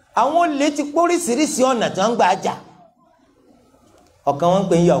àwọn olè ti póríṣiríṣi ọ̀nà tí wọ́n ń gbà jà ọ̀kan wọn ń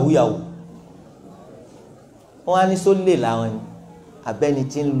pè ní yahoo wọn á ní sólè làwọn ni abẹ́ni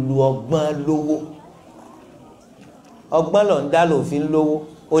tí ń lu ọgbọ́n lówó ọgbọ́n ló ń dá lòfin lówó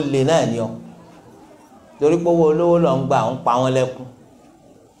olè náà ni ọ torí pé owó olówó ló ń gbà ń pa wọn lẹ́kún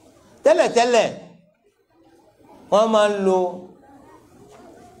tẹ́lẹ̀tẹ́lẹ̀ wọ́n máa ń lo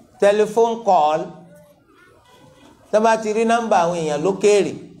telephone call tó bá ti rí nọ́mbà àwọn èèyàn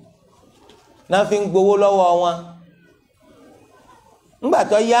lókèèrè náà fi ń gbowó lọ́wọ́ wọn ńgbà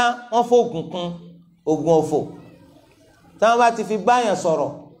tó yá wọ́n fògùn kún oògùn òfò tí wọ́n bá ti fi báyàn sọ̀rọ̀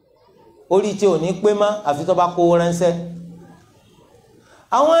orí tí ò ní pé mọ́ àfi tó bá kówó ránṣẹ́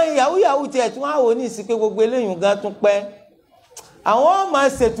àwọn yahoo tiẹ̀ tí wọ́n á wò ní ìsìnkú gbogbo eléyìí gan tún pẹ́ àwọn máa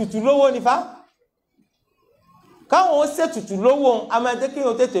ṣètùtù lówó nífa káwọn ó ṣètùtù lówó amadé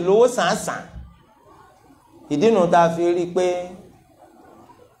kéèyàn tètè lówó sàn-án ìdí nu tá a fi rí i pé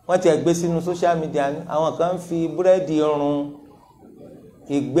wọ́n ti gbé sínú social media ni àwọn kan fi búrẹ́dì run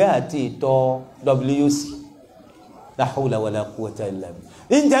ìgbẹ́ àti ìtọ̀ WC la hawla wala quwwata illa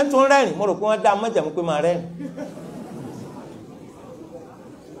billah ǹjẹ́ tún rẹ́rìn mo rò pé wọ́n dá mọ́jàmú pé máa rẹ́rìn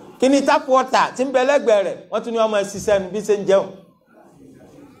kí ni tap water tí ń bẹ lẹ́gbẹ̀ẹ́ rẹ̀ wọ́n tún ní ọmọ ẹ̀sìsẹ́ nu bí ṣe ń jẹun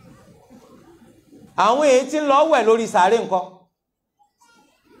àwọn èyí tí ń lọ wẹ̀ lórí sàárè ńkọ́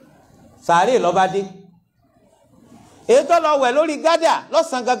sàárè lọ́ba dé èyí tó lọ wẹ̀ lórí gádà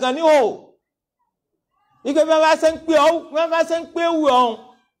lọ́sàn gangan ní òò ike bí wọ́n bá ṣe ń pé ọ̀hún bí wọ́n bá ṣe ń pé wù ọ̀hún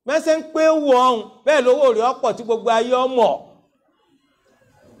bí wọ́n ṣe ń pé wù ọ̀hún bẹ́ẹ̀ lówó rẹ̀ ọ̀pọ̀ tí gbogbo ayé ọmọ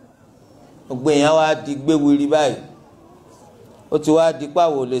gbogbo èèyàn wá di gbéwìrì báyìí ó ti wá di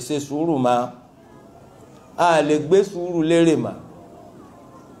pàwọ̀ lè ṣe sùúrù ma a lè gbé sùúrù lérè mà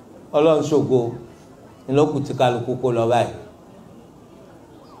ọlọ́run ṣògo ńlọ́kù tí kálukú kó lọ báyìí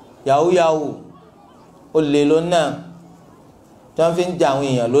yahoo ó lè lọ náà tí wọ́n fi ń jà àwọn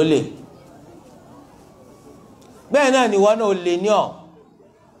èèyàn lólè bẹ́ẹ̀ náà ni wọ́n náà lè ní ọ̀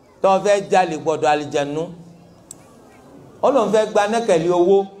tí wọ́n fẹ́ jalè gbọ́dọ̀ àlìjẹ̀nú ọlọ́run fẹ́ gba nẹ́kẹ̀lé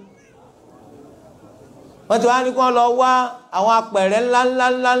owó wọ́n ti wá ní kí wọ́n lọ wá àwọn apẹ̀rẹ̀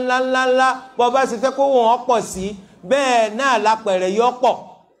ńláńláńláńláńlá bọ́ bá ṣe fẹ́ kó wọ́n pọ̀ sí bẹ́ẹ̀ náà lápẹ̀rẹ̀ yọ pọ̀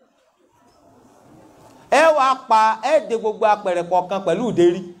ẹ wá pa ẹ de gbogbo apẹ̀rẹ̀ kọ̀ọ̀kan pẹ̀lú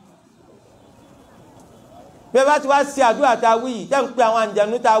ìdérí bẹ́ẹ̀ bá ti wá sí àdúrà tá a wí yìí tẹ́ ń pe àwọn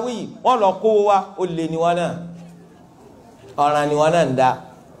àǹjẹ̀nú tá a wí yìí wọ́n lọ kó wa ó lè ní wọn náà ọ̀ràn ni wọn náà ń dá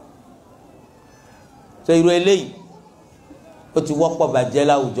so irú eléyìí ó ti wọ́pọ̀ bàjẹ́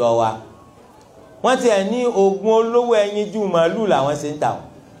láwùjọ wa wọ́n ti ẹ̀ ní oògùn olówó ẹyinjú màálù làwọn ṣe ń tà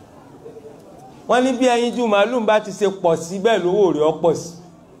wọ́n ní bí ẹyinjú màálù bá ti ṣe pọ̀ sí bẹ́ẹ̀ lówó rẹ̀ ó pọ̀ sí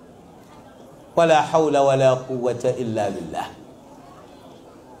wala hawla wala quwwata illa billah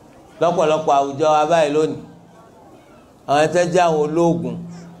lọ́pọ̀lọpọ̀ àwùjọ wa báyìí lónìí àwọn ẹ̀tẹ́ jẹ́ àwọn olóògùn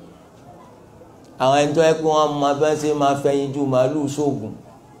àwọn ẹni tó yẹ kí wọ́n máa fẹ́ ṣe máa fẹyinjú màálù sóògùn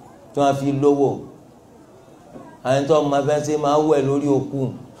tí wọ́n fi lówó àwọn ẹni tó máa fẹ́ ṣe máa wẹ̀ lórí òkú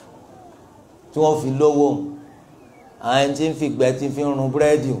tí wọ́n fi lówó àwọn ẹni tí ń fi gbẹ́ tí fi ń run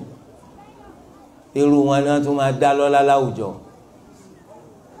búrẹ́dì irú wọn ni wọ́n tún máa dá lọ́lá láwùjọ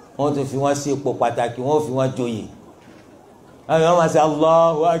wọ́n tún fi wọ́n sí ipò pàtàkì wọ́n fi wọ́n joyè àwọn èèyàn máa ṣe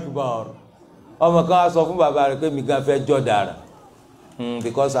Allahu Akbar ọmọ kan wá sọ fún bàbá rẹ̀ pé mi gan fẹ́ jọ dára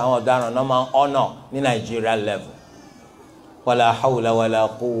because àwọn ọ̀daràn náà máa ń ọ̀nà ní Nigeria level wala hawla wala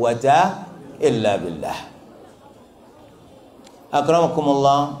quwwata illa billah.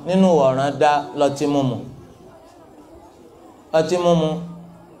 akramakumullah nínú ọ̀ràn dá lọ́tí mímu ọtí mímu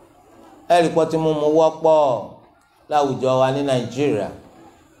ẹ̀rí pọ́tí mímu wọ́pọ̀ láwùjọ wa ní Nàìjíríà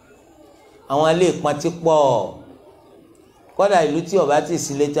àwọn ilé ìpàtí pọ̀ kódà ìlú tí ọba ti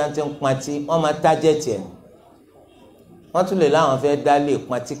sílé tí wọ́n ti ń pàtí wọ́n máa tájẹ̀tì ẹ̀ wọ́n tún lè láwọn fẹ́ dá lé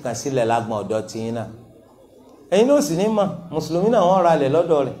ìpàtí kan sílẹ̀ lágbọ̀n ọ̀dọ́ tiyín náà ẹ̀yin náà sì ní mọ̀ mùsùlùmí náà wọ́n ra lẹ̀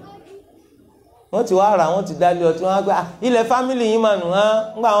lọ́dọ̀ rẹ̀ wọ́n ti wá ra wọ́n ti dálé ọtí wọ́n á gbé ilẹ̀ fámìlì yín mà nù hàn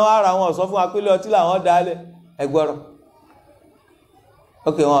ńgbà wọ́n á ra wọn sọ fún wa pé ilé ọtí làwọn dálé ẹgbọ́rọ̀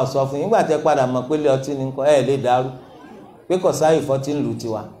ok wọn sọ fún yín nígbà tẹ́ padà mọ̀ pé ilé ọtí ni nǹkan ẹ̀ lè dàrú pé kò sáyè fọ́tí ń lù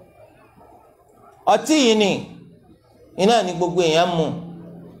tiwa ọtí yìí ni iná ni gbogbo èèyàn mu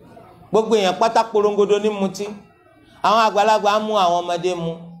gbogbo èèyàn pátá porongodo ní mutí àwọn àgbàlagbà mu àwọn ọmọdé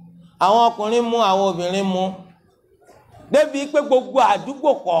mu àwọn ọkùnrin mu àwọn obìnrin mu débi pé gbogbo àdúgbò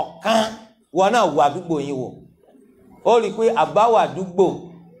kọ̀ọ̀kan wọn náà wọ àdúgbò yín wò ó rí i pé àbáwọ àdúgbò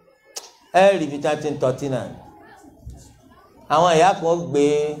ẹ rí ibi tí wọn ti ń tọ́tí náà àwọn ìyá kan gbé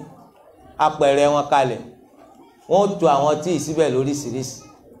apẹ̀rẹ̀ wọn kalẹ̀ wọn ó tò àwọn tíì síbẹ̀ lóríṣiríṣi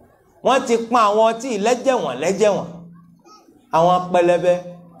wọ́n ti pọ́n àwọn tíì lẹ́jẹ̀wọ̀n àwọn pẹlẹbẹ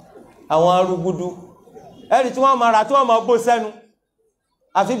àwọn arúgúdú ẹ̀rí tí wọ́n máa rà tí wọ́n máa bó sẹ́nu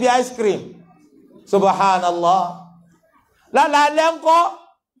àfi bí ice cream subhanallah lálẹ́ ńkọ́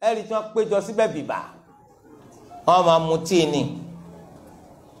ẹ̀rí tí wọ́n péjọ síbẹ̀ bìbà wọ́n máa mu tíì ni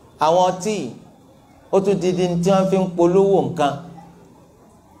àwọn tíì ó tún dídí tí wọ́n fi ń polówó nǹkan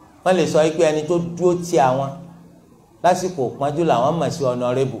wọ́n lè sọ pé ẹni tó dúró ti àwọn lásìkò pọ́njú làwọn mọ̀ sí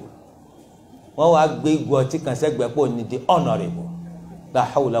honorable wọ́n wá gbé igbó ọtí kan sẹ́gbẹ̀ẹ́ pò ní di honorable la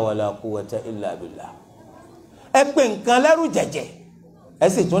hawla wala quwwata illa billah ẹ pé nǹkan lẹ́rù jẹ̀jẹ̀ ẹ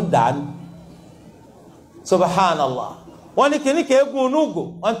sì tún dànù subhanallah wọ́n ní kíní kéegun onúgò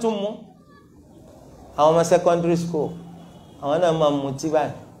wọ́n tún mú àwọn ọmọ secondary school àwọn náà máa mú tí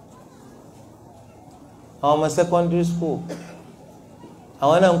báyìí àwọn ọmọ secondary school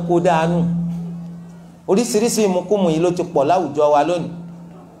àwọn náà ń kó dànù oríṣiríṣi ìmúkúmu yìí ló ti pọ̀ láwùjọ wa lónìí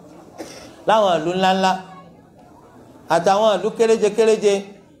láwọn ìlú ńláńlá àtàwọn ìlú kéréje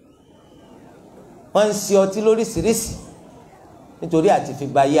wọ́n ń ṣe ọtí lóríṣiríṣi nítorí àti fi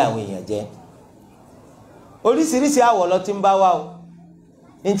ba yé àwọn èèyàn jẹ́ oríṣiríṣi àwọ̀ lọ ti ń bá wa o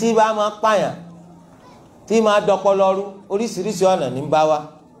ní tí bá máa pààyàn tí máa dọpọlọ rú oríṣiríṣi ọ̀nà ní ń bá wa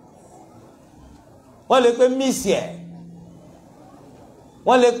wọ́n lè pé míìsì ẹ̀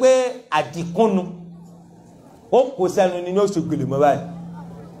wọ́n lè pé àdìkúnnu ó kó sẹ́nu ni ní oṣù gbèlè mọ́ báyìí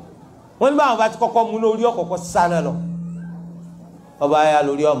wọ́n ní báwọn bá ti kọ́kọ́ mú lórí ọ̀kọ̀ọ̀kọ̀ sáná lọ ọba ayá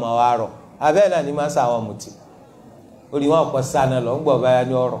lórí ọmọ wa rọ̀ abẹ́ náà ni máa ń sàwọn mutí orí wọn ọ̀pọ̀ sáná lọ ń gbọ́ ọba ayá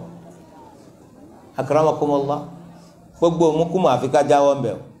ní ọ̀rọ̀ akramakumullah gbogbo òmùkúmù àfi ká jáwọ́ ń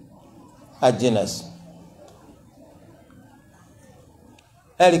bẹ̀ ajínàsì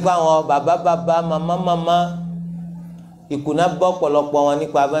ẹ̀rí pé àwọn bàbá màmá ìkùnà bọ́ ọ̀pọ̀lọpọ̀ wọn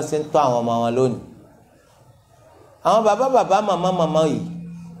nípa bá ṣe ń tọ́ àwọn ọmọ wọn lónìí àwọn bàbá màmá yìí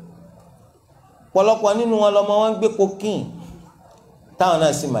pọ̀lọpọ̀ nínú wọn lọ́mọ wọn gbé kokéènì táwọn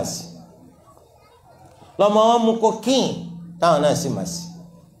náà sì mà sí lọ́mọ wọn mu kokéènì táwọn náà sì mà sí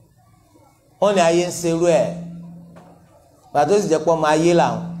wọn ní ayé ń serú ẹ̀ pàtó sì jẹ́ pọ́ ọmọ ayé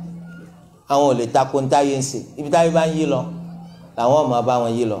làwọn àwọn ò lè takò ní táyé ń ṣe ibi táyé bá ń yí lọ làwọn ọmọ bá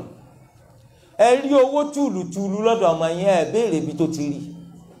wọn yí lọ ẹ rí owó tùlùtùlù lọ́dọ̀ ọmọ yẹn ẹ béèrè ibi tó ti rí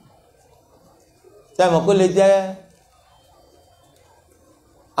sẹ́mi kó lè jẹ́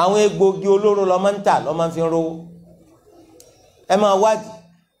àwọn egbògi olóró lọ́mọ ń tà lọ́mọ fi ń rówó ẹ máa wádìí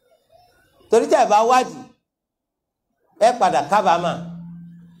torí tẹ́ ẹ bá wádìí ẹ padà kábàámà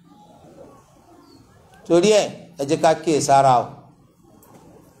torí ẹ jẹ́ ká kíyè sára o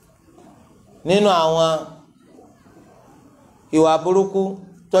nínú àwọn ìwà burúkú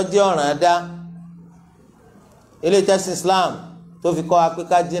tó jẹ́ ọ̀ràn dá ilé tẹ́sí Islam tó fi kọ́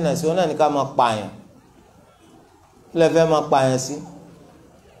apẹ́ká jìnnà sí wọn náà ní ká máa pààyàn kí lè fẹ́ máa pààyàn sí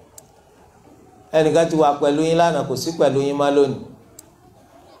ẹnìkan ti wà pẹ̀lú yín lánàá kò sí pẹ̀lú yín má lónìí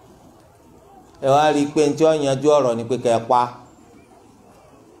ẹ wá rí i pé ní tí wọ́n yanjú ọ̀rọ̀ ni pé kẹ́ ẹ pa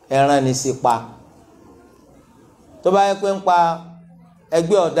ẹran ní sí pa tó bá yẹ pé ń pa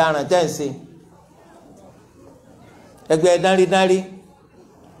ẹgbẹ́ ọ̀daràn tẹ́ ń ṣe ẹgbẹ́ dáridári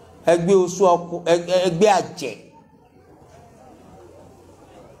ẹgbẹ́ oṣù ọkù ẹgbẹ́ àjẹ́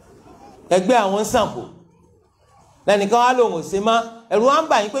ẹgbẹ́ àwọn sàǹkó lẹ́nìkan wá lòun ò ṣe má ẹ̀rù wá ń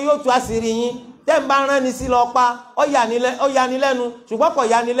bà yín pé yóò tú àṣírí yín tẹ́ ń bá rán ni sí lọ pa ó yanilẹ́nu ṣùgbọ́n kò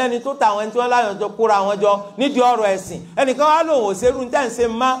yanilẹ́nu tó ta àwọn ẹni tí wọ́n láyọ̀ jọ kóra wọn jọ nídìí ọ̀rọ̀ ẹ̀sìn ẹnìkan wá lòun ò ṣerú tẹ́ ń ṣe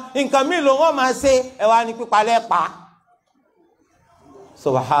má nǹkan míì lòun ó máa ṣe ẹ wá ní pípalẹ́ pa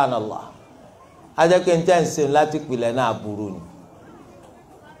subhanallah ajẹ́kẹ́ ń tẹ́ ń ṣe láti pilẹ̀ náà burú ni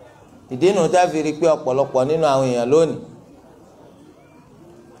ìdí nu tá a fi rí i pé ọ̀pọ̀lọpọ̀ nínú àwọn èèyàn lónìí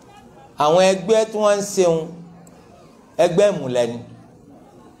àwọn ẹgbẹ́ tí wọ́n ń ṣeun ẹgbẹ́ ìmùlẹ̀ ni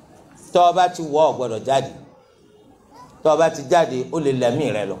tọ́ ọ bá ti wọ́ ọ gbọ́dọ̀ jáde tọ́ ọ bá ti jáde ó lè lẹ́mí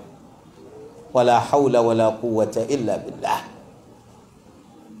rẹ lọ wàlà hawla wàlà quwwata illa billah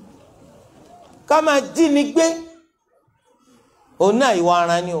ká máa jí ni gbé òun náà ìwà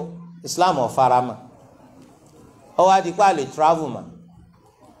ara ni o Islam ọ̀farama ọwọ́ adìpá lè travel ma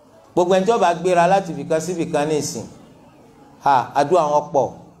gbogbo ẹni tí wọ́n bá gbéra láti ibìkan sí ibìkan ní ìsìn ha àdúrà wọn pọ̀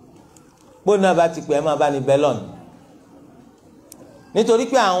gbóná bá ti pè é máa bá ní bẹ́lọ̀nù nítorí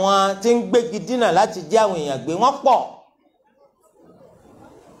pé àwọn tí ń gbégi dínà láti jẹ́ àwọn èèyàn gbé wọ́n pọ̀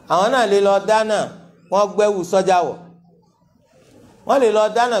àwọn náà lè lọ dáná wọ́n gbẹ́wù sọ́jà wọ̀ wọ́n lè lọ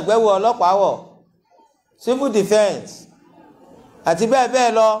dáná gbẹ́wù ọlọ́pàá wọ̀ civil defence àti bẹ́ẹ̀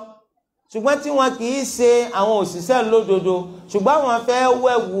bẹ́ẹ̀ lọ ṣùgbọ́n tí wọn kì í ṣe àwọn òṣìṣẹ́ lódodo ṣùgbọ́n àwọn fẹ́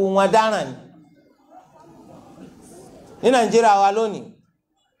wẹ̀wù wọn dáràn ní Nàìjíríà wa lónìí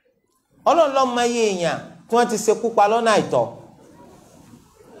Ọlọ́run ló mọ iye èèyàn tí wọ́n ti ṣekú pa lọ́nà àìtọ́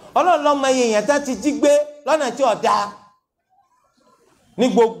Ọlọ́run ló mọ iye èèyàn tí wọ́n ti jí gbé lọ́nà tí ò dáa ní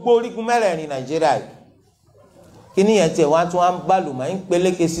gbogbo orígun mẹ́rẹ̀ẹ̀rin Nàìjíríà yìí kí ni yẹn tiẹ̀ wá tí wọ́n á gbàlùmọ̀ ń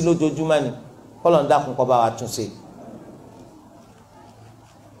peléke sí lójoojúmọ́ ni kọ́lọ́n dákun kó bá wa tún ṣe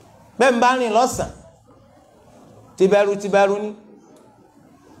bẹ́ẹ̀ ń bá rìn lọ́sàn tìbẹ̀rù ní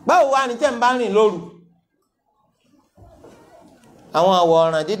báwo wá ní tẹ́ ń bá rìn lóru àwọn àwọ̀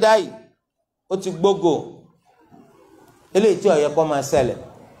ọ̀ràn dídá yìí ó ti gbógo eléyìí tí ó yẹ kó máa ṣẹlẹ̀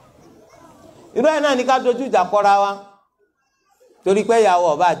irú ẹ̀ náà ní ká dojú ìjà kọra wa torí pé ìyàwó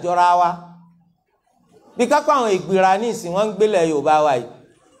ọba àjọra wa bí kápá àwọn ìgbìrà ní ìsìn wọn ń gbélé Yorùbá wa yìí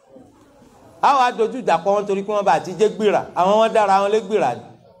àwọn adojú ìjà kọ wọn torí pé wọn bá ti jẹ́ gbìrà àwọn wọn dára wọn lé gbìrà ni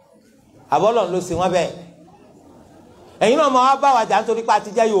àbọ̀lọ̀ ló ṣe wọ́n bẹ́ẹ̀ ẹ̀yin náà máa wá bá wa jà nítorí pé a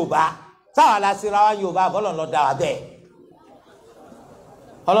ti jẹ́ Yorùbá sáwà la ṣe ra wa Yorùbá àbọ̀lọ̀ lọ dá wa bẹ́ẹ̀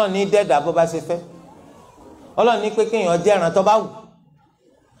Ọlọ́run ní dẹ́ẹ̀dá bó bá ṣe fẹ́ Ọlọ́run ní pé kéèyàn jẹ́ ẹran tó bá wù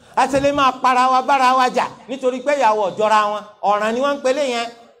a ṣe lè máa para wa bára wa jà nítorí pé ìyàwó ọ̀jọ́ra wọn ọ̀ràn ni wọ́n ń pelé yẹn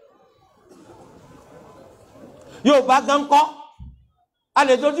Yorùbá gan kọ́ a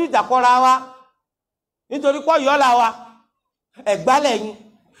lè dojú ìjà kọra wa nítorí pé Ọ̀yọ́ là wa Ẹ̀gbá lẹ́yìn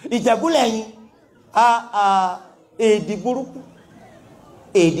Ìjẹ̀bú lẹ́yìn èdè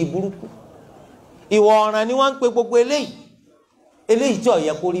burúkú ìwọ ọ̀ràn ni wọ́n ń pe gbogbo eléyìí tí ó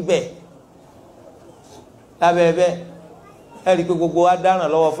yẹ kó rí bẹ́ẹ̀ lábẹ́ bẹ́ẹ̀ ẹ rí i pé gbogbo wa dáràn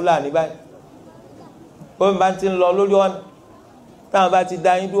lọ́wọ́ Fúlàní báyìí bóun bá ti ń lọ lórí ọ̀nà táwọn bá ti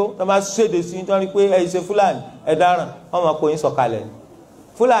dá yín dúró táwọn bá ṣèdè sí yín tó ń rí i pé ẹ ṣe Fúlàní ẹ dáràn wọ́n máa kó yín sọ̀kalẹ̀ ni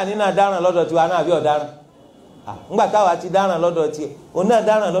Fúlàní náà dáràn lọ́dọ̀ tiwa náà àbí ọ̀daràn ńgbà táwa ti dáràn lọ́dọ̀ tiẹ̀ òun náà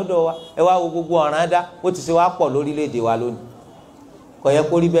dáràn lọ́dọ̀ wa ẹ wá wo gbogbo ọ̀ràn dá bó ti ṣe wá pọ̀ lórílẹ̀‐èdè wa lónìí kò yẹ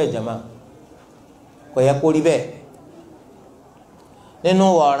kó rí bẹ́ẹ̀ jàmá kò yẹ kó rí bẹ́ẹ̀ nínú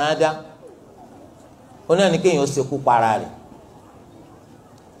ọ̀ràn dá òun náà ní kéèyàn ó ṣekú para rẹ̀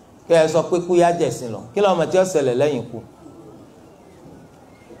kí ẹ sọ pé kú yá jẹ̀sìn lọ kí lọ́mọ tí ó ṣẹlẹ̀ lẹ́yìn ikú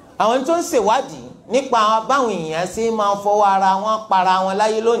àwọn tó ń ṣèwádìí nípa báwọn èèyàn ṣe máa fọwọ́ ara wọn para wọn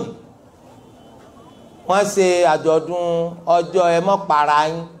láyé lónìí wọ́n ṣe àjọ̀dún ọjọ́ ẹ mọ́ para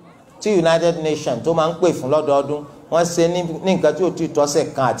yín tí United Nations tó máa ń pè fún lọ́dọọdún wọ́n ṣe ní nǹkan tí ò tí ì tọ́sẹ̀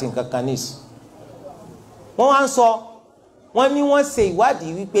kan àti nǹkan kan níìsì wọ́n wá ń sọ wọ́n ní wọ́n ṣe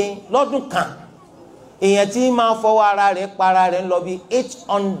ìwádìí wípé lọ́dún kan èèyàn tí máa fọwọ́ ara rẹ̀ para rẹ̀ ń lọ bí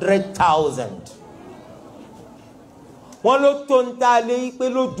 800,000 wọ́n ló tó ń ta lé pé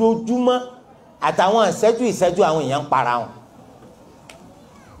lójoojúmọ́ àtàwọn ìṣẹ́jú àwọn èèyàn ń para wọn.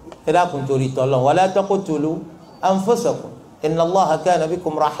 ẹ dákun torí tọ́lọ̀ wala taqtulu anfusakum inna Allaha kana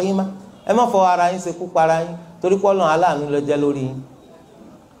bikum rahima ẹ má fọwọ́ ara yín ṣekú para yín torí pọ́lọ́ aláàánú ló jẹ́ lórí yín.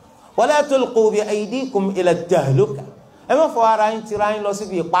 wala tulqu bi aydikum ila tahluka ẹ má fọwọ́ ara yín tira yín lọ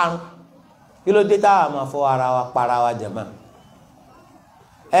síbi ìparun kí ló dé táwa máa fọwọ́ ara wa para wa jẹ̀mọ́.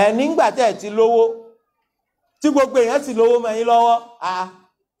 ẹ nígbà tẹ́ ẹ ti lówó tí gbogbo èèyàn sì lówó mọ́ yín lọ́wọ́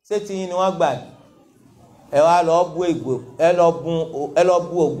ṣé tí yín ni wọ́n gbà ní. ẹ wá lọ bú ègbò ẹ lọ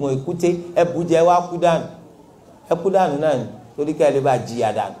bú oògùn èkúté ẹ bú jẹ wá kú dànù ẹ kú dànù náà ni torí ká ẹ lè bá jìyà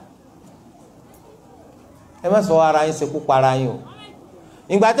dànù. ẹ má sọ ara yín ṣekú para yín o.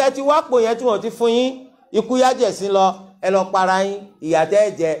 ìgbà tẹ́ ti wá pò yẹn tí wọ́n ti fún yín ikú yájẹ̀ sí lọ ẹ lọ para yín ìyà tẹ́ ẹ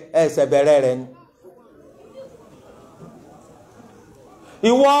jẹ ẹsẹ̀ bẹ̀rẹ̀ rẹ̀ ni.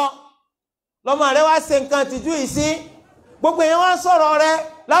 ìwọ lọ́mọ rẹ wá ṣe nǹkan tìjú yìí sí gbogbo yẹn wá sọ̀rọ̀ rẹ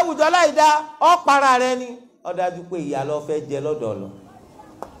láwùjọ láìda ọ́ para rẹ ni ó dájú pé ìyà lọ fẹ́ jẹ lọ́dọ̀ lọ.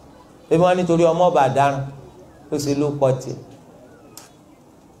 ebi wọn nítorí ọmọ ọba àdáràn ló ṣe ló pọ̀ tiẹ̀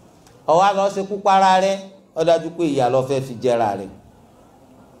ọwọ́ àlọ́ ṣe kú para rẹ ó dájú pé ìyà lọ fẹ́ fi jẹra rẹ.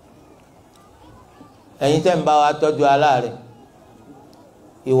 ẹ̀yin tẹ́ ń bá wa tọ́jú aláàrẹ̀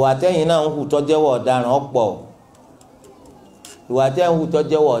ìwà tẹ́yin náà ń hù tọ́jẹ́wọ̀ ọ̀daràn ọ̀pọ̀ ìwà tẹ́ ń hù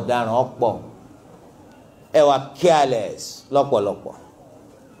tọ́jẹ́wọ̀ ọ̀daràn ọ̀pọ̀ ẹ wà careless lọ́pọ̀lọpọ̀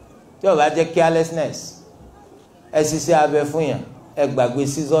tí ó bá jẹ́ carelessness ẹ ṣiṣẹ́ abẹ fún yàn ẹ gbàgbé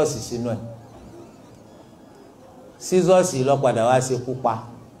sísọ́ọ̀sì sínú ẹ̀ sísọ́ọ̀sì lọ́padà wá ṣe kú pa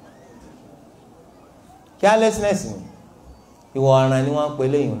carelessness ni ìwà ọ̀ràn ni wọ́n ń pè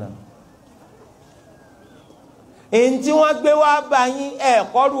léyìn náà. èyí tí wọ́n gbé wá bá yín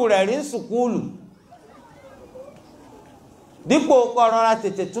ẹ̀kọ́rù rẹ̀ rí sùkúlù dípò kọ́rọ́ra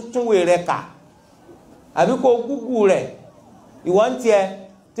tètè tuntun wè rẹ̀ kà àbí kó gúgù rẹ̀ ìwọ́n ń tiẹ̀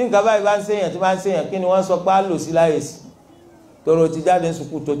tí nǹkan báyìí bá ń ṣèyàn tí bá ń ṣèyàn kí ni wọ́n sọ pé á lò sí láyè sí tóró ti jáde ní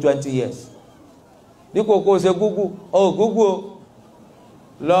sùkúlù tó 20 years dípò kó o ṣe gúgù o gúgù o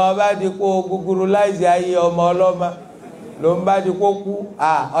lọ́ọ́ bá di kó gúgúrú láìsí ayé ọmọ ọlọ́mọ ló ń bá di kó kú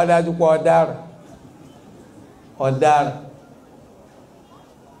ọ̀dájú pọ̀ ọ̀daràn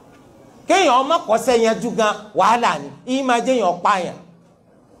kéèyàn ọmọ kọsẹ̀ yẹn jú gan wàhálà ni ìyí máa jẹ́ èèyàn pààyàn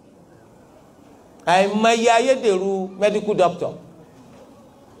àìmọye ayédèrú medical doctor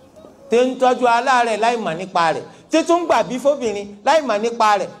tí ń tọ́jú aláàárẹ̀ láì mọ̀ nípa rẹ̀ tí tún gbà bí fóbìnrin láì mọ̀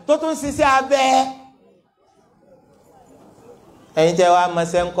nípa rẹ̀ tó tún ṣiṣẹ́ abẹ́. ẹ̀yin tẹ́ wá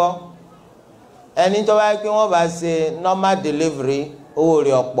mọṣẹ́ ńkọ́ ẹni tó wáyé pé wọ́n bá ṣe normal delivery owó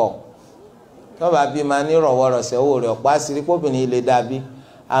rẹ̀ ọ̀pọ̀ tó bá bí ma ní rọ̀wọ́rọ̀sẹ̀ owó rẹ̀ ọ̀pọ̀ àṣírí kóbìnrin ilé dàbí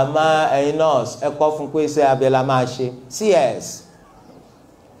àmọ́ ẹ̀yin nọ́ọ̀sì ẹ kọ́ fún pé iṣẹ́ abẹ la máa ṣe cs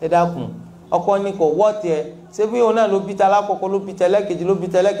ẹ dákun ọkọ ní kò wọ́ tiẹ̀ ṣé bí òun náà ló bí ta lákòókò ló bí tẹlẹ́kejì ló bí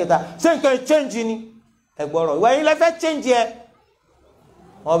tẹlẹ́kẹta ṣé nǹkan change ni ẹ gbọ́rọ̀ ìwà yín lẹ́fẹ́ change ẹ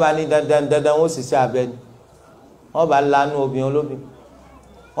wọ́n bá ní dandan wọ́n sì ṣe abẹ ni wọ́n bá lanu obìnrin olóbìn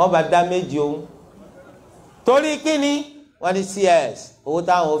wọ́n bá dá méjì òun torí kíni wọ́n ní cs owó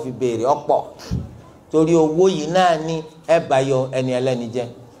táwọn ò fi béèrè ọ̀pọ̀ torí owó yìí náà ní ẹ bá yọ ẹni ẹlẹ́ni jẹ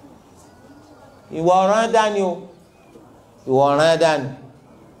ìwọ ọ̀ràn dání o ìwọ ọ̀ràn dání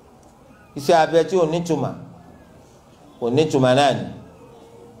iṣẹ́ abẹ tí ò nítumọ̀ náà ni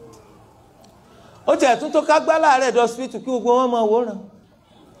ó tiẹ̀ tún tó kágbá láàárẹ̀ dọ́sítù kí gbogbo wọn máa wòran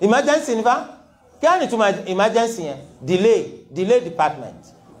emergency nípa kí á nìtumọ̀ emergency yẹn delay department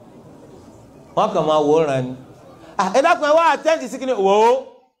wọn kàn máa wòran ni ẹ dákun ẹ wá àtẹ́ǹtì sí kíni wò ó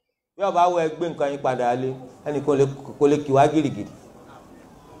bí ọba wọ ẹgbẹ́ nǹkan yín padà lé ẹnì kò lè kí wá gírígírí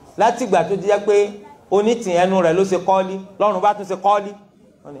láti ìgbà tó jẹ́ pé onítìyẹn ẹnu rẹ̀ ló ṣe kọ́ọ́lí lọ́rùn bá tún ṣe kọ́ọ́lí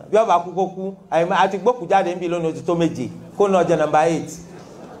bí ọba kú kó kú àti gbókù jáde níbi lónìí ó ti tó 7 kó náà jẹ nọ́mbà 8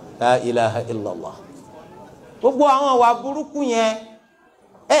 la ilaha illallah gbogbo àwọn ìwà burúkú yẹn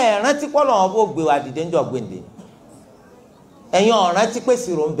rántí pọ́lọ̀ wọn bó gbé wa dìde ńjọ́ gbèǹde ẹ̀yin ọ̀rántí pèsè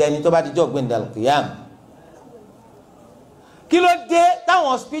ìrò ń bẹ ẹni tó bá dijọ́ gbèǹde al-qiyam kí ló dé táwọn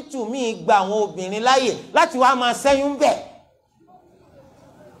hospital míì gba àwọn obìnrin láàyè láti wá máa ṣẹ́yún bẹ̀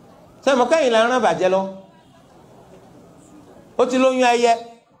sẹ́mi kẹ́yìn lẹ́rán bàjẹ́ lọ ó ti lóyún ẹyẹ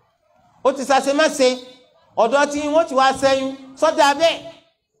ó ti ṣàṣemáṣe ọ̀dọ́ tí wọ́n ti wá ṣẹ́yún sọ́jà bẹ́ẹ̀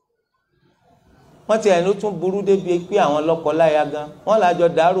wọ́n ti ẹ̀nu tún burú débi pé àwọn lọ́kọ-láya gan wọ́n làjọ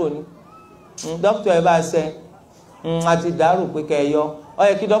dàrú ni dókítà ẹ bá ṣe àti dàrú pé kẹ́ ẹ yọ ọ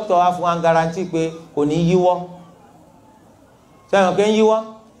yẹ kí dókítà wá fún wa garanti pé kò ní yíwọ́ sẹ́wọ̀n kí ń yíwọ́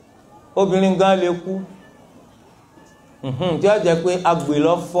obìnrin gan lè kú tí ó jẹ́ pé agbè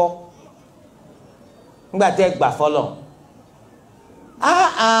lọ fọ́ nígbà tẹ́ gbà fọlọ́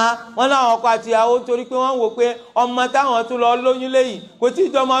wọn láwọn ọkọ àti ìyàwó torí pé wọ́n wò pé ọmọ táwọn tún lọ lóyún léyìí kò tí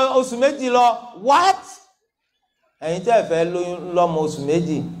ì jọmọ oṣù méjì lọ what ẹ̀yin tẹ́ fẹ́ lóyún lọ́mọ oṣù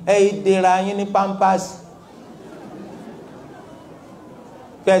méjì ẹ̀yin dèrà yín ní pampers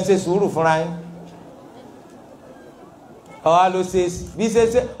kẹ́ ẹ ṣe sùúrù fúnra yín ọ̀hà ló ṣèṣì bí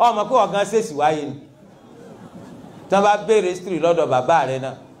ṣèṣe ọmọ pé ọ̀gán ṣèṣì wáyé ni tí wọ́n bá béèrè history lọ́dọ̀ bàbá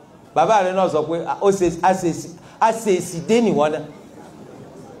rẹ̀ náà sọ pé àṣèṣì dé nìwọ́n náà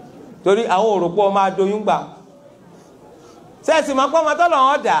torí àwọn òròpọ̀ máa doyún gbà sẹ́ẹ̀sì máa pọ́ ọmọ tọ́lọ̀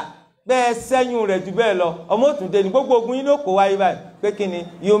wọn dà bẹ́ẹ̀ sẹ́yìn rẹ̀ jù bẹ́ẹ̀ lọ ọmọ òtún dé ní gbogbo ogun yín ló kó wáyé báyìí pé kí ni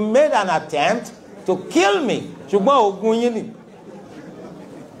you made an attempt to kill me ṣùgbọ́n ogun yín ni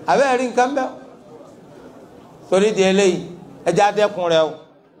àbẹ́ẹ̀ rí nǹkan bẹ́ẹ̀ torí di eléyìí ẹjẹ́ adẹ́kun rẹ̀ o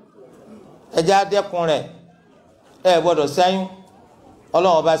ẹjẹ́ adẹ́kun rẹ̀ ẹ gbọ́dọ̀ sẹ́yìn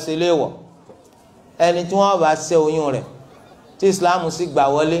ọlọ́run bá ṣe léèwọ̀ ẹni tí wọ́n bá ṣe oyún rẹ̀ tí Islam sì gbà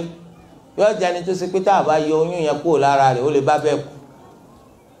wọlé yóò jẹ́ ẹni tó ṣe pé tá a bá yọ oyún yẹn kúrò lára rẹ̀ ó lè bá bẹ́ẹ̀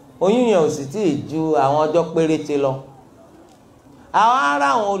kú oyún yẹn ò sì tí ì ju àwọn ọjọ́ péréte lọ àwọn ará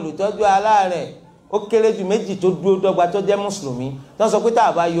àwọn olùtọ́jú aláàrẹ̀ ó kéré ju méjì tó dúró dọ́gba tó jẹ́ mùsùlùmí tó sọ pé tá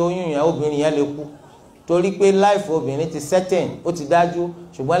a bá yọ oyún yẹn obìnrin yẹn lè kú torí pé láìfù obìnrin ti certain ó ti dájú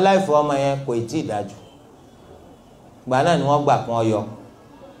ṣùgbọ́n láìfù ọmọ yẹn kò tí ì dájú gbà náà ni wọ́n gbà kán ọyọ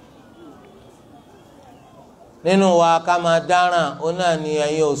nínú wa ká máa dáràn ó náà ní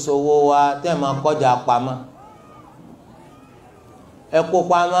ẹ̀yin òṣòwò wa tẹ́ máa kọjá pamọ́ ẹ kó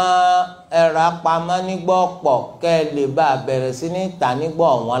pamọ́ ẹ rà pamọ́ nígbà ọ̀pọ̀ kẹ́ ẹ lè bá a bẹ̀rẹ̀ sí ní ta nígbà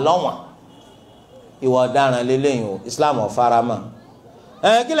ọ̀wọ́n lọ́wọ́n ìwà ọ̀daràn lélẹ́yìn o Islam ọ̀farama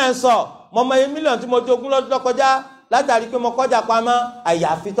kí lẹ́ ń sọ mo mọ iye mílíọ̀nù tí mo jogún lọ́dún tó kọjá látàrí pé mo kọjá pamọ́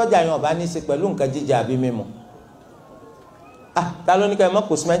àyàfi tọ́jà yẹn ọ̀bá ní í ṣe pẹ̀lú nǹkan jíjẹ àbí mímu ta ló ní ká ẹ mọ́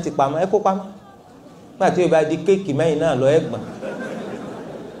kó símẹ́ǹtì pamọ́ ẹ kó pamọ́ nígbà tí o bá di kéèkì mẹ́yìn náà lọ ẹ̀gbọ́n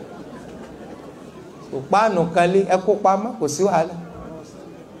páànù kan lé ẹ kó pamọ́ kò sí wàhálà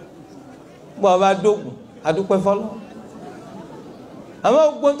gbọ́ ọba dógùn adúpẹ́ fọlọ́ àmọ́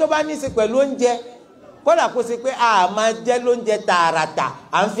gbogbo tó bá ní í ṣe pẹ̀lú oúnjẹ kódà kó ṣe pé a máa jẹ lóúnjẹ tààràtà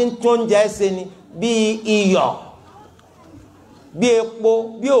à ń fi tó oúnjẹ ṣe ni bíi iyọ̀ bíi epo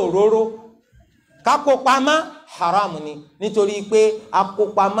bíi òróró kákó pamọ́ haram ni nítorí pé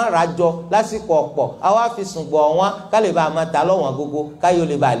akópamọ́ rajọ lásìkò ọ̀pọ̀ àwa fi sùngbọ̀ wọn ká lè bá a máa ta lọ́wọ́n gógó káyọ̀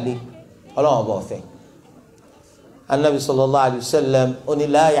lè bá a lé ọlọ́wọ́n bọ̀ fẹ́. anabi sallallahu alayhi wa sallam oní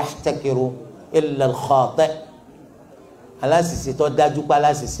la yahtakiru illa al-khati' aláṣìṣe tó dájú pa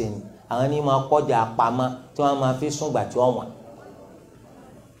aláṣìṣe ni àwọn ní máa kọjá pamọ́ tí wọ́n máa fi sùngbà tí wọ́n wọ̀n.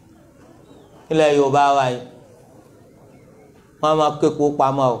 ilẹ̀ Yorùbá wa yìí wọ́n máa kéko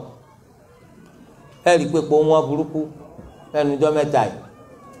pamọ́ o ẹ̀rí pé po wọn burúkú lẹ́nu ọjọ́ mẹ́ta yìí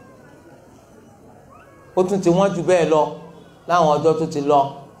ó tún ti wọ́n jù bẹ́ẹ̀ lọ láwọn ọjọ́ tó ti lọ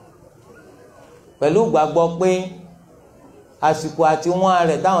pẹ̀lú gbàgbọ́ pé àsìkò àti wọ́n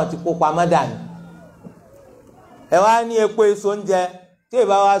rẹ̀ táwọn ti kó pamọ́ dànù ẹ wá ní epo èso oúnjẹ tí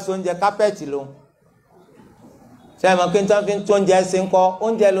ìbá wa so oúnjẹ kápẹ́ẹ̀tì ló sẹ́yìn mọ́ pé tí wọ́n fi ń tó oúnjẹ ṣe ń kọ́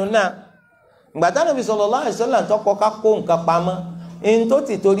oúnjẹ ló náà ìgbà táwọn Ànábì sallallahu alaihi wasallam tọkọ ká kó nǹkan pamọ́ ẹni tó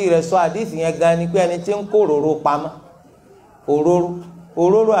ti torí rẹ̀ sọ àdìsí yẹn gan ni pé ẹni tí ń kó òróró pamọ́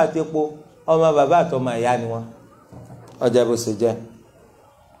òróró àti epo ọmọ bàbá àtọmọ ìyá ni wọn ọjà bó ṣe jẹ.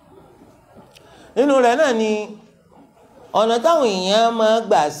 nínú rẹ̀ náà ni ọ̀nà táwọn èèyàn máa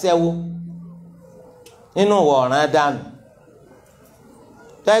gbà ṣẹ́wó nínú ọ̀ràn dànù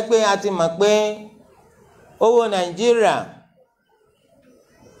tẹ́ pé a ti mọ̀ pé owó Nàìjíríà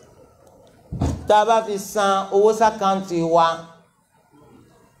tá a bá fi san owó sákàǹtì wa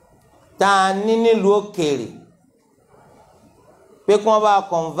tá a ní nílùú òkèèrè pé kí wọ́n bá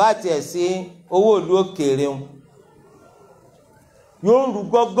kọ̀ǹvátì ẹ̀ sí owó ìlú òkèèrè wọn yóò rú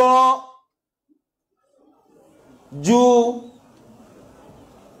gọ́gọ́ ju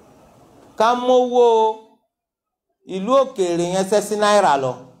ká mówó ìlú òkèèrè yẹn ṣẹ́ sí náírà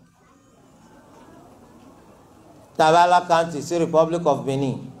lọ tá a bá lákàntì sí Republic of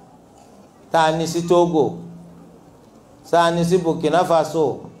Benin tá a ní sí Togo tá a ní sí Burkina Faso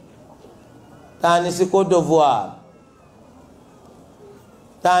tá a ní sí Côte d'Ivoire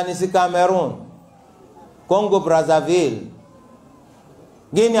tá a ní sí Cameroon Congo Brazzaville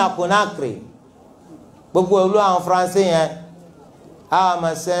Guinea Conakry gbogbo olú àwọn Faransé yẹn àwọn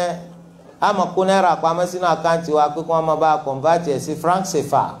àmọ̀sẹ́ àmọ̀kú náírà pamọ́ sínú àkáǹtì wa pé kí wọ́n máa bá a convert ẹ̀ sí franc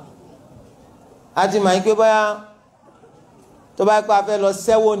CFA àti màá yín pé bóyá tó bá kó a fẹ́ lọ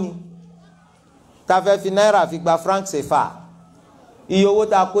sẹ́wó ni tá a fẹ́ fi náírà fi gba franc CFA iye owó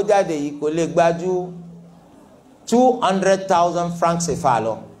tá a kó jáde yìí kò lè gbájú 200,000 francs CFA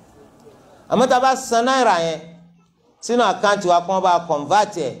lọ àmọ́ tá a bá san náírà yẹn sínú àkáǹtì wa kí wọ́n bá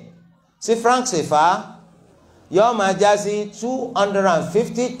convert ẹ̀ sí francs CFA yóò máa já sí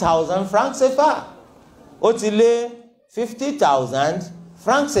 250,000 francs CFA ó ti lé 50,000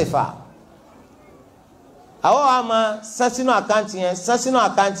 francs CFA àwọn wa máa san sínú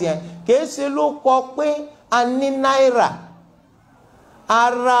àkáǹtì yẹn kìí ṣe ló kọ pé a ní náírà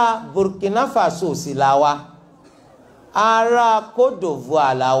ara Burkina Faso sì là wá ara Côte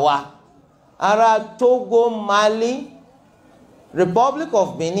d'Ivoire là wá ara Togo, Mali, Republic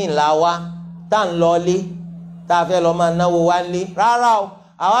of Benin là wá tá à ń lọlé tá a fẹ́ lọ máa náwó wá lé rárá o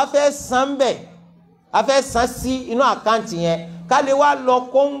àwa fẹ́ san bẹ́ẹ̀ a fẹ́ san sí inú àkáǹtì yẹn ká lè wá lọ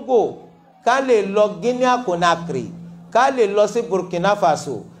Congo ká lè lọ Guinea Conakry ká lè lọ sí Burkina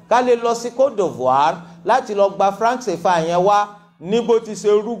Faso ká lè lọ sí Côte d'Ivoire láti lọ gba francs CFA yẹn wá ní bó ti ṣe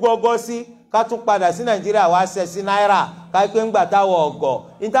rú gọ́gọ́ sí ká tún padà sí Nàìjíríà wá ṣe sí náírà ká pé ńgbà táwọn ọ̀gọ̀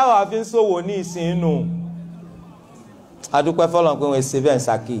nítawọn àfi ń ṣòwò ní ìsìn inú adúpẹ́ fọlọ́n pé wọ́n ṣe bẹ́ẹ̀ ń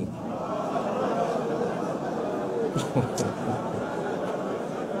ṣàkí.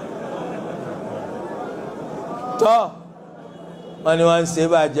 tọ́ wọ́n ní wọ́n ń ṣe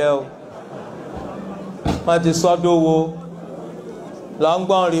bàjẹ́ o wọ́n ti sọ́dọ̀ wo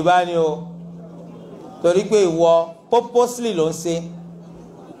lọ́ngbọ́n rìbá ni o torí pé ìwọ purposely ló ń ṣe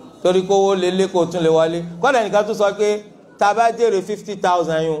torí kó owó lélẹ̀ kó tún lè wọlé kọ́dà nìkan tó sọ pé tá a bá jèrè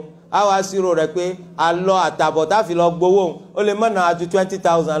 50,000 yún a wá sírò rẹ̀ pé a lọ àtàbọ̀ tá a fi lọ gbowó ó lè mọ̀nà àti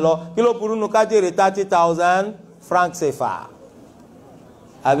 20,000 lọ kí ló burú nu ká jèrè 30,000 francs CFA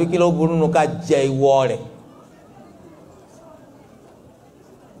àbí kí ló burú nu ká jẹ ìwọ rẹ̀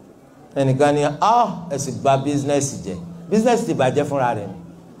ẹnìkan ni ẹ sì bà bísínẹ́sì jẹ́ bísínẹ́sì ti bàjẹ́ fúnra rẹ̀ ni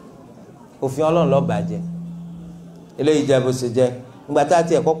òfin Ọlọ́run ló bàjẹ́ eléyìí jẹ́ bó ṣe jẹ́ nígbà tá a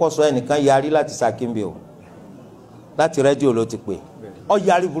tiẹ̀ kọ́kọ́ sọ ẹnìkan yarí láti Ṣakínbí o láti rédíò ló ti pè ọ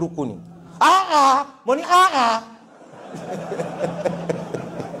yarí burúkú ni mo ní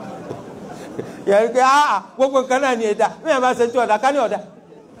yarí pé gbogbo nǹkan náà ni ẹ̀dá mi àbá ṣe tí ọ̀dà ká ní ọ̀dà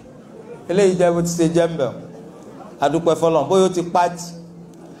eléyìí jẹ́ bó ti ṣe jẹ́ mbẹ́ adúpẹ́ fọlọ́n bóyá ó ti pàtì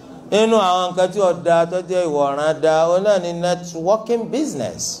inú àwọn nǹkan tí ọ̀dà tó jẹ́ ìwọ̀ràn da ó náà ní networking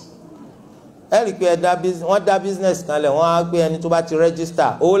business ẹ rí i pé wọ́n dá business kan lẹ̀ wọ́n á gbé ẹni tó bá ti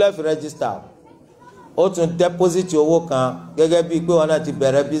register owó lẹ́fì register ó tún deposit owó kan gẹ́gẹ́ bíi pé wọ́n náà ti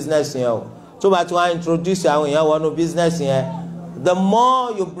bẹ̀rẹ̀ business yẹn o tó bá ti wá introduce àwọn èèyàn wọnú business yẹn the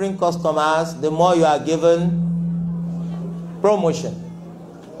more you bring customers the more you are given promotion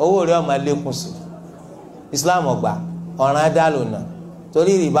owó rẹ̀ ó máa lékún sí Islam ọgbà ọ̀ràn adálò náà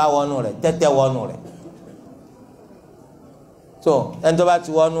torí rìbá wọnú rẹ̀ tẹ́tẹ́ wọnú rẹ̀ so ẹni tó bá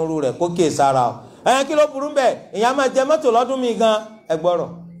ti wọnú rú rẹ̀ kó kíyè sára o kí ló burú bẹ́ẹ̀ èèyàn máa jẹ mọ́tò lọ́dún mi gan ẹ gbọ́rọ̀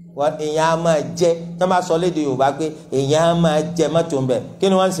èèyàn máa jẹ tó máa sọ lédè Yorùbá pé èèyàn máa jẹ mọ́tò ń bẹ̀ kí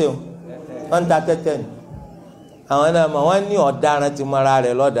ni wọ́n ń ṣe o wọ́n ń ta tẹ́tẹ́ ni àwọn náà mọ̀ wọ́n ní ọ̀daràn ti mọ́ra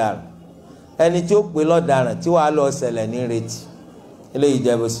rẹ̀ lọ́daràn ẹni tí ó pè lọ́daràn tí wàá lọ ṣẹlẹ̀ ní retí eléyìí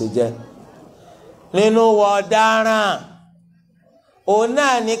jẹ́ bó ṣe jẹ́ nínú ọ̀daràn òun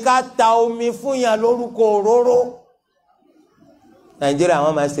náà ní ká ta omi fún yàn lórúkọ òróró Nàìjíríà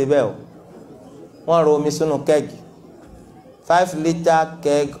wọ́n máa ṣe bẹ́ẹ̀ o wọ́n rọ omi sínú kẹ́ẹ̀gì 5 litre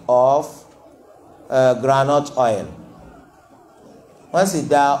keg of groundnut oil wọ́n sì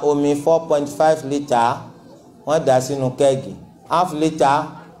da omi 4.5 litre wọ́n dà sínú kẹ́ẹ̀gì half litre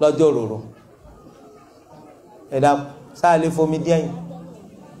lọ́jọ́ òróró ẹ̀dá sáà lè fomi díẹ̀ yìí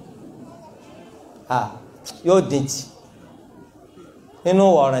yóò dín tì nínú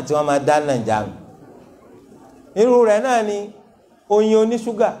ọ̀ràn tí wọ́n máa dá Nàìjíríà irú rẹ̀ náà ni oyin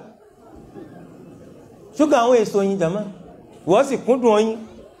oníṣúgà ṣúgà àwọn èso oyin jàmá wọ́n sì kúndùn oyin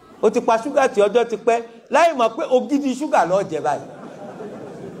ó ti pa ṣúgà tí ọjọ́ ti pẹ́ láì mọ̀ pé ògidì ṣúgà lọ́ọ́ jẹ báyìí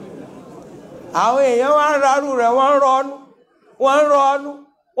àwọn èèyàn wọ́n ń rarú rẹ̀ wọ́n ń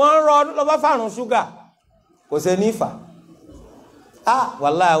rọ ọdún lọ́ba fàrùn ṣúgà kò ṣe ní ìfà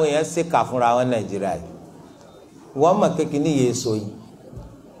wàhálà àwọn èèyàn ṣèkà fúnra wọn Nàìjíríà yìí wọ́n mọ̀ kékeré ní iye èso yìí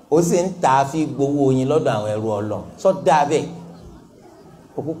ó sì ń tà á fi gbowó oyin lọ́dọ̀ àwọn ẹrú Ọlọ́run sọ dáa bẹ́ẹ̀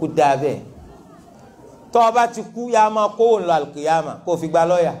òkúkú dáa bẹ́ẹ̀ tọ́ ọba ti kú ya máa kó òun lọ àlùkìyàmà kó fi gba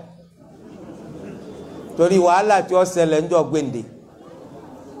lọ́ọ̀yà torí wàhálà tí ó ṣẹlẹ̀ ń jọ gbèǹde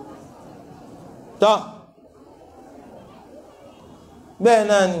tọ́ bẹ́ẹ̀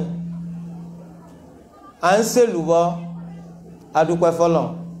náà ni à ń ṣèlúbọ́ adúpẹ́ fọlọ́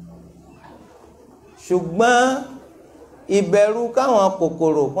ṣùgbọ́n ìbẹ̀rù káwọn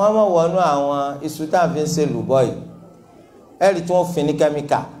kòkòrò kí wọ́n má wọnú àwọn iṣu tá à ń fi ń ṣèlúbọ́ yìí ẹ̀rí tí wọ́n fi ní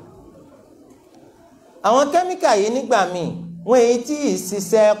kẹ́míkà àwọn kẹ́míkà yìí nígbà míì wọ́n èyí tí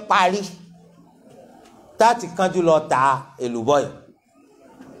ìṣiṣẹ́ parí táàtì kánjú lọ ta èlùbọ́ yìí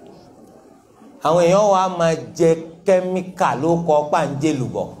àwọn èèyàn wa máa jẹ kẹ́míkà ló kọ́ pàǹjẹ́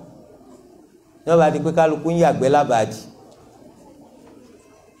èlùbọ́ ní wọ́n bá di pé kálukú ń yàgbẹ́ lábàájì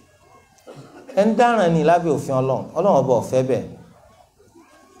ẹ̀ ń dáràn ní lábẹ́ òfin ọlọ́run ọba ọ̀fẹ́ bẹ́ẹ̀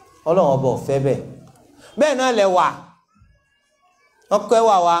ọlọ́run ọba ọ̀fẹ́ bẹ́ẹ̀ bẹ́ẹ̀ náà lẹ́wà wọ́n kọ́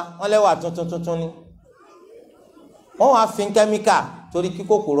ẹ̀wà wa wọ́n lẹ́wà tuntun ni wọ́n wá fi kẹ́míkà torí kí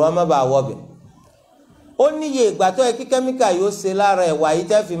kòkòrò ọmọ bá wọ̀ bẹ̀ ó níye ìgbà tó yẹ kí kẹ́míkà yóò ṣe lára ẹ̀wà yìí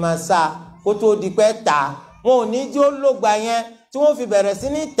tẹ́ fi máa sá kó tó di pẹ́ tà wọn ò ní jí ó lògbà yẹn tí wọ́n fi bẹ̀rẹ̀ sí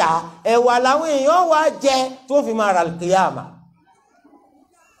ní tà ẹ̀wà làwọn èèyàn wá jẹ tí wọ́n fi máa ra kíyàmà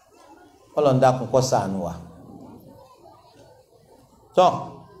ọlọ́run dákun kó ṣàánú wa tọ́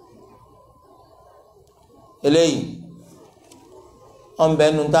eléyìí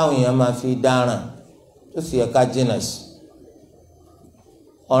ọ̀nbẹ́nu táwọn èèyàn máa fi dáràn tó sì yẹ ká jìnnà sí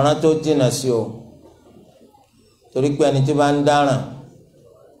ọ̀ràn tó jìnnà sí o torí pé ẹni tí bá ń dáràn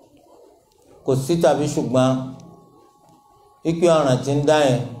kò sí tàbí ṣùgbọ́n wípé ọ̀ràn tí ń dá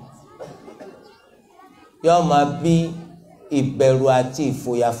yẹn yóò máa bí ìbẹ̀rù àti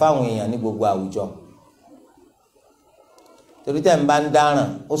ìfòyà fáwọn èèyàn ní gbogbo àwùjọ torí tẹ̀ ń bá ń dáràn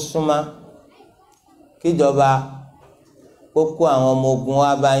ó súnmọ́ kíjọba kó kó àwọn ọmọ ogun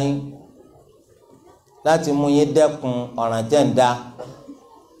wá bá yín láti mú yín dẹ́kun ọ̀ràn tẹ̀ ń dá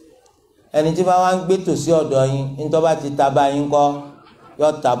ẹni tí bá wá ń gbé tòsí ọ̀dọ̀ yín nítorí bá ti ta bá yín kọ́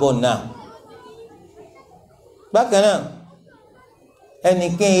yóò tábọ̀ náà bákan náà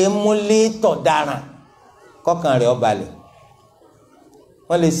ẹnìkan yẹn múlé tọ̀ dáràn kọ́kàn rẹ̀ ó balẹ̀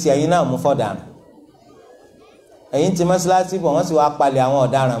wọ́n lè ṣe ẹ̀yin náà mú fọ́daràn ẹ̀yin ti mọ́ṣáláṣí bọ̀ wọ́n sì wá palẹ̀ àwọn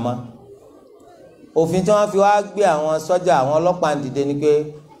ọ̀daràn mọ́ òfin tí wọ́n fi wá gbé àwọn sọ́jà àwọn ọlọ́pàá dìde ni pé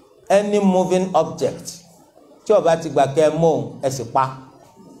any moving object tí ó bá ti gbà kẹ́ ẹ mọ́ ẹ sì pa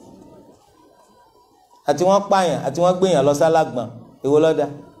àti wọ́n pààyàn àti wọ́n gbéyàn lọ sálágbọ̀n èwo lọ́dà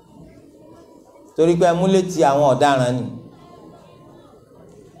torí pé múlẹ̀ ti àwọn ọ̀daràn ni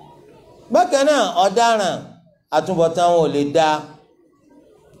bákan náà ọ̀daràn àtúbọ̀tán wọn ò lè dá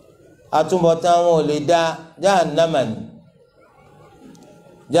àtúbọ̀tán wọn ò lè dá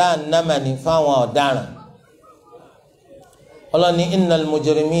jahannama ni fáwọn ọ̀daràn ọlọ́ni innal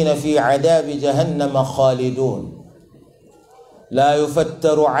mujrimina fi adabi jahannama khalidun la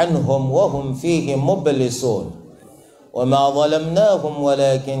yufattaru anhum wa hum fihi mublisun wa ma zalamnahum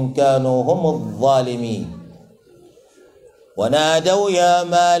walakin kanu humuz zalimin wa nadaw ya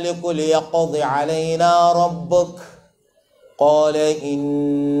maliku liyaqdi alayna rabbuk qala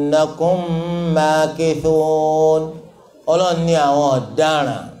innakum makithun ọlọ́run ní àwọn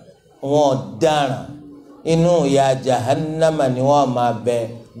ọ̀daràn inú ìyà jahannama ni wọ́n máa bẹ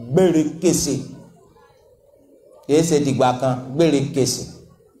gbére kése kìí ṣe dìgbà kan gbére kése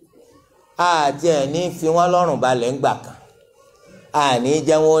àti ẹni fi wọ́n lọ́rùn balẹ̀ ńgbà kan àní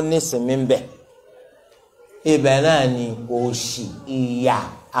jẹ́ wọ́n nísìmí ń bẹ̀ ibẹ̀ náà ni òṣì ìyà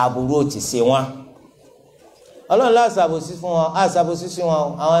aburú ti ṣe wọ́n ọlọ́run lá ṣàbòsí fún wọn àṣàbòsí sí wọn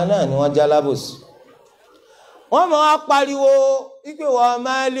àwọn náà ni wọ́n já lábòsí wọ́n mọ̀ á pariwo ike wọ́n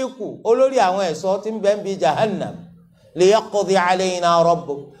Máàlíkù olórí àwọn ẹ̀ṣọ́ tí ń bẹ ń bi jahannam liyaqdi alayna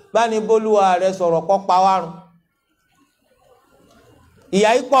rabbuk báni bólúwa rẹ̀ sọ̀rọ̀ kọ́ pawárùn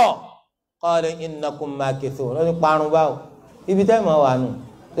ìyá ipò qala innakum makithun lórí parun báwo ibi tẹ́ mọ̀ wà nù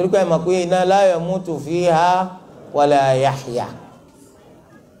torí pé mọ̀ pé inna la yamutu fiha wala yahya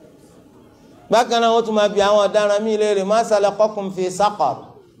bákan náà wọ́n tún máa bi àwọn ọ̀daràn míì léèrè ma salakakum fi saqar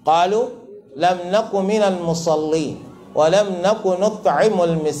qalu lam naku minal musallin wa lam naku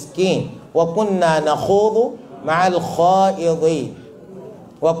nut'imul miskin wa kunna nakhudu ma'al kha'idin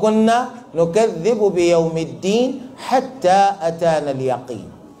wa kunna nukadhibu biyawmiddin hatta atana al-yaqin.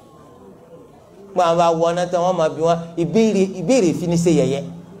 gbọ́n àwọn awọ́nà tí wọ́n máa bí wọn ìbéèrè fi ní ṣe yẹ̀yẹ́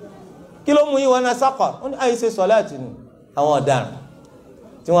kí ló mú yín wọn náà saqar ó ní àyè ṣe sọ́láàtì ni àwọn ọ̀daràn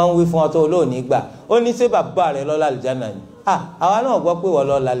tí wọ́n ń wí fún ọ tó olóòní gbà ó ní ṣé bàbá rẹ lọ́la àlùjáná ni àwa náà gbọ́ pé wọ́n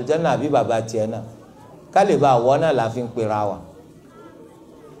lọ làlùjáná àbí bàbá tiẹ̀ náà ká lè bá àwọ̀ náà la fi ń pera wa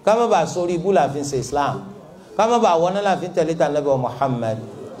ká má bàa sórí ibú la fi ń ṣe Islam ká má bàa àwọ̀ náà la fi ń tẹ̀lé tànàbí Muhammad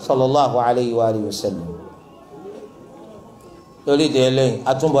sallallahu alayhi wa sallam lórí ìdè ẹlẹ́yìn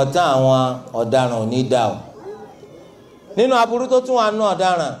àtúbọ̀tán àwọn ọ̀daràn ò ní dá o nínú aburú tó tún wà nù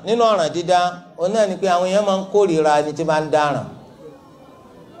ọ̀daràn nínú ọ̀ràn dídá òun náà ni pé àwọn èèyàn máa ń kórìíra ẹni tí bá ń dáràn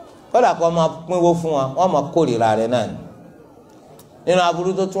kódà kó máa pínwó fún wa wọ́n máa kórìíra rẹ̀ náà ni nínú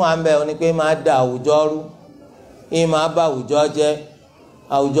aburú tó tún wà ń bẹ ọ ni pé máa da àwùjọ rú yìí máa bá àwùjọ jẹ́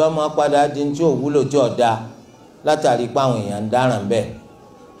àwùjọ máa padà di tí ò wúlò tí ò da látàrí pé àwọn èèyàn ń dáràn bẹ́ẹ̀.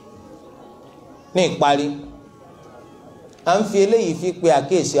 ní ìparí à ń fi eléyìí fi pe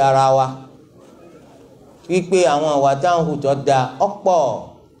àkíyèsí ara wa wípé àwọn àwa táwọn hù tó da ọ̀pọ̀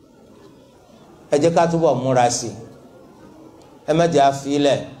ẹ jẹ́ ká túbọ̀ múra sí i ẹ má jẹ́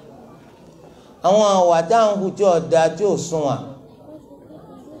àfilẹ̀ àwọn àwa táwọn hù tí ò da tí ò sunwọ̀n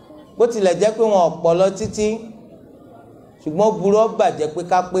bó tilẹ̀ jẹ́ pé wọn ọ̀pọ̀ lọ títí ṣùgbọ́n burú ó bàjẹ́ pé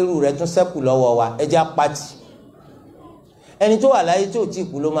ká pérù rẹ̀ tún ṣẹ́kù lọ́wọ́ wa ẹ jẹ́ apáti ẹni tó wà láyé tí ò tí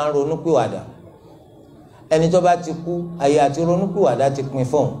kú ló máa ń ronú pìwàdà ẹni tó bá ti kú àyè àti ronú pìwàdà ti pin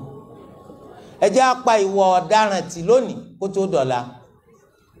fún un ẹ jẹ́ apá ìwọ ọ̀daràn tì lónìí kó tó dọ̀la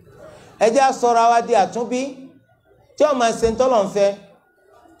ẹ jẹ́ asọ̀rọ̀ àwa di àtúnbí tí ó máa ṣe ń tọ́lọ̀ ń fẹ́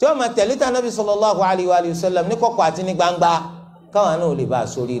tí ó máa tẹ̀lé tà Nábì sallallahu alayhi wa sallam ní kọ̀kọ̀ àti ní gbangba káwọn náà lè bá a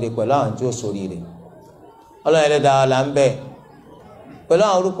sóríire pẹ̀lú àwọn tí ó sóríire Ọlọ́run Ẹlẹ́dàá wa là ń bẹ̀ pẹ̀lú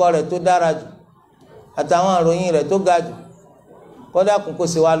àwọn orúkọ rẹ̀ tó dára jù àtàwọn àròyìn rẹ̀ tó ga jù kódà kún kó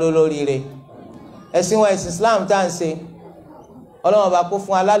ṣe wá lólóríire ẹ̀sìn wa ẹ̀sìn Islam tá à ń ṣe Ọlọ́run ọba kó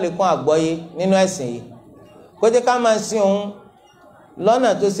fún alálẹ̀kùn àgbọ́yé nínú ẹ̀sìn yìí kó jẹ́ ká máa sin òun lọ́nà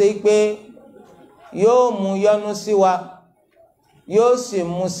tó ṣe pé yóò mú yọ́nú sí wa yóò sì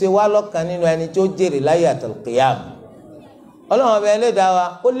mú ṣe wá lọ́kàn nínú ẹni tó jèrè láyé àtàlùkìyàm Ọlọ́run ọba Ẹlẹ́dàá wa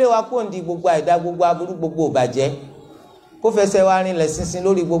ó lé wa kó ń di gbogbo àìdá gbogbo aburú gbogbo ìbàjẹ́ kó fẹsẹ̀ wa rinlẹ̀ ṣinṣin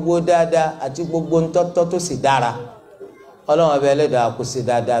lórí gbogbo dáadáa àti gbogbo ntọ́tọ́ tó sì dára Ọlọ́run ọba Ẹlẹ́dàá kó ṣe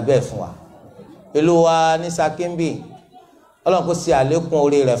dáadáa bẹ́ẹ̀ fún wa ìlú wa ní Sakínbì Ọlọ́run kó ṣe àlékún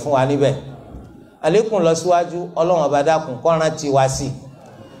oore rẹ̀ fún wa níbẹ̀ àlékún lọ síwájú Ọlọ́run ọba dákun kó rántí wa sí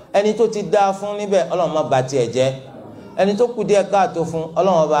ẹni tó ti dá fún níbẹ̀ Ọlọ́run má bà tiẹ̀ jẹ́ ẹni tó kù díẹ̀ káàtó fún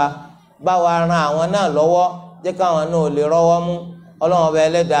Ọlọ́run ọba bá wa ran àwọn náà lọ́wọ́ jẹ́ káwọn náà lè rọ́wọ́ mú Ọlọ́run ọba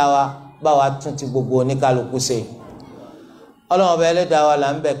Ẹlẹ́dàá wa bá wa tún ti gbogbo oníkálukú ṣe Ọlọ́run ọba Ẹlẹ́dàá wa là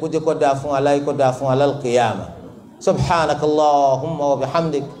ń bẹ̀ kó jẹ́ kó dáa fún aláì kó dáa fún al-qiyāmah subhanakallahumma wa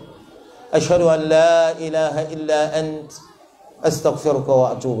bihamdik ashhadu an la ilaha illa ant astaghfiruka wa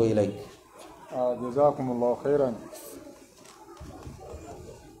atubu ilayk. Jazakumullahu khairan.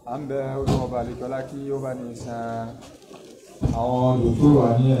 À ń bẹ olùwọ̀ba àlejòlá kí ó bá ní san àwọn olùkúrò wa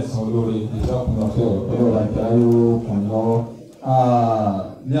ní ẹ̀sán olóore Jazakumullahu khairan pẹ̀lú ọ̀làjà yóò kàn lọ́wọ́.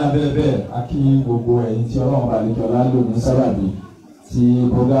 Ní abẹ́rẹ́ bẹ́ẹ̀ a kí gbogbo ẹ̀yin tí Ọlọ́run bá àlejòlá lò ní sábàbí tí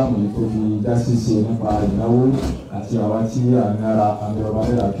prógámù yìí tó fi dá ṣíṣe nípa ìnáwó àti àwa tí à ń nára àmì ọba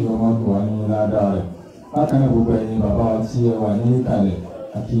bẹ́ẹ̀ kí wọ́n máa ń wà ní ládàá rẹ̀. Bákan náà gbogbo ẹ̀yin bàbá wa tí ẹ wà ní ìkàlẹ̀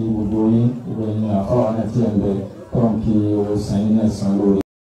àti gbogbo yín gbogbo ẹ̀yin àfáwà náà tí ẹ ń bẹ tọ́run kí o sàn yín náà sàn lórí.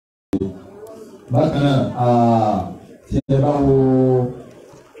 Bákan náà tí ẹ bá wo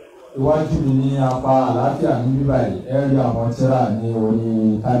iwájú mi ní apá àlàáfíà ní bíbáyìí ẹ rí àwọn tírà ní orí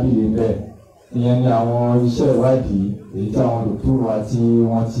tábìlì bẹ́ẹ̀ ìyẹn ní àwọn iṣẹ́ ìwádìí èyí tí àwọn dòkítọ́rù wa tí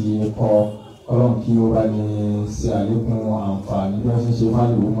wọ́n ti kọ́ Ọlọ́run kí ó bá ní ṣe àlékún àǹfààní bí wọ́n ṣe ṣe máa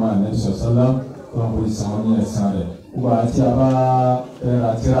lò ó máa ní sọ̀sọ́lá Ọlọ́run kò san wọ́n ní ẹ̀san rẹ̀ gbogbo àti àbá fẹ́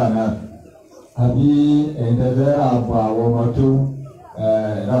ra tírà náà àbí ẹ̀yin tẹ́ fẹ́ ra àbọ̀ àwọn ọmọ tó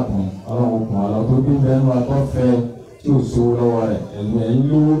dàkún Ọlọ́run kùn ọ̀lọ́ tó bí bẹ́ẹ̀ wá tó fẹ́ tí ò so lọ́wọ́ rẹ̀ ẹ̀yin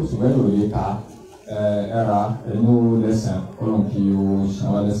ló ṣùgbọ́n yóò lè ka ẹ̀ra ẹ̀yin ó lẹ́sàn Ọlọ́run kí ó san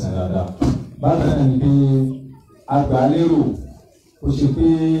wá lẹ́sàn dáadáa. Bákan náà ni pé agbálérò ó ṣe pé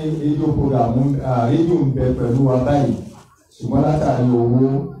rédíò programu rédíò ń bẹ pẹ̀lú wa báyìí ṣùgbọ́n látàrí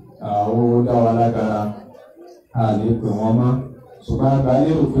owó dá wa lágara a lè pè wọ́n mọ́ ṣùgbọ́n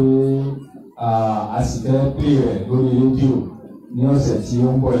agbálérò pé a sì fẹ́ pè rẹ̀ lórí rédíò ní ọ̀sẹ̀ tí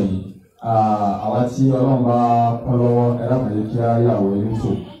ó ń bọ̀ yìí àwa tí Ọlọ́run bá pọ́n lọ́wọ́ ẹ̀rọ àmọ̀lẹ́ kí á yàwó elétò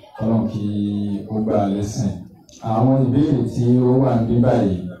Ọlọ́run kí ó gbà lẹ́sìn àwọn ìbéèrè tí ó wà ní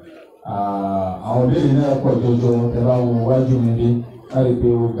báyìí àwọn ìbéèrè náà pọ̀ jọjọ tẹ́lá wo wájú mi dé láti pé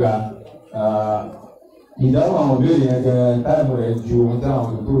ó ga ìdáhùn àwọn ìbéèrè yẹn gan táìmù rẹ̀ ju ohun tí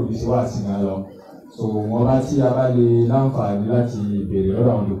àwọn dòkítọ́rù fi ṣe wá sí náà lọ so wọn bá tí a bá lè láǹfààní láti béèrè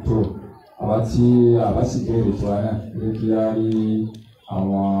lọ́dọ̀ àwọn dòkítọ́rù àwa tí a bá sì béèrè tiwa náà lé kí á rí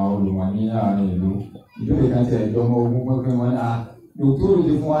àwọn olùmọ̀ ní àárín ìlú ìbéèrè kan tẹ̀ ìjọba ogun pínpín wọn dòkítọ́rù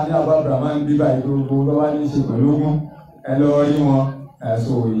ti fún wa ní àbá Abraham bíbá ìdókòwò lọ́wọ́ ní í ṣe pẹ̀lú ogun ẹ lọ rí wọn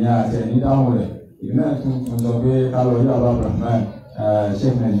ẹ̀sùn ìyẹn àti ẹ̀ní dáhùn rẹ̀ ìlú náà tún sọ pé kálọ̀ yóò bá Abraham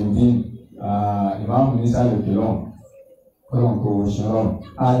Sheikh Najimudeen ìmáàmù ní sáré òkè lọ́hùn kọ́lọ́n kò ṣe rọrùn.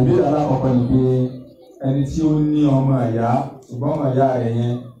 Ìbéèrè alákọ̀ọ́kọ́ ni pé ẹni tí ó ní ọmọ ẹ̀yà ṣùgbọ́n ọmọ ẹ̀yà rẹ̀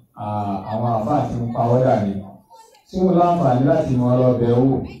yẹn àwọn àfáà ti ń pa wọ́dà ni tí wọ́n láǹfààní láti mọ ọlọ́bẹ̀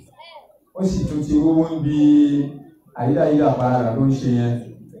wò ó sì tún ti rówó ń bi àyídáyídá àpárá tó ń ṣe yẹn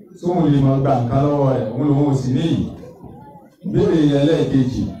tí wọ́n lè mọ gbà nǹkan lọ́wọ́ rẹ̀ òun lòun ò sì níyì. Ìbéèrè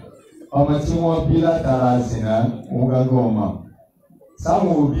ẹlẹ́ẹ̀kejì ọmọ tí wọ́n bí látara zìnà òun gángan ọmọ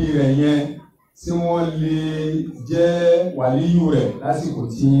sáwọn òbí rẹ̀ yẹn tí wọ́n lè jẹ́ wàlíyù rẹ̀ lásìkò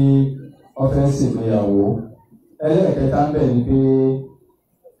tí wọ́n fẹ́ ṣègbéyàwó. Ẹlẹ́ẹ̀kẹta ń bẹ̀ ni pé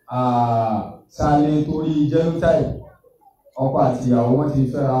sáré torí genotype ọkọ àti ìyàwó wọn ti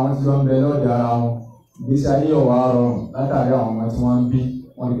fẹ́ra wọn ti lọ ń bẹ lọ́ọ̀dẹ̀ ara wọn ìgbésí ayé ọ̀wá rọrùn látàrí àwọn ọmọ tí wọ́n ń bí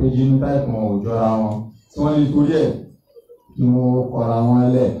wọ́n ti pé genotype wọn ò jọra wọn tí wọ́n lè torí ẹ̀ kí wọ́n kọra wọn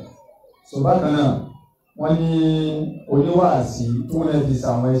lẹ̀. So bákan náà wọ́n ní oníwàásí tó wọ́n lè fi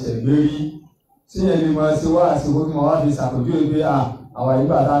sàwọn ẹsẹ̀ gbérí tí yẹn lè máa ṣe wàásí kó tí wọ́n wá fi ṣàpèjúwe pé àwọn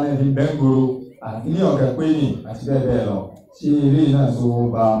ìgbà táwọn ẹni bẹ́ẹ̀ gbòòrò àti ní ọ̀kẹ́ pé ní àti bẹ́ẹ̀ bẹ́ẹ̀ lọ tí eré náà tó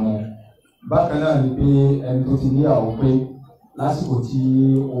bá a mú. Bákan náà ni pé ẹni tó ti níyàwó pé lásìkò tí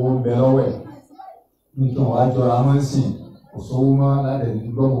owó ń bẹ lọ́wọ́ ẹ̀ nítorí wàá jọra wọn sìn kò sówó mọ́ láti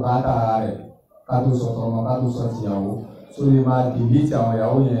gbọ́ bùkátà rẹ̀ ká tó sọ tọmọ ká tó sọ tìyàwó tó lè máa dìbìtì àwọn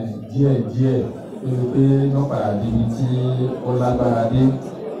ìyàwó yẹn díẹ̀díẹ̀ lórí pé wọ́n padà débi tí ó lágbára dé.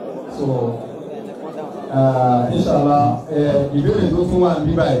 So inshallah ìbéèrè tó tún wà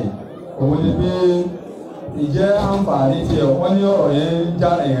níbí báyìí òun ni pé ìjẹ́ àǹfààní tiẹ̀ wọ́n ní ọ̀rọ̀ yẹn ń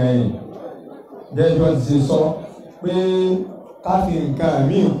já ìrìn jẹ́jọ́ ti ṣe sọ pé ká fi nǹkan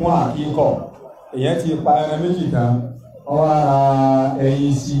míì kún àkíkọ̀ èyàn ti pa ẹran méjì tán ọwọ́ ara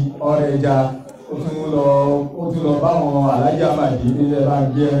ẹyin sí ọrẹ ẹja ó tún lọ báwọn alájà màdì nílẹ̀ bá ń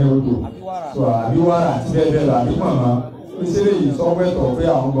gbé ẹni odò tó àbí wàrà àti bẹ́ẹ̀ bẹ́ẹ̀ lọ àbí mọ̀mọ́ ó ṣẹlẹ̀ yìí sọ́wọ́tọ̀ pé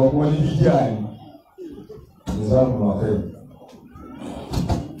àwọn gbọ̀ngàn ní bídíà ni.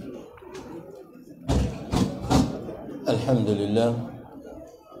 alhamdulillah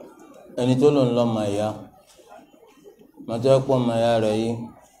ẹni tó lò ń lọ mọ ẹ̀yà mọ̀tò ẹ̀pọ̀ mọ ẹ̀yà rẹ̀ yìí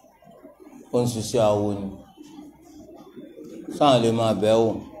ó ń ṣiṣẹ́ awo ni sáà lè máa bẹ̀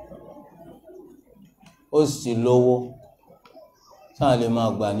wò ó sì lówó sáà lè máa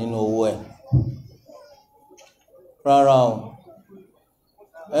gbà nínú owó ẹ̀ rárá o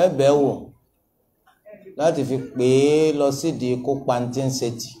ẹ bẹ̀ wò láti fi pè é lọ sídìí kó pantí ń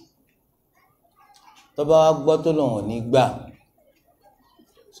ṣètì tó bá wá gbọ́ tó lòun ò ní gbà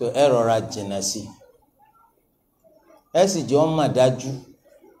so ẹ rọra jìnnà sí ẹ sì jẹ́ ọ́n mà dájú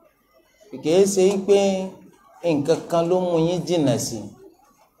kìí ṣe pé nǹkan kan ló mú yín jìnnà sí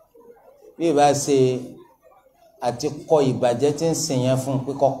bí ìbá ṣe àti kọ ìbàjẹ́ tí ń sìn yẹn fún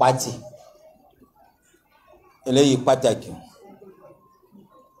píkọ́ pátì eléyìí pàtàkì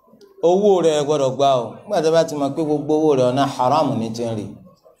owó rẹ̀ gbọ́dọ̀ gbà o nígbà tí a bá ti mọ̀ pé gbogbo owó rẹ̀ ọ̀nà haramu ní ti ń rí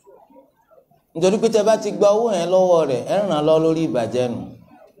nítorí pé tí a bá ti gba owó yẹn lọ́wọ́ rẹ̀ ẹ ràn án lọ lórí ìbàjẹ́ nù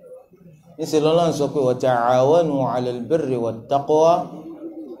níṣẹ́ lọ́lọ́run sọ pé wa ta'awanu 'ala al-birri wat-taqwa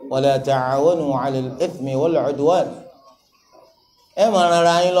wa la ta'awanu 'ala al-ithmi wal-'udwan ẹ máa ran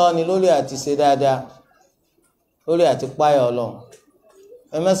ara yín lọ́wọ́ ni lórí àti ṣe dáadáa lórí àti páyà Ọlọ́run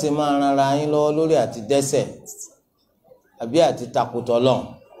ẹ má sì máa ran ara yín lọ́wọ́ lórí àti dẹ́ṣẹ̀ àbí àti takùtọ̀ Ọlọ́run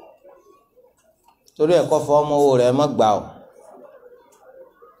torí ẹ̀kọ́ fọ ọmọ owó rẹ̀ má gbà ọ́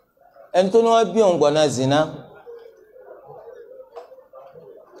ẹni tó ní wọ́n bí òun gbọ̀nà zina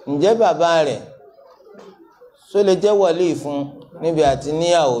ǹjẹ́ bàbá rẹ̀ só lè jẹ́ wọlé fún níbi àti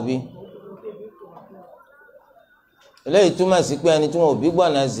níyàwó bí eléyìí túmọ̀ sí pé ẹni tí wọn ò bí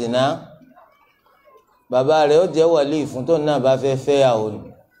gbọ̀nà zina bàbá rẹ̀ ó jẹ́ wọlé fún tó náà bá fẹ́ fẹ́yàwó ni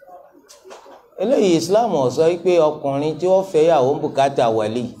eléyìí Islam ó sọ pé ọkùnrin tí ó fẹ́yàwó ń bùkátà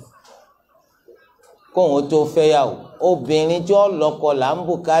wọlé kóun tó fẹ́yàwó obìnrin tí ó lọ́kọ là ń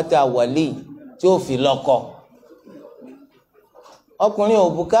bùkátà wọlé tí ó fi lọ́kọ ọkùnrin ò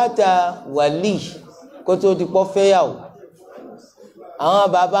bùkátà wàlí kó tó di pọ́ fẹ́yàwó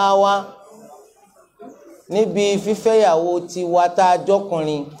àwọn bàbá wa níbi fífẹ́yàwó ti wa tá a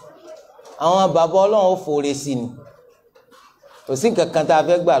jọkùnrin àwọn bàbá Ọlọ́run ó fòrè sí ni kò sí nǹkan kan tá a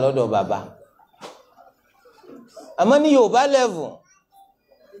fẹ́ gbà lọ́dọ̀ bàbá àmọ́ ní Yorùbá level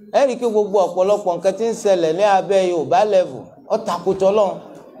ẹ rí i pé gbogbo ọ̀pọ̀lọpọ̀ nǹkan tí ń ṣẹlẹ̀ ní abẹ́ Yorùbá level ó takùtọ̀ Ọlọ́run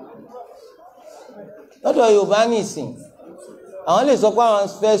lọ́dọ̀ Yorùbá nìsín àwọn lè sọ pé àwọn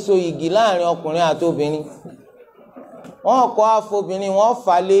fẹ́ so igi láàrin ọkùnrin àti obìnrin wọn kọ́ afọbìnrin wọn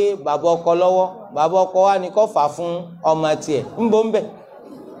fà lé bàbá ọkọ lọ́wọ́ bàbá ọkọ wa ni kó fà fún ọmọ tiẹ̀ ń bọ́ ń bẹ̀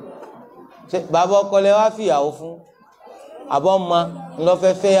bàbá ọkọ lẹ wá fìyàwó fún àbọ̀ ọmọ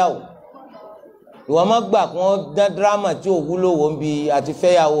ńlọ́fẹ́ fẹ́yàwó ìwọ má gbà kí wọ́n dá dírámà tí ò wúlò wò ń bi àti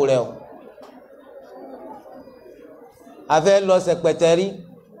fẹ́yàwó rẹ o afẹ́ lọ sẹpẹtẹrí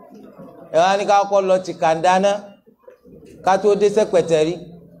ẹ wá ní ká kọ́ lọ ti kàńdáná ká tó dé sẹpẹtẹrí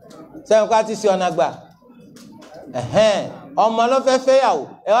sẹ́yìn ká ti ṣe ọ̀nà gbà ọmọ ló fẹ́ fẹ́yàwó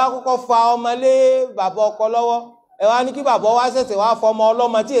ẹ wá kọ́kọ́ fa ọmọ lé bàbá ọkọ lọ́wọ́ ẹ wá ní kí bàbá wa ṣẹ̀ṣẹ̀ wá fọmọ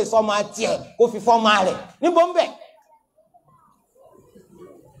ọlọ́mọ tí èso ọmọ tiẹ̀ kó fi fọ́mọ rẹ̀ níbo ń bẹ̀.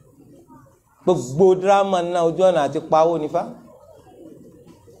 gbogbo dírámà náà ojú ọ̀nà àti pawó nífa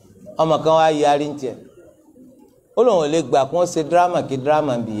ọmọ kan wá yarí ń tiẹ̀ ó lóun ò lè gbà kí wọ́n ṣe dírámà kí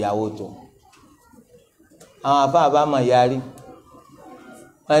dírámà ń bi ìyàwó tó àwọn àfáà bá mọ̀ yarí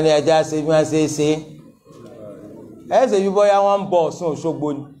wọ́n ní ẹja ṣe bí wọ́n ṣe ṣe ẹsẹ bí bóyá wọ́n ń bọ Ọ̀ṣun Òṣogbo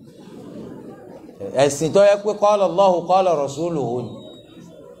ni ẹ̀sìn tó yẹ pé qala Allahu qala rasuluhu ni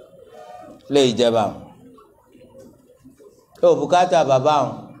lè jẹba yóò bùkátà bàbá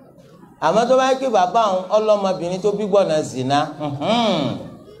àwọn àmọ́ tó bá yẹ kí bàbá àwọn ọlọ́mọbìnrin tó bí gbọ̀nà zina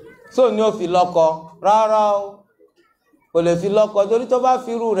tó ní ó fi lọ́kọ rárá o kò lè fi lọ́kọ torí tó bá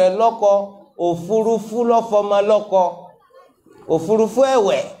fi irú rẹ̀ lọ́kọ òfurufú lọ́fọmọ lọ́kọ òfurufú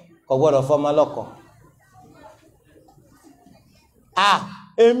ẹ̀wẹ̀ kò gbọ́dọ̀ fọmọ lọ́kọ.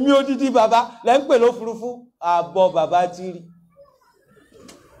 Èmi odidi bàbá lẹ́ ń pè lófurufú àbọ̀ bàbá ti rí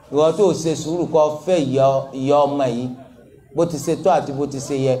ìwọ tó ṣe sùúrù kó fẹ́ ìyá ọmọ yìí bó ti ṣe tó àti bó ti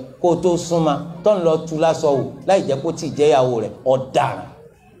ṣe yẹ kó o tó súnmọ́ tó ń lọ tu lásọ wò láì jẹ́ kó tí ì jẹ́yàwó rẹ̀ ọ̀daràn.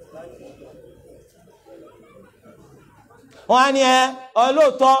 wọ́n á ní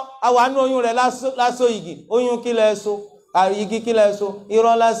ọlọ́ọ̀tọ́ àwọn àánú oyún rẹ̀ lásọ igi oyún kí lẹ́ so igi kí lẹ́ so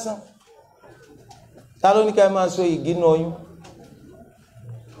irọ́ lásán ta ló ní ká máa so igi nù oyún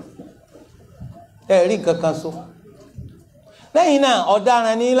rí nǹkan kan so lẹ́yìn náà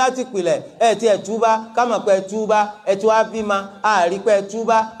ọ̀daràn ní láti pilẹ̀ tí túbá kámọ̀ pé túbá tí wàá bímọ àárí pé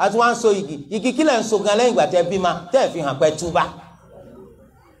túbá àti wọ́n á so igi kí lẹ́ ń so gan lẹ́yìn ìgbà tẹ́ bímọ tẹ́ fi hàn pé túbá.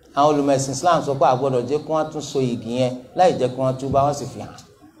 àwọn olùmẹ̀sìn Islam sọ pé àgbọ́dọ̀ jẹ́ kí wọ́n tún so igi yẹn láì jẹ́ kí wọ́n túbá wọ́n sì fi hàn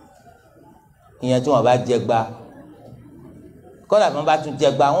ìyẹn tí wọ́n bá jẹ gba kọ́dà bí wọ́n bá tún jẹ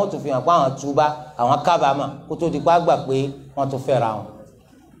gba wọ́n tún fi hàn pé àwọn túbá àwọn kábàámọ̀ kó tó di pa gbà pé wọ́n tún fẹ́ra wọn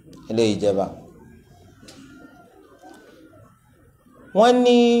eléyìí jẹba. wọ́n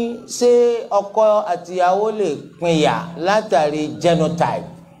ní ṣé ọkọ àtìyàwó lè pinya látàrí genotype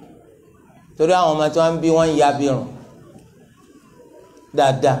torí àwọn ọmọ tí wọ́n ń bí wọ́n ń ya bírùn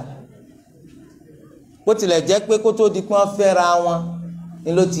dáadáa bó tilẹ̀ jẹ́ pé kó tó di pé wọ́n fẹ́ra wọn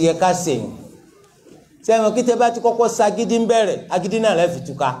ni ló ti yẹ ká ṣèyìn sẹ́wọ̀n kí tẹ́ bá ti kọ́kọ́ sagídí ń bẹ̀rẹ̀ agídí náà lẹ́ fi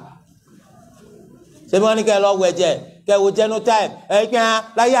túká ṣé bí wọ́n ní kẹ́ lọ wọ ẹ̀jẹ̀ kẹ́ wo genotype ẹ̀ẹ́kẹ́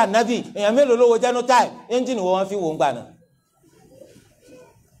láyé ànábì èèyàn mélòó ló wo genotype ẹ́ńjìnì wo wọ́n fi wò ń gbà náà.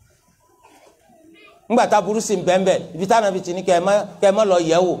 ńgbà tá burú sí bẹ́ẹ̀nbẹ́ẹ̀ ibi táwọn ibi tí ní kẹ́ ẹ mọ́ lọ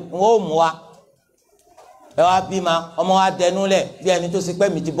yẹ̀ wò wọ́n ó mú wa ẹ wá bí ma ọmọ wa dẹnu lẹ̀ bí ẹni tó ṣe pẹ́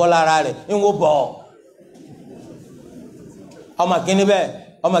mi ti bọ́ lára rẹ̀ ń wò bọ̀ ọmọ kìíní bẹ́ẹ̀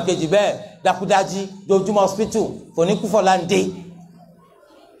ọmọ kejì bẹ́ẹ̀ dákúdájí dojúmọ́ hospital foníkúfọ̀láńdé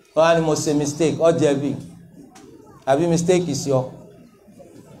wọ́n á ní mo ṣe mistake ọ jẹ̀bi àbí mistake sí ọ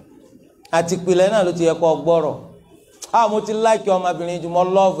àti ìpìlẹ̀ náà ló ti yẹ kó gbọ́rọ̀ mo ti like ọmọbìnrin jù mọ́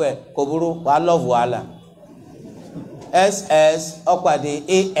love ẹ̀ kò burú wàá love wàhálà ss ọ̀pàdé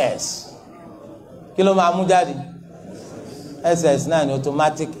as kí ló máa mú jáde ss náà ni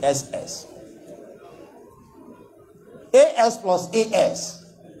automatic ss as plus as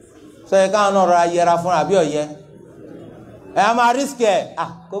sọ yẹ káwọn náà rọra yẹra fún àbí ọ̀yẹ́ ẹ máa risk ẹ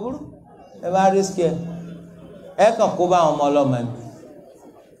kò burú ẹ máa risk ẹ kàn kó bá àwọn ọmọ ọlọ́mọ ni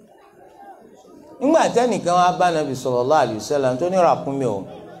nígbà tẹ́nìkan wá bá nàbì sallallahu alaihi wasallam tó ní ràkúnmí o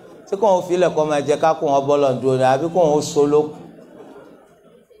tí kò wọ́n filẹ̀ kọ́ máa jẹ ká kó wọn bọ́lọ̀ ń dúró ní àbí kó wọn solo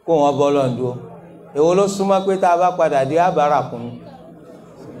kó wọn bọ́lọ̀ ń dúró èwo ló súnmọ́ pé tá a bá padà dé àbá ràkúnmí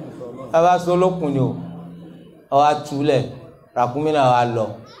tá a bá solo kùn ni o ọwọ́ àtúlẹ̀ ràkúnmí náà wà lọ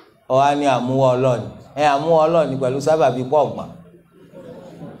ọwọ́ á ní àmúwọ́ ọlọ́ọ̀ni àmúwọ́ ọlọ́ọ̀ni pẹ̀lú sábàbí pọ̀ gbọ̀n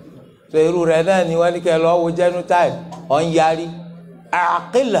tó irú rẹ̀ náà ni wọ́n ní kẹ́ lọ́ọ́ wo genotype ọ̀ ń yarí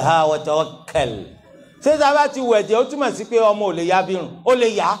aqilha wa tawakkal ṣé tá a bá ti wẹ̀jẹ̀ ó túmọ̀ sí pé ọmọ ò lè ya bírùn ó lè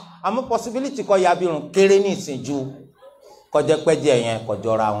yá àmọ́ possibility kọ́ ya bírùn kéré ní ìsìnjú kọjá pẹ́jẹ́ yẹn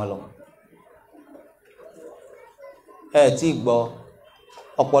kọjọra wọn lọ. tí gbọ́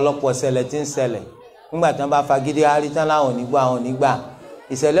ọ̀pọ̀lọpọ̀ ṣẹlẹ̀ tí ń ṣẹlẹ̀ nígbà tí wọ́n bá fagídí arí tán láwọn onígbà àwọn onígbà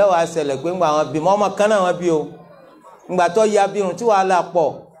ìṣẹ̀lẹ̀ wàá ṣẹlẹ̀ pé ńgbà wọn bímọ ọmọ kan náà wọn bí o ńgbà tó ya bírùn tí wàhálà pọ̀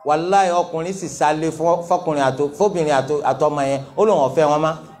wàláì ọkùnrin sì sálé fóbìnrin àtọmọ yẹn ó lóun ọ̀fẹ́ wọn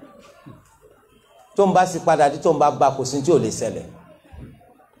má tó ń bá sì padà dé tó ń bá ba kò sí tí ò lè ṣẹlẹ̀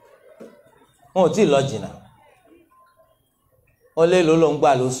wọn ò tí ì lọ jìnnà ó lé èlò ló ń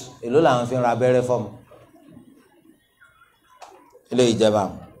gbà lóṣù èlò làwọn fi ń ra abẹ́rẹ́ fọ́ọ̀mù ilé ìjẹba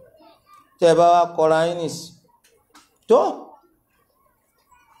tí ẹ bá wá kọra yín nìsí tó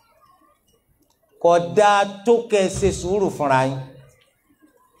kódà tó kẹ́ ẹ ṣe sùúrù fúnra yín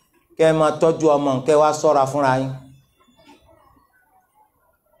kẹ́ ẹ máa tọ́jú ọmọ kẹ́ ẹ wá ṣọ́ra fúnra yín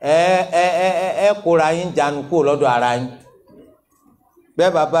ẹ kóra yín jánu kúrò lọ́dọ̀ ara yín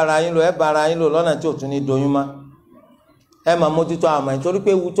bẹ́ẹ̀ bá bára yín lò ẹ bára yín lò lọ́nà tí ò tún ní doyún má ẹ máa mójútó àwọn ọmọ yín torí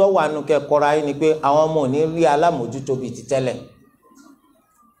pé ewútọ́ wà nù kẹ́ ẹ kóra yín ni pé àwọn ọmọ ò ní rí alámòjútó bíi ti tẹ́lẹ̀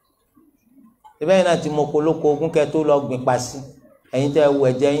ibẹ̀ yín náà ti mọ kolóko ogún kẹ́ tó lọ gbìn pa sí ẹ̀yin tẹ́ wù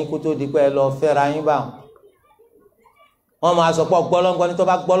ẹ̀jẹ̀ yín kó tó di pé ẹ lọ fẹ́ra yín báwọn wọ́n máa sọ pé gbọ́lọ́ngbọ́ ní tó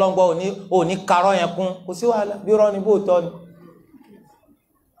bá gbọ́lọ́ngbọ́ òní karọ́ yẹn kún kò sí wàhálà bí rọ́ ni bó tọ́ ni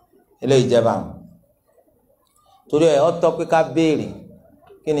ilé ìjẹba torí ẹ̀ ọ́ tọ́ pé ká béèrè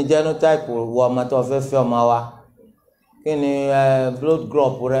kí ni genotype wọ ọmọ tó fẹ́ fẹ́ ọmọ wa kí ni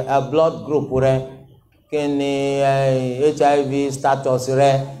blood group rẹ kí ni HIV status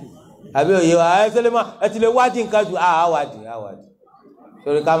rẹ àbí òye wa ẹ tẹ́lẹ̀ mọ́ ẹ ti lè wádìí nǹkan jù àwádìí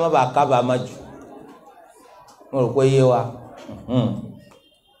torí ká má bàa kábàámọ̀ jù mo rò pé yé wa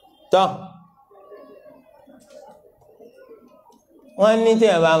tán wọ́n ní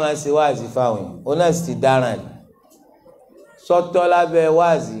téèyàn bá máa ṣe wáàzì fáwọn yìí ó náà sì ti dáràn ní sọ́tọ̀ lábẹ́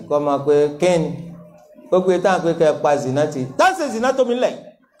wáàzì kọ́ máa pé kéènì gbogbo táwọn pé kẹ́ ẹ pa zina ti táǹsì zina tó mi lẹ̀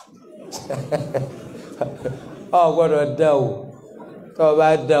ọ gbọ́dọ̀ dán o tó o bá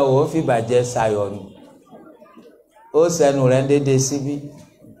dán o ó fi bàjẹ́ sayọ̀ nù ó sẹ́nu rẹ̀ ń dédé síbí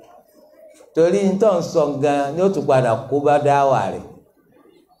torí nítorí ń sọ gan ni ó tún padà kó bá dá wà rẹ̀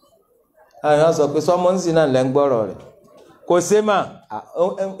àwọn èèyàn sọ pé sọmọ ń sin náà lẹ́ ń gbọ́rọ̀ rẹ̀ kò sé mà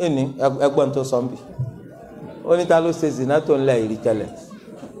ẹni ẹgbọ́n tó sọ ń bì ó ní ta ló ṣe zina tó ń lẹ̀ ìrì tẹ́lẹ̀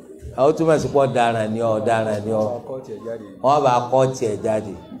àwọn túmọ̀ sí pọ̀ ọ̀daràn ni ọ́ wọ́n bá kọ́ tiẹ̀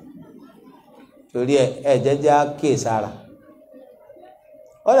jáde torí ẹ jẹ́jẹ́ á kíyè sára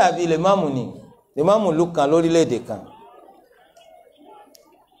ó dàbí lè máàmù lù kan lórílẹ̀‐èdè kan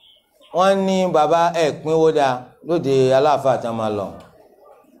wọ́n ní bàbá ẹ̀ pínwó dá lóde aláàfáà tí wọ́n máa lọ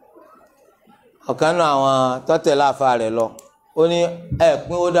ọ̀kan náà àwọn tọ́tẹ̀ láàfáà rẹ̀ lọ ó ní ẹ̀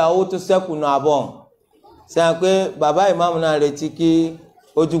pínwó dá owó tó ṣẹ́kù náà bọ̀ sẹ́yìn pé bàbá ìmáàmù náà retí kí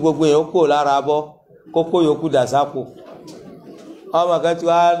ojú gbogbo yẹn ó kó lára bọ́ kókó yòókù dà sápò ọmọ kan tí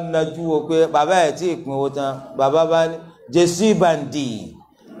wàá najú wo pé bàbá ẹ̀ tí ì pínwó tán bàbá bá ní jésù ìbàǹdì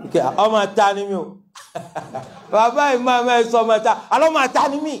ọmọ ta ni mí o bàbá ìmáàmù ẹ̀ sọ ọmọ ta alọ́ ọmọ ta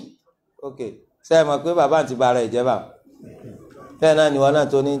ni mí ok sẹ́yìn mọ̀ pé bàbá àti bàrà ìjẹba bẹ́ẹ̀ náà níwọ̀n náà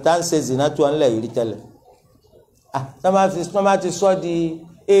tó ní tá ń ṣe zina tó ń lẹ̀ yìí rí tẹ́lẹ̀ tọ́ bá ti sọ di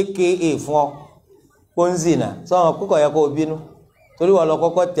aka fún ọ kó ń zina sọ́wọ́n kókò yẹ kó o bínú torí wọ́n lọ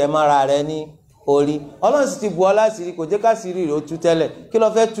kọ́kọ́ tẹ̀ mọ́ra rẹ ní orí ọlọ́run sì ti bu ọ láṣìírí kò jẹ́ káṣíírí rẹ ó tú tẹ́lẹ̀ kí ló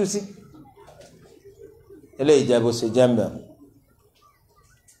fẹ́ tú sí eléyìí jẹ́ bó ṣe jẹ́ ń bẹ̀.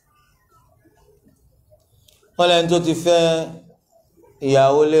 wọ́n lẹ́ni tó ti fẹ́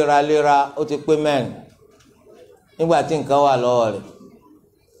ìyàwó léraléra ó ti pé mẹ́rin nígbà tí nǹkan wà lọ́wọ́ rẹ̀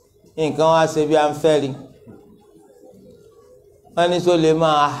nǹkan wá ṣe bí à ń fẹ́ rí wọ́n ní sọ lè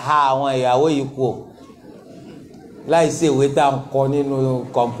máa ha àwọn ìyàwó yìí kú láì sí ìwé tá à ń kọ nínú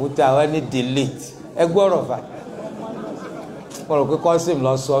kọ̀ǹpútà wọ́n ní delete ẹ gbọ́rọ̀ fà mo rò pé kọ́sìm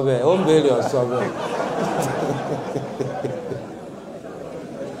lọ sọ bẹ́ẹ̀ ó ń béèrè ọ̀sọ́ bẹ́ẹ̀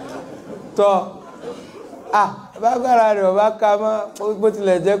tọ́ bágbára rẹ̀ ọba ká mọ́ bó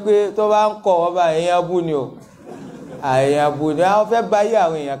tilẹ̀ jẹ́ pé tó bá ń kọ̀ ọba èèyàn bú ni o èèyàn bú ni àwọn fẹ́ báyé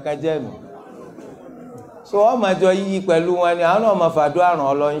àwọn èèyàn kan jẹ́ nù so wọ́n máa jọ yí pẹ̀lú wọn ni àwọn náà máa fàdúrà ràn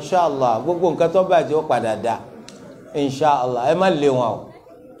ọ́ lọ inṣàlá gbogbo nǹkan tó bàjẹ́ ó padà dá inṣàlá ẹ má lé wọn o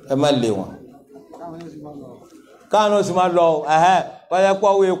ẹ má lé wọn. káwọn oṣù máa lọ wọ́n pọ̀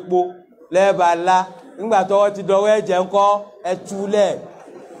owó epo lẹ́ẹ̀bà ńlá nígbà tọwọ́ ti dọwọ́ ẹ̀jẹ̀ ńkọ́ ẹ túlẹ̀.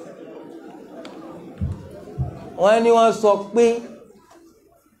 wọ́n ní wọ́n sọ pé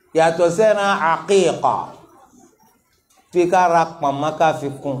yàtọ̀ sẹ́ran àkíkà fi kára pọ̀nmọ́ ká fi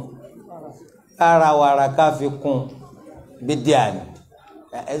kún kára wàrà ká fi kún bídíà ni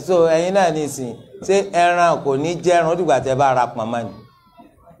so ẹ̀yin náà ní ìsìn ṣé ẹran kò ní jẹ́ ẹran ó dìgbà tẹ́ bá ra pọ̀nmọ́ ni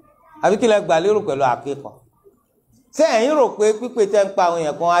àbí kí lẹ gbà lérò pẹ̀lú àkíkà ṣé ẹ̀yin rò pé pípé tẹ́ ń pa àwọn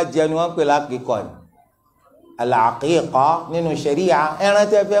èèyàn kan á jẹ ni wọ́n ń pè lákìkọ ni àlàkíkà nínú ṣẹ̀ríyà ẹran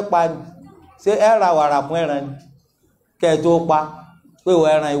tẹ́ fẹ́ pa ni ṣé ẹ ra wàrà fún ẹran ni kẹ́ ẹ tó pa pé ìwọ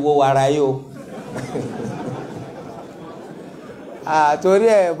ẹran ìwo wàrà yìí o àtòrí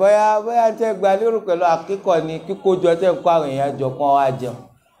ẹ bóyá tẹ́ gba lérò pẹ̀lú àkíkọ ni kíkójọ tẹ́ ń kó àwọn èèyàn jọ kán wá jẹun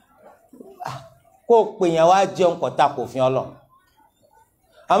kó o pè yẹn wá jẹun kọta kò fi ọlọ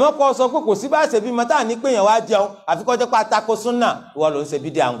àmọ́ kó o sọ pé kò sí bá ṣe bí mọta ní pé yẹn wá jẹun àfi kó jẹ́ pé atako súnà ìwọ ló ń ṣe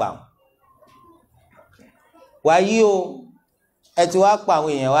bídí àǹgbà wáyé o ẹ ti wá pa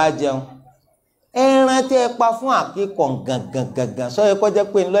àwọn èèyàn wá jẹun ẹran tẹ́ ẹ pa fún àkíkọ gangan sọ yẹ kó jẹ́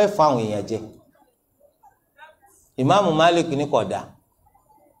pé ńlọ ẹ fún àwọn èèyàn jẹ ìmáàmù Malik ní kódà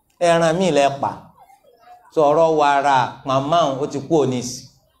ẹran míì lẹ pa sọ̀rọ̀ wàrà pàmáhùn ó ti kú oníṣì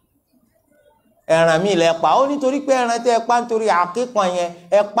ẹran míì lẹ pa ó nítorí pé ẹran tẹ́ ẹ pa nítorí àkíkọ yẹn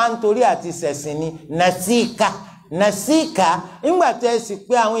ẹ pa nítorí àti ṣẹ̀sìn ni nàṣíkà nígbà tẹ́ ẹ sì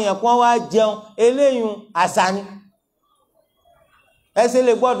pé àwọn èèyàn kan wá jẹun eléyìí àṣà ni ẹ sì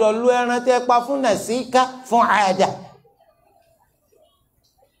lè gbọ́dọ̀ lu ẹran tẹ́ ẹ pa fún nàṣíkà fún àyàdà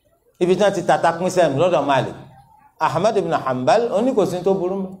ibi tí wọ́n ti tàtà pín sẹ́nu lọ́dọ̀ Malik Ahmad ibn Hanbal ó ní kò sí tó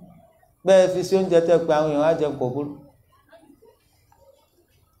burú mọ́ bẹ́ẹ̀ fi sí oúnjẹ tẹ́ pé àwọn èèyàn á jẹ kò burú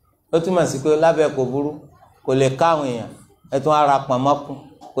ó túmọ̀ sí pé lábẹ́ kò burú kò lè ká àwọn èèyàn ẹ tún ara pọ̀nmọ́ kún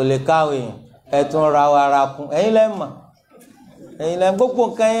kò lè ká àwọn èèyàn ẹ tún ra ara kún ẹ̀yin lẹ́ẹ̀ mọ̀ ẹ̀yin lẹ́ẹ̀ gbogbo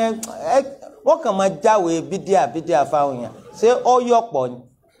nǹkan yẹn wọ́n kàn máa jáwèé bídíà fáwọn èèyàn ṣé ó yọ̀pọ̀ ni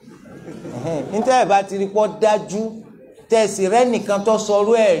níta ẹ̀ bá ti rí pọ́ dájú tẹ̀sí rẹ nìkan tó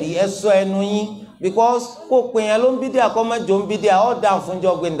sọrú ẹ̀ rí ẹ sọ ẹnu yín because kò pè yẹn ló ń bídíà kọ́ mọ́ jò ń bídíà ọ̀ dáhùn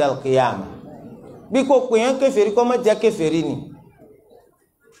fúnjọ́ gbẹ̀ndàl kìyàmù bí kò pè yẹn kèfèrí kọ́ mọ́ jẹ́ kèfèrí ni.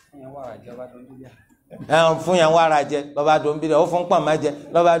 fún yẹn wàrà jẹ lọ́ba dò ń bídíà ó fún pàmò jẹ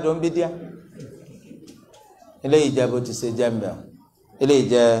lọ́ba dò ń bídíà. eléyìí jẹ́ bó ti ṣe jẹ́ mbẹ́ eléyìí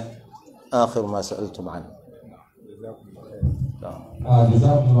jẹ́ akhiru ma sa'altum an.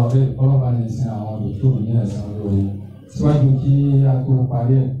 àdìsáàbù ọ̀rẹ́ ọlọ́ba ní sin àwọn olùtòrò ní ẹ̀sán lórí síwájú kí a tó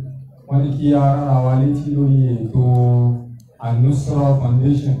parí ẹ̀ wọ́n ní kí ara wa létí lórí ètò Al-Nusra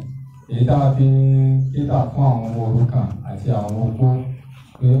Foundation èyí tá a fi ń kíta fún àwọn ọmọ òrukàn àti àwọn opó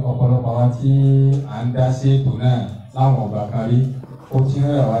pé ọ̀pọ̀lọpọ̀ wa tí à ń dá sí ètò náà láwọn ọ̀gbà kan rí ó ti ń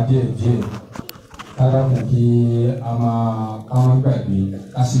rẹ̀ wá díẹ̀ kára mú kí a máa káwọn gbàgbé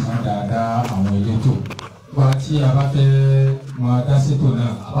ká sì máa dáadáa àwọn elétò wa tí a bá fẹ́ máa dá sí ètò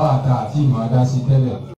náà àbáwá ta àti máa dá sí tẹ́lẹ̀.